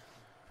pass.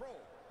 Pro,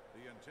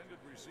 the intended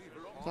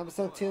receiver, So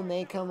episode 2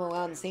 may come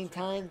around the same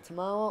time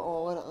tomorrow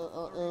or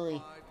early. 5-yard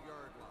line.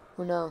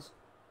 Who knows?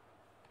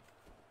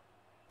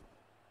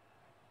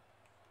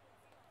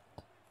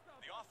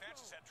 The offense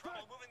has had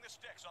trouble moving the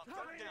sticks on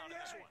third down in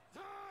this one.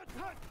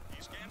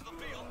 He scans the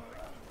field.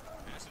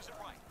 Passes it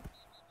right.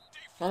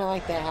 I don't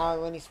like that, how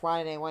when he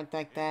swatted it, went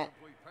like that.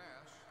 Incomplete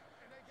pass.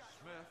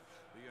 Smith,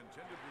 the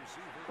intended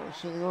receiver, Oh,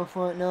 should go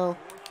for it? No. ball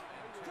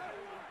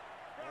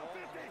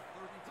on the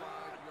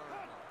 35-yard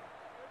line.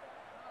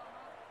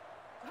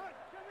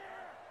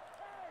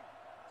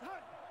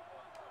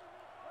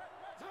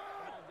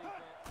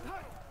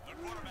 The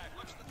quarterback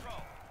looks to throw.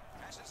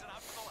 Passes it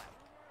out to the left.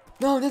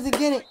 No, doesn't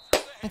get it.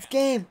 That's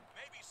game.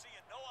 Maybe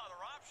seeing no other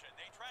option.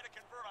 They try to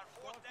convert on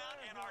fourth down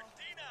and are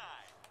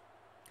denied.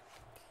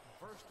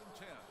 First and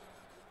 10.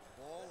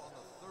 Ball on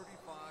the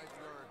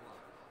 35-yard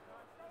line.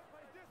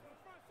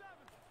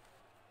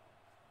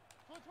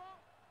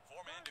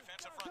 Four-man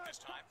defensive front this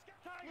time.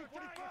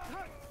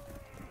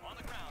 On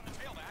the ground, the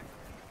tailback.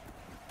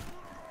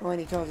 When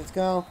he throws, let's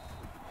go.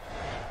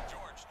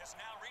 George has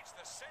now reached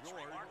the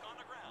century mark on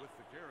the ground. With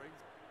the carry.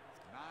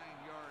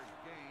 9-yard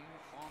gain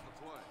on the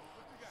play.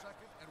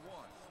 Second and 1.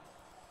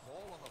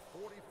 Ball on the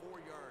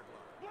 44-yard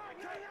line.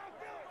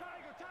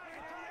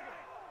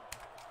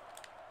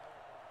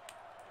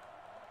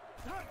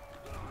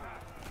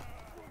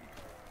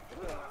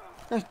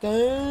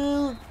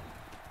 Touchdown. Manning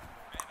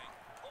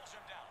pulls him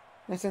down.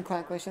 Listen,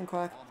 clock. Listen,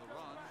 clock. On the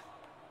run.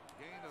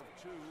 Gain of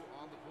 2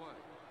 on the play.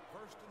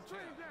 First and 10.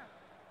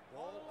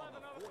 Ball on the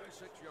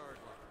 46-yard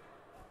line.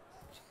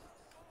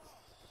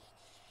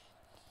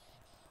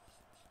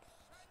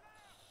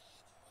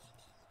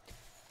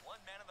 One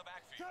man in the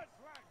backfield.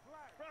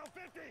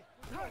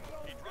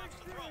 He drops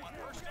the throw on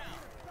first down.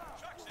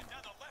 Chucks it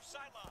down the left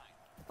sideline.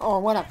 Oh,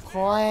 what a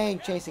play.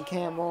 Jason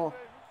Campbell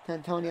to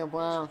Antonio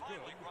Brown.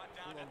 Finally brought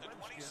down at the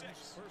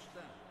 26. First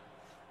down.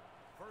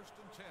 First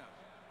and 10.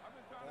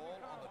 Ball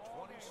on the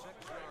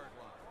 26-yard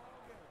line.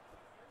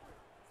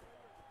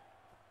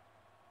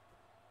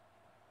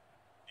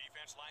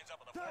 Defense lines up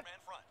with a four-man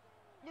front.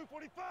 Blue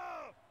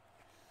 45!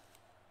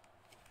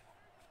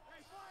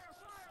 Hey, fire!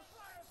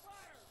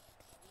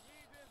 We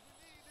need this.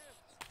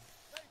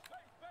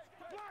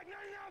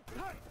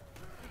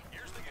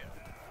 Here's the give.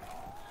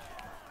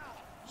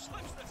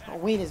 Slips the Oh, tackle.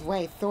 weed his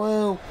way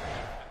through.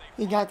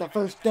 He got the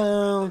first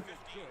down. Good for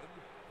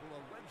a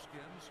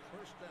Redskins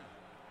first down.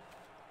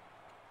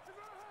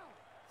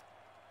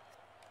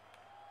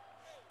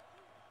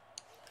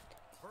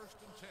 First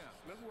and 10.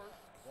 Good work.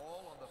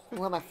 Ball on the I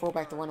want my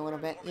fullback to run a little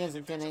bit. He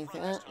hasn't done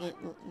anything. The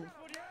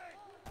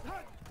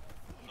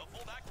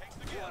fullback takes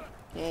the give.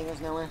 Yeah, he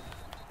goes nowhere.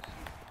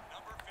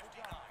 Number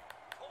 59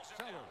 pulls him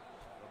Teller, down.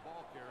 the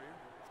ball carrier.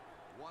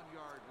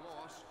 1-yard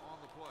loss on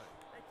the play.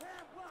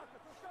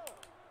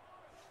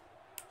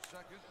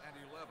 Second and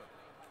 11.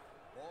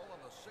 Ball on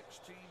the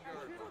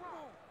 16-yard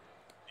line.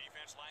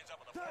 Defense lines up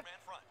with a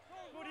four-man front.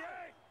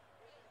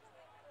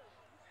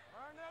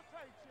 Burn that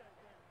tight check,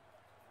 man.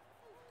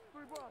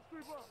 3 balls.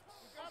 We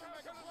gotta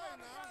make a play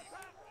now.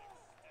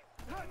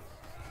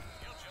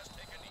 He'll just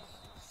take a knee.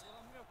 What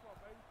I'm here for,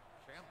 baby.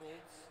 Campbell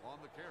on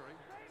the carry.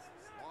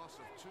 Loss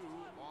of 2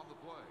 on the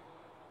play.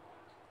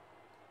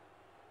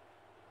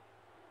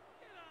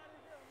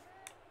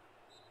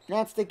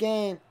 That's the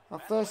game. Our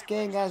first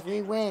game, guys.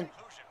 We win.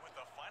 Conclusion with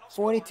the final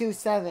score.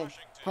 42-7.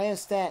 Player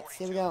stats.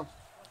 Here we go.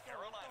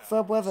 Carolina.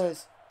 Philip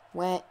Rivers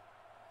went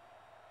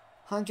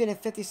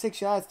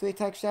 156 yards, 3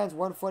 touchdowns,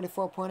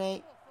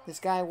 144.8. This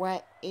guy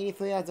went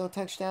 83 yards, no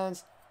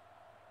touchdowns.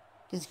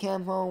 This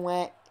Campbell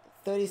went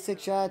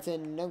 36 yards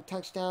and no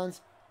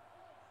touchdowns.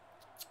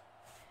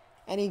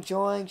 Eddie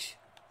George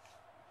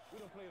We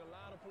done played a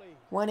lot of plays.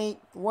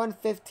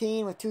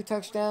 115 with 2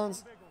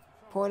 touchdowns.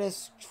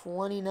 Portis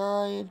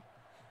 29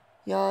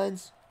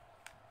 yards.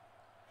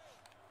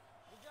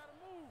 We gotta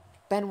move.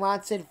 Ben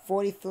Watson,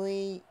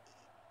 43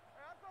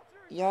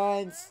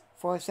 yards,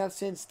 4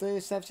 receptions, 3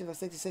 receptions for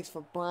 66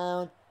 for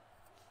Brown.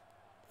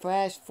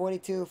 Flash,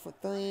 42 for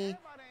 3.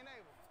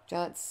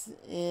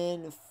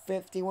 Johnson,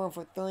 51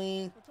 for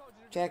 3.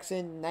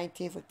 Jackson,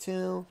 19 for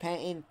 2.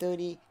 Patton,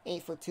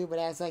 38 for 2. But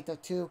that's like the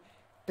 2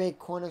 big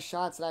corner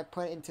shots that I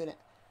put into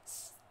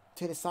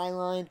the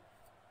sideline.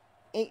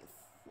 8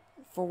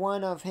 for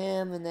 1 of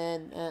him, and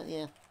then,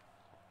 yeah.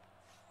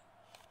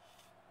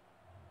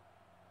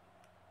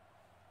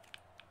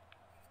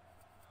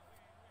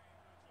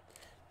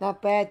 Not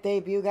bad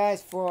debut,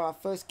 guys, for our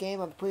first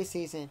game of the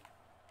preseason.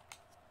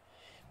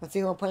 Let's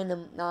see who I'm playing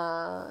in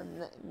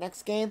the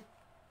next game.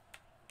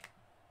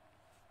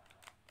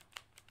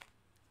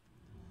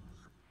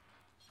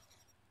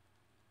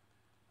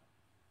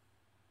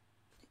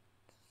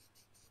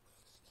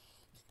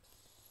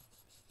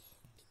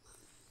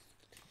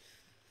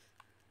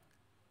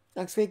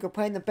 Next week, we're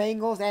playing the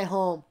Bengals at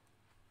home.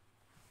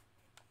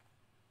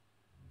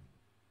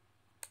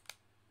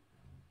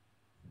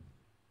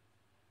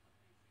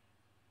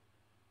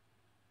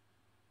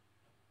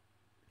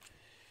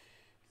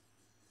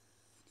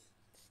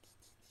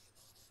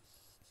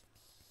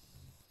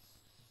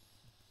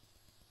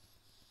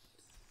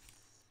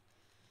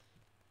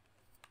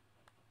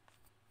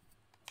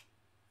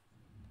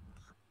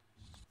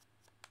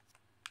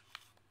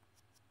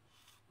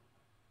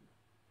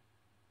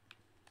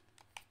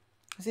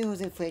 Let's see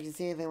who's in free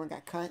agency, if anyone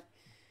got cut.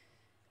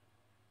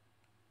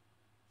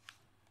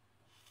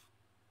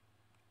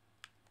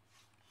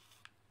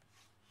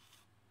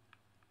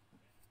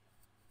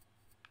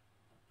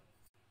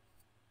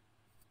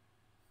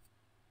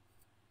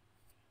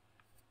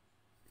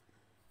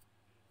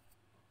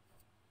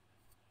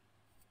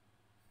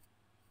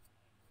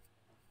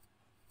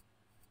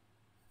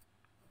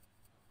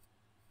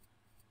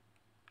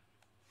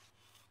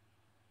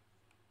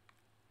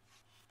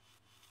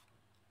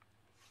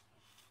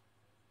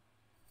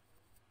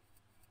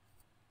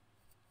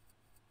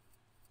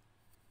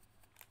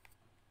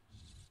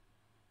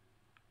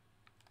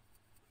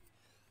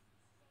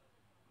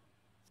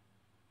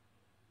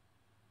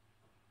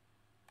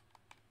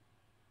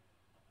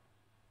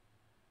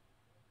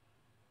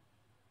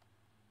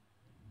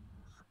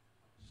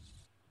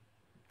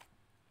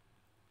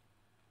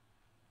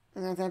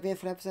 And that's going to be it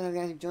for the episode. If you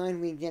guys have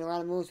joined, we get a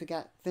lot of moves. We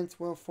got Vince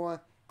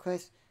Wilfork,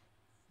 Chris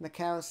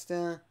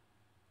McAllister.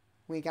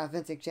 We got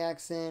Vincent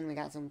Jackson. We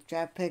got some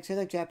draft picks. Who are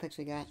the draft picks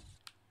we got?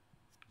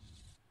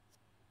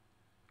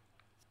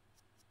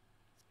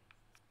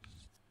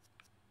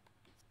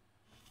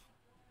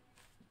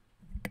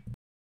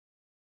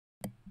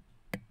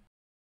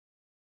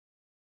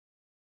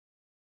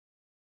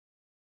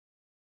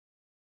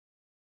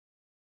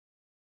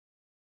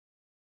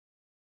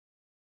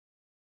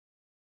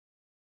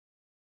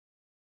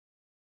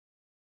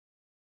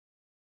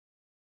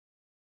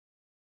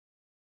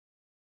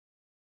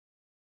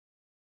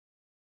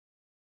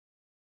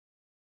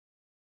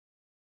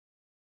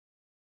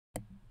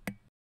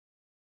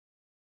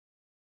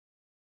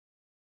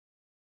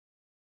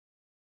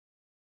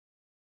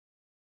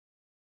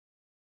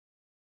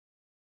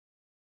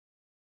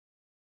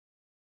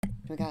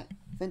 We got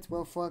Vince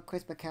Wilfork,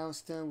 Chris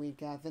McAllister. We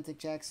got Vincent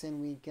Jackson.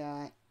 We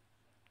got... I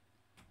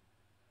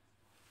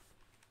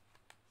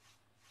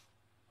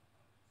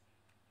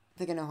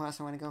think I know who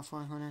else I want to go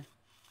for. Hold on.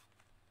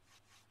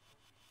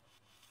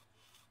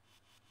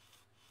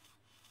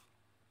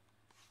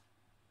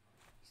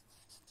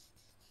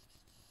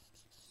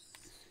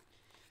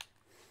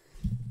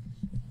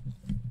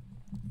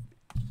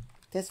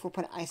 This will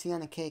put icing on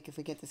the cake if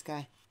we get this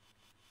guy.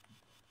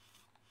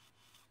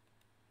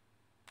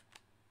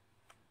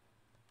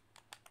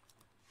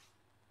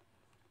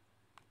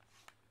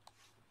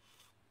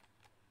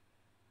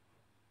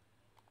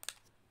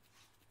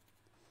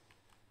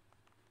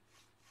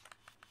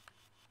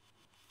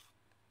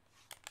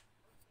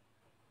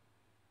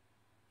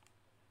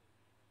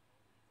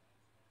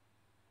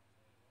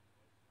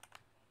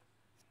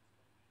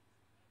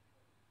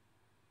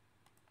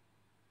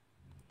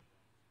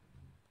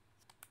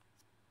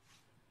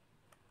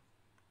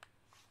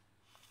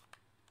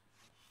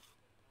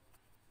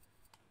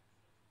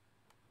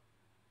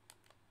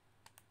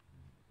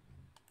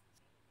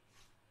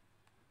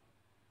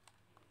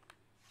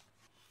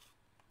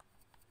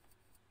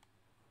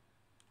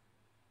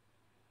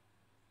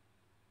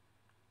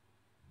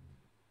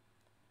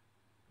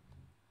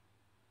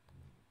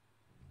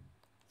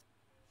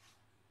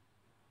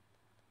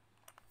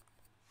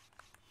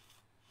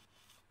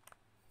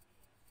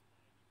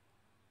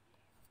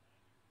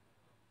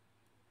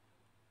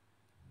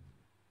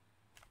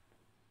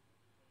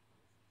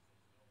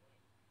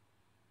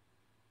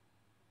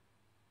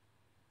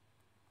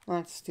 Oh,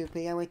 that's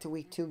stupid. I wait till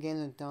week 2 games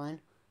are done.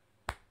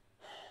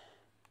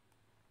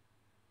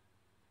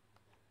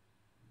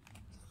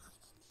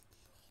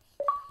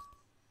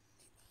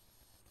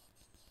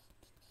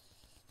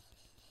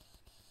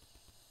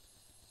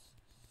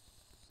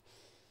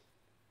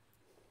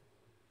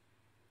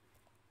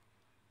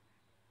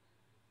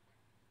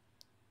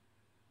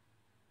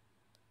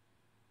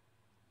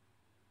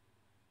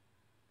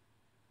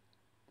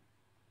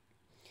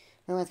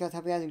 Anyways, guys,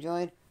 hope you guys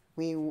enjoyed.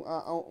 We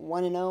are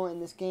 1-0 in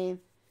this game.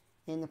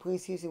 In the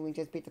preseason, we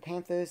just beat the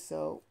Panthers,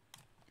 so,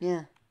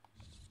 yeah.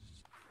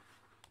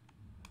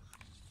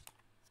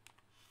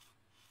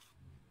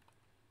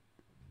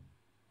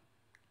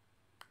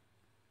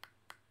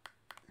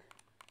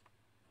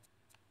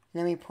 And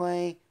then we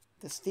play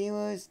the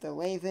Steelers, the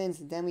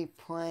Ravens, and then we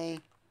play...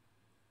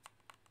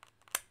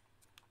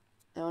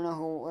 I don't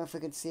know if we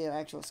could see an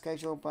actual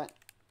schedule, but...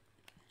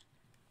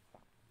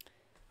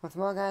 For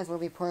tomorrow, guys, we'll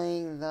be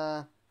playing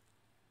the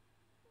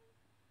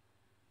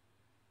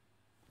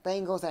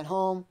Bengals at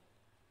home.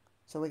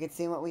 So we can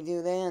see what we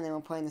do there, and then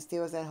we'll play the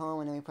Steelers at home,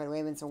 and then we play the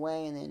Ravens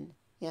away, and then,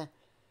 yeah.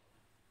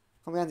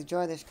 Hope you guys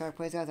enjoyed this. Card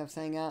Plays, guys. I'm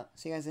signing out.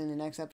 See you guys in the next episode.